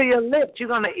 The fruit of your lips, you're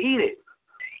going to eat it.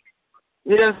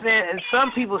 You know what I'm saying? And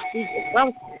some people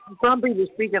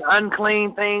speaking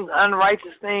unclean things,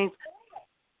 unrighteous things.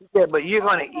 He said, but you're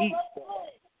going to eat.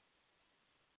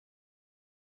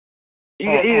 You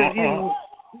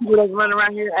people that run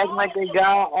around here acting like they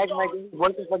God, acting like they're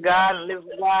working for God and living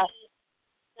for God.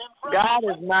 God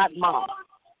is not mocked.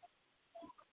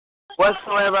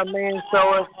 Whatsoever a man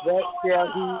soweth, that shall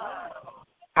he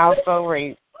also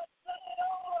reap.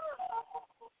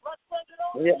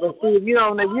 Yeah, but see, if you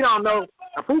don't know,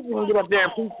 a preacher can get up there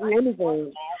and preach you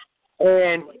anything,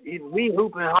 and we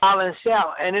hoop and holler and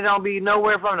shout, and it don't be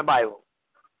nowhere from the Bible.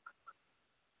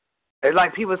 It's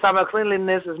like people talking about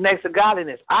cleanliness is next to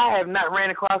godliness. I have not ran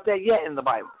across that yet in the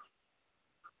Bible.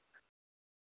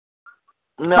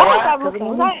 No,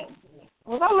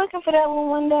 was I looking for that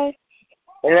one day?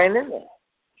 It ain't in there.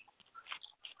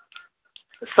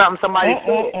 It's something somebody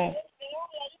said.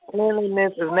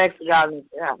 Cleanliness is next to godliness.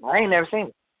 Yeah, I ain't never seen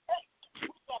it.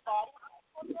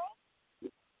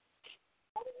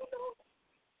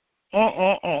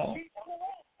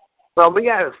 So we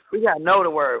gotta know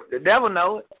the word. The devil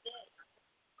know it.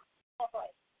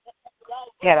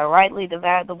 Gotta rightly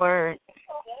divide the word.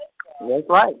 That's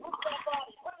right.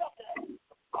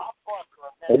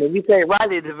 And if you say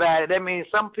rightly divided, that means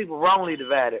some people wrongly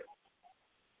divided.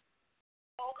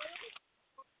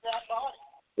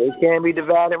 They can't be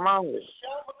divided wrongly.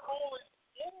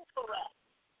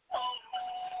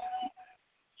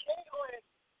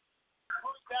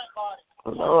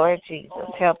 Lord Jesus,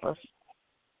 help us.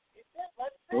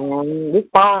 This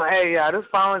phone, hey y'all, this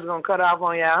phone is gonna cut off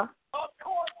on y'all.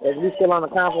 If we still on the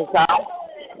conference call.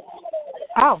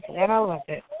 Oh, forget all about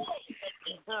it.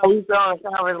 We still on the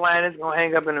conference line. It's gonna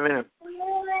hang up in a minute.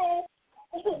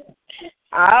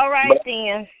 All right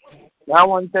then. I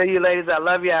want to tell you, ladies, I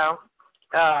love y'all.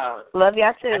 Love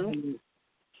y'all too.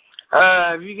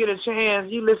 If you get a chance,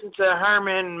 you listen to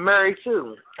Herman Murray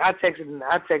too. I texted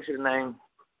the name.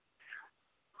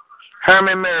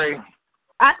 Herman Murray.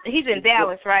 He's in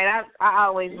Dallas, right? I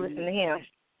always listen to him.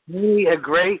 He's a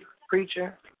great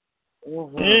preacher.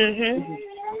 Mm-hmm.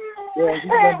 Yeah, he's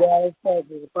in Dallas,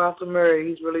 Texas. Apostle Murray,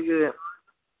 he's really good.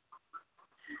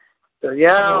 So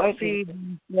y'all feed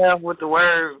yourself with the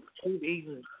word. Keep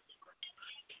eating.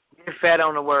 Get fat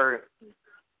on the word.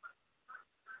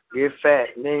 Get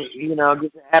fat. And then,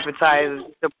 get the appetizers,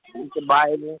 get the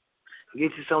Bible.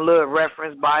 Get you some little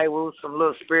reference Bibles, some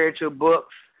little spiritual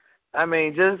books. I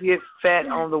mean, just get fat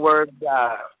on the word of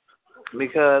God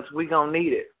because we're going to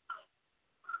need it.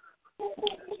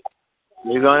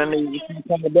 We're going to need it.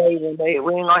 Come a day when we ain't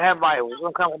going to have Bibles. There's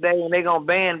going to come a day when they're going to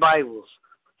ban Bibles.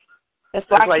 That's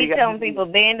why I keep telling people,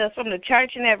 ban us from the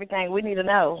church and everything. We need to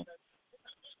know.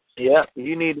 Yep,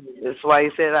 you need it. That's why he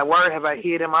said, that word have I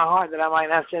hid in my heart that I might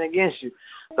not sin against you.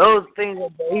 Those things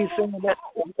that he's saying,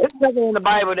 there's nothing in the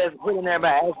Bible that's put in there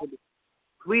by accident.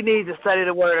 We need to study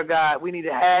the word of God. We need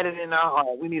to have it in our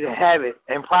heart. We need to have it.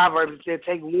 And Proverbs said,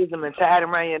 take wisdom and tie it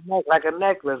around your neck like a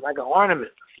necklace, like an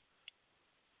ornament.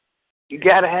 You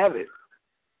got to have it.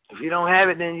 If you don't have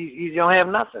it, then you don't have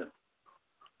nothing.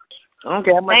 I don't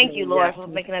care how much. Thank you, Lord, for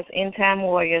making us end-time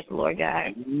warriors, Lord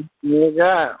God. Yeah,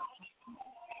 God.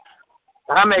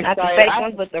 I'm excited. Not the fake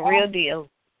ones, but the real deal.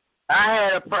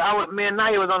 Me and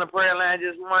Naya was on the prayer line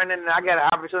this morning, and I got an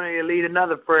opportunity to lead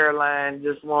another prayer line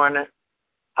this morning.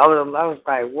 I was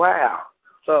like, wow.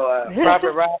 So,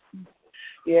 Prophet Rob,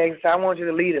 yeah, he said, I want you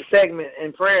to lead a segment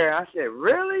in prayer. I said,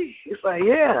 really? He's like,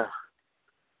 yeah.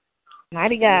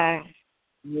 Mighty God.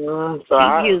 Yeah,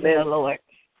 He's using the Lord.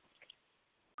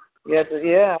 Yes,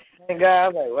 yeah. Thank God. I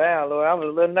was like, wow, Lord. I was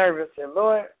a little nervous. I said,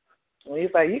 Lord. And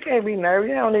he's like, you can't be nervous.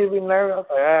 You don't need to be nervous. I was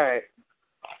like, all right.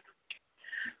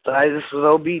 So I just was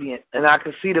obedient. And I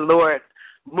could see the Lord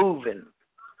moving.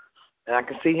 And I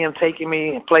could see him taking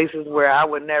me in places where I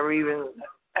would have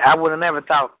never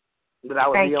thought that I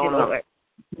would be on the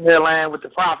prayer line with the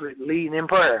prophet leading in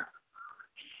prayer.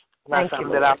 Not Thank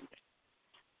something you, that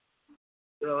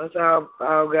So it's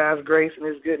all God's grace and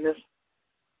his goodness.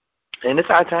 And it's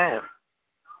our time.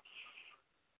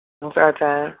 It's our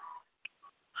time.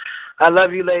 I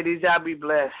love you, ladies. Y'all be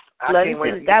blessed. Love you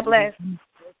too. God bless.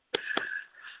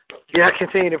 Yeah,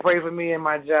 continue to pray for me and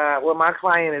my job. Well, my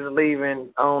client is leaving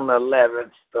on the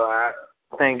 11th, so I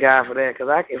thank God for that.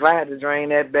 Because if I had to drain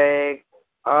that bag,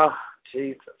 oh,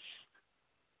 Jesus.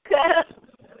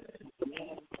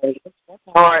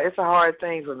 It's a hard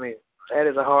thing for me. That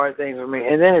is a hard thing for me.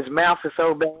 And then his mouth is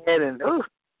so bad, and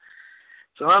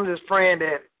so I'm just praying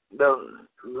that the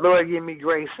Lord give me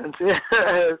grace until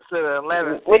to the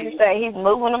 11th. What do you say? He's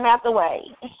moving them out the way.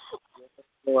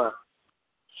 Well,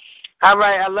 all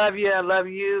right, I love you. I love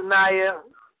you, Naya.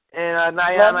 And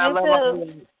Naya, I love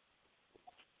you.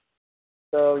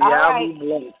 So, I'll be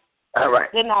blessed. All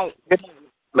right. Good night.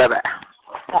 Bye-bye.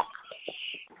 Bye.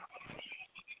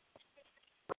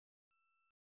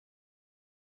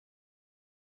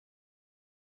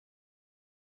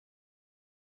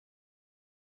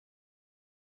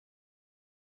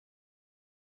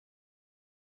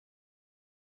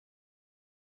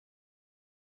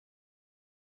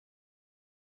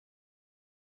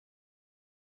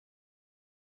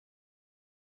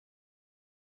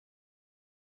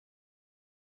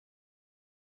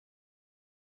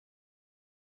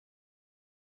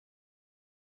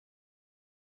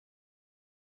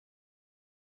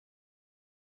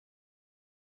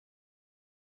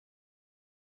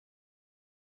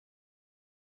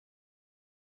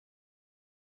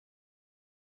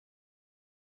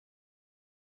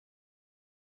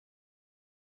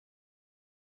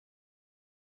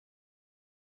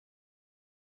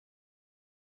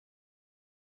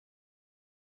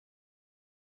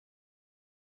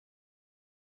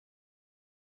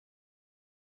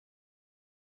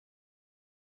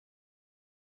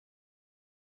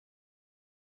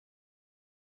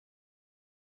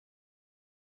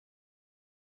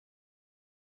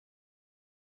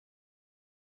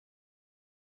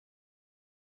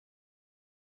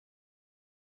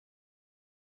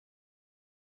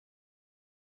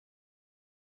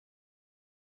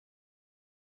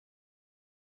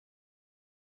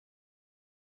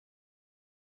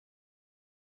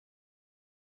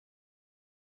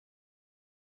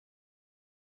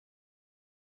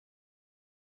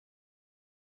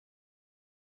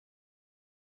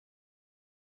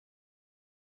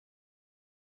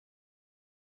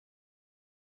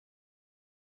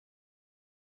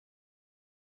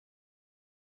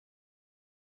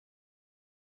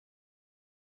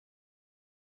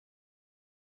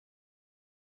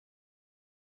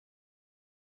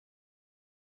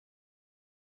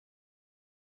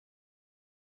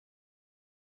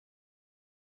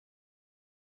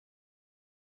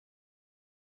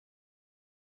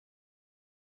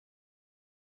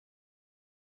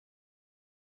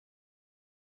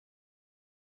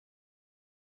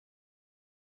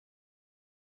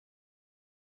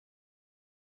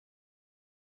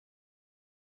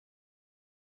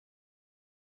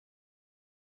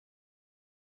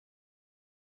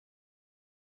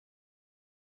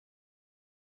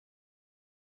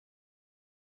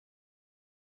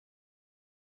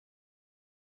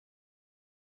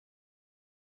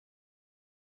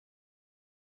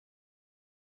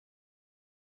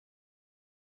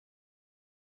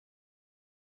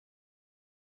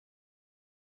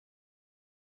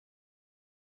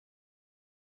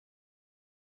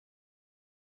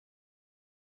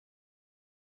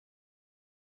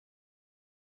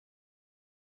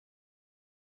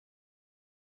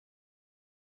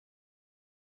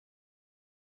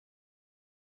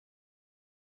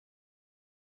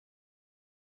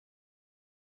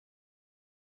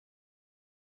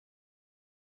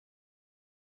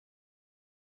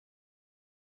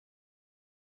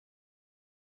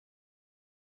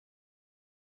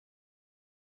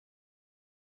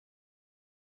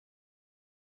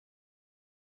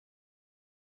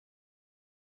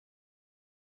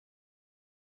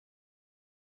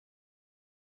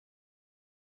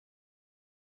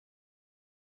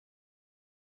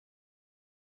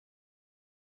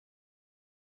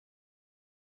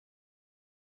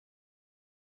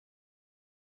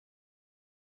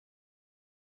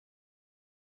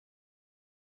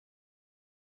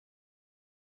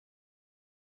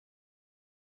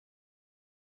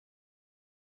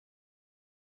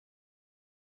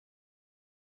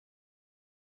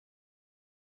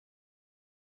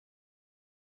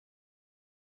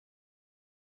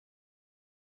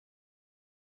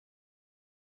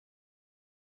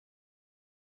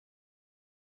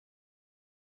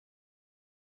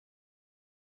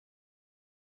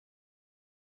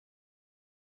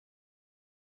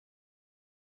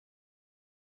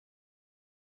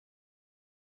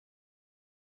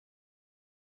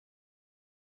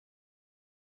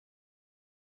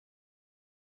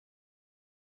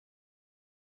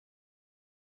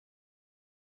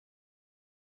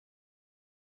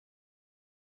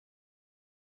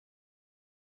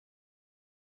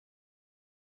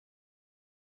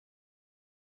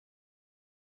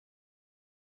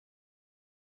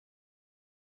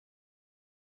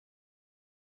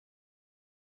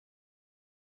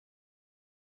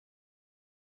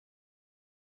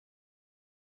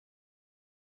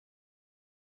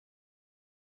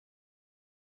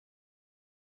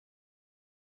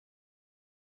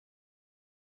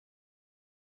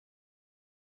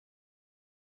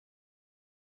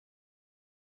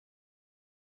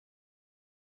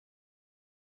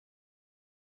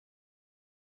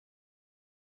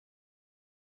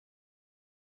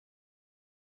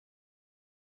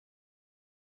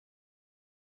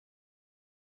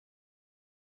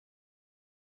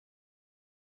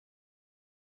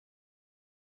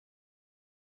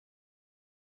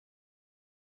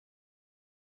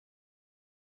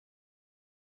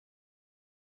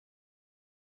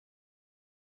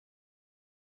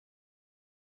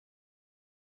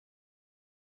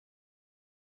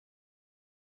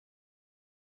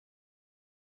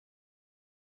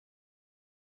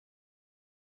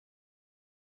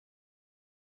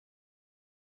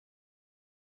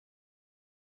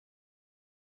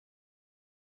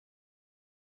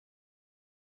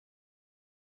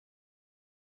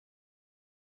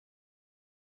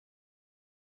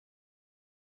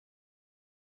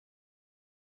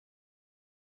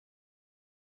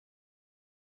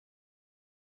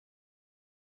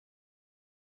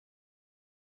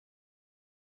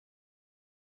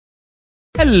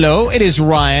 Hello, it is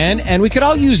Ryan, and we could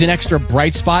all use an extra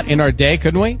bright spot in our day,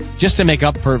 couldn't we? Just to make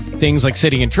up for things like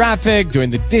sitting in traffic, doing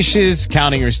the dishes,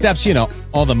 counting your steps, you know,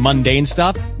 all the mundane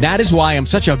stuff. That is why I'm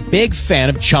such a big fan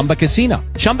of Chumba Casino.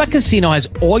 Chumba Casino has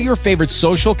all your favorite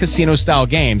social casino-style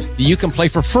games that you can play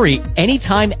for free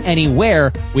anytime,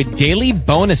 anywhere with daily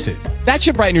bonuses. That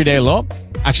should brighten your day a little.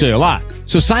 Actually, a lot.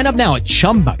 So sign up now at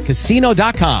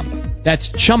ChumbaCasino.com. That's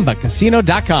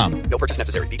ChumbaCasino.com. No purchase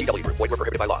necessary. VGW Group. Void where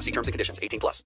prohibited by law. See terms and conditions. 18+.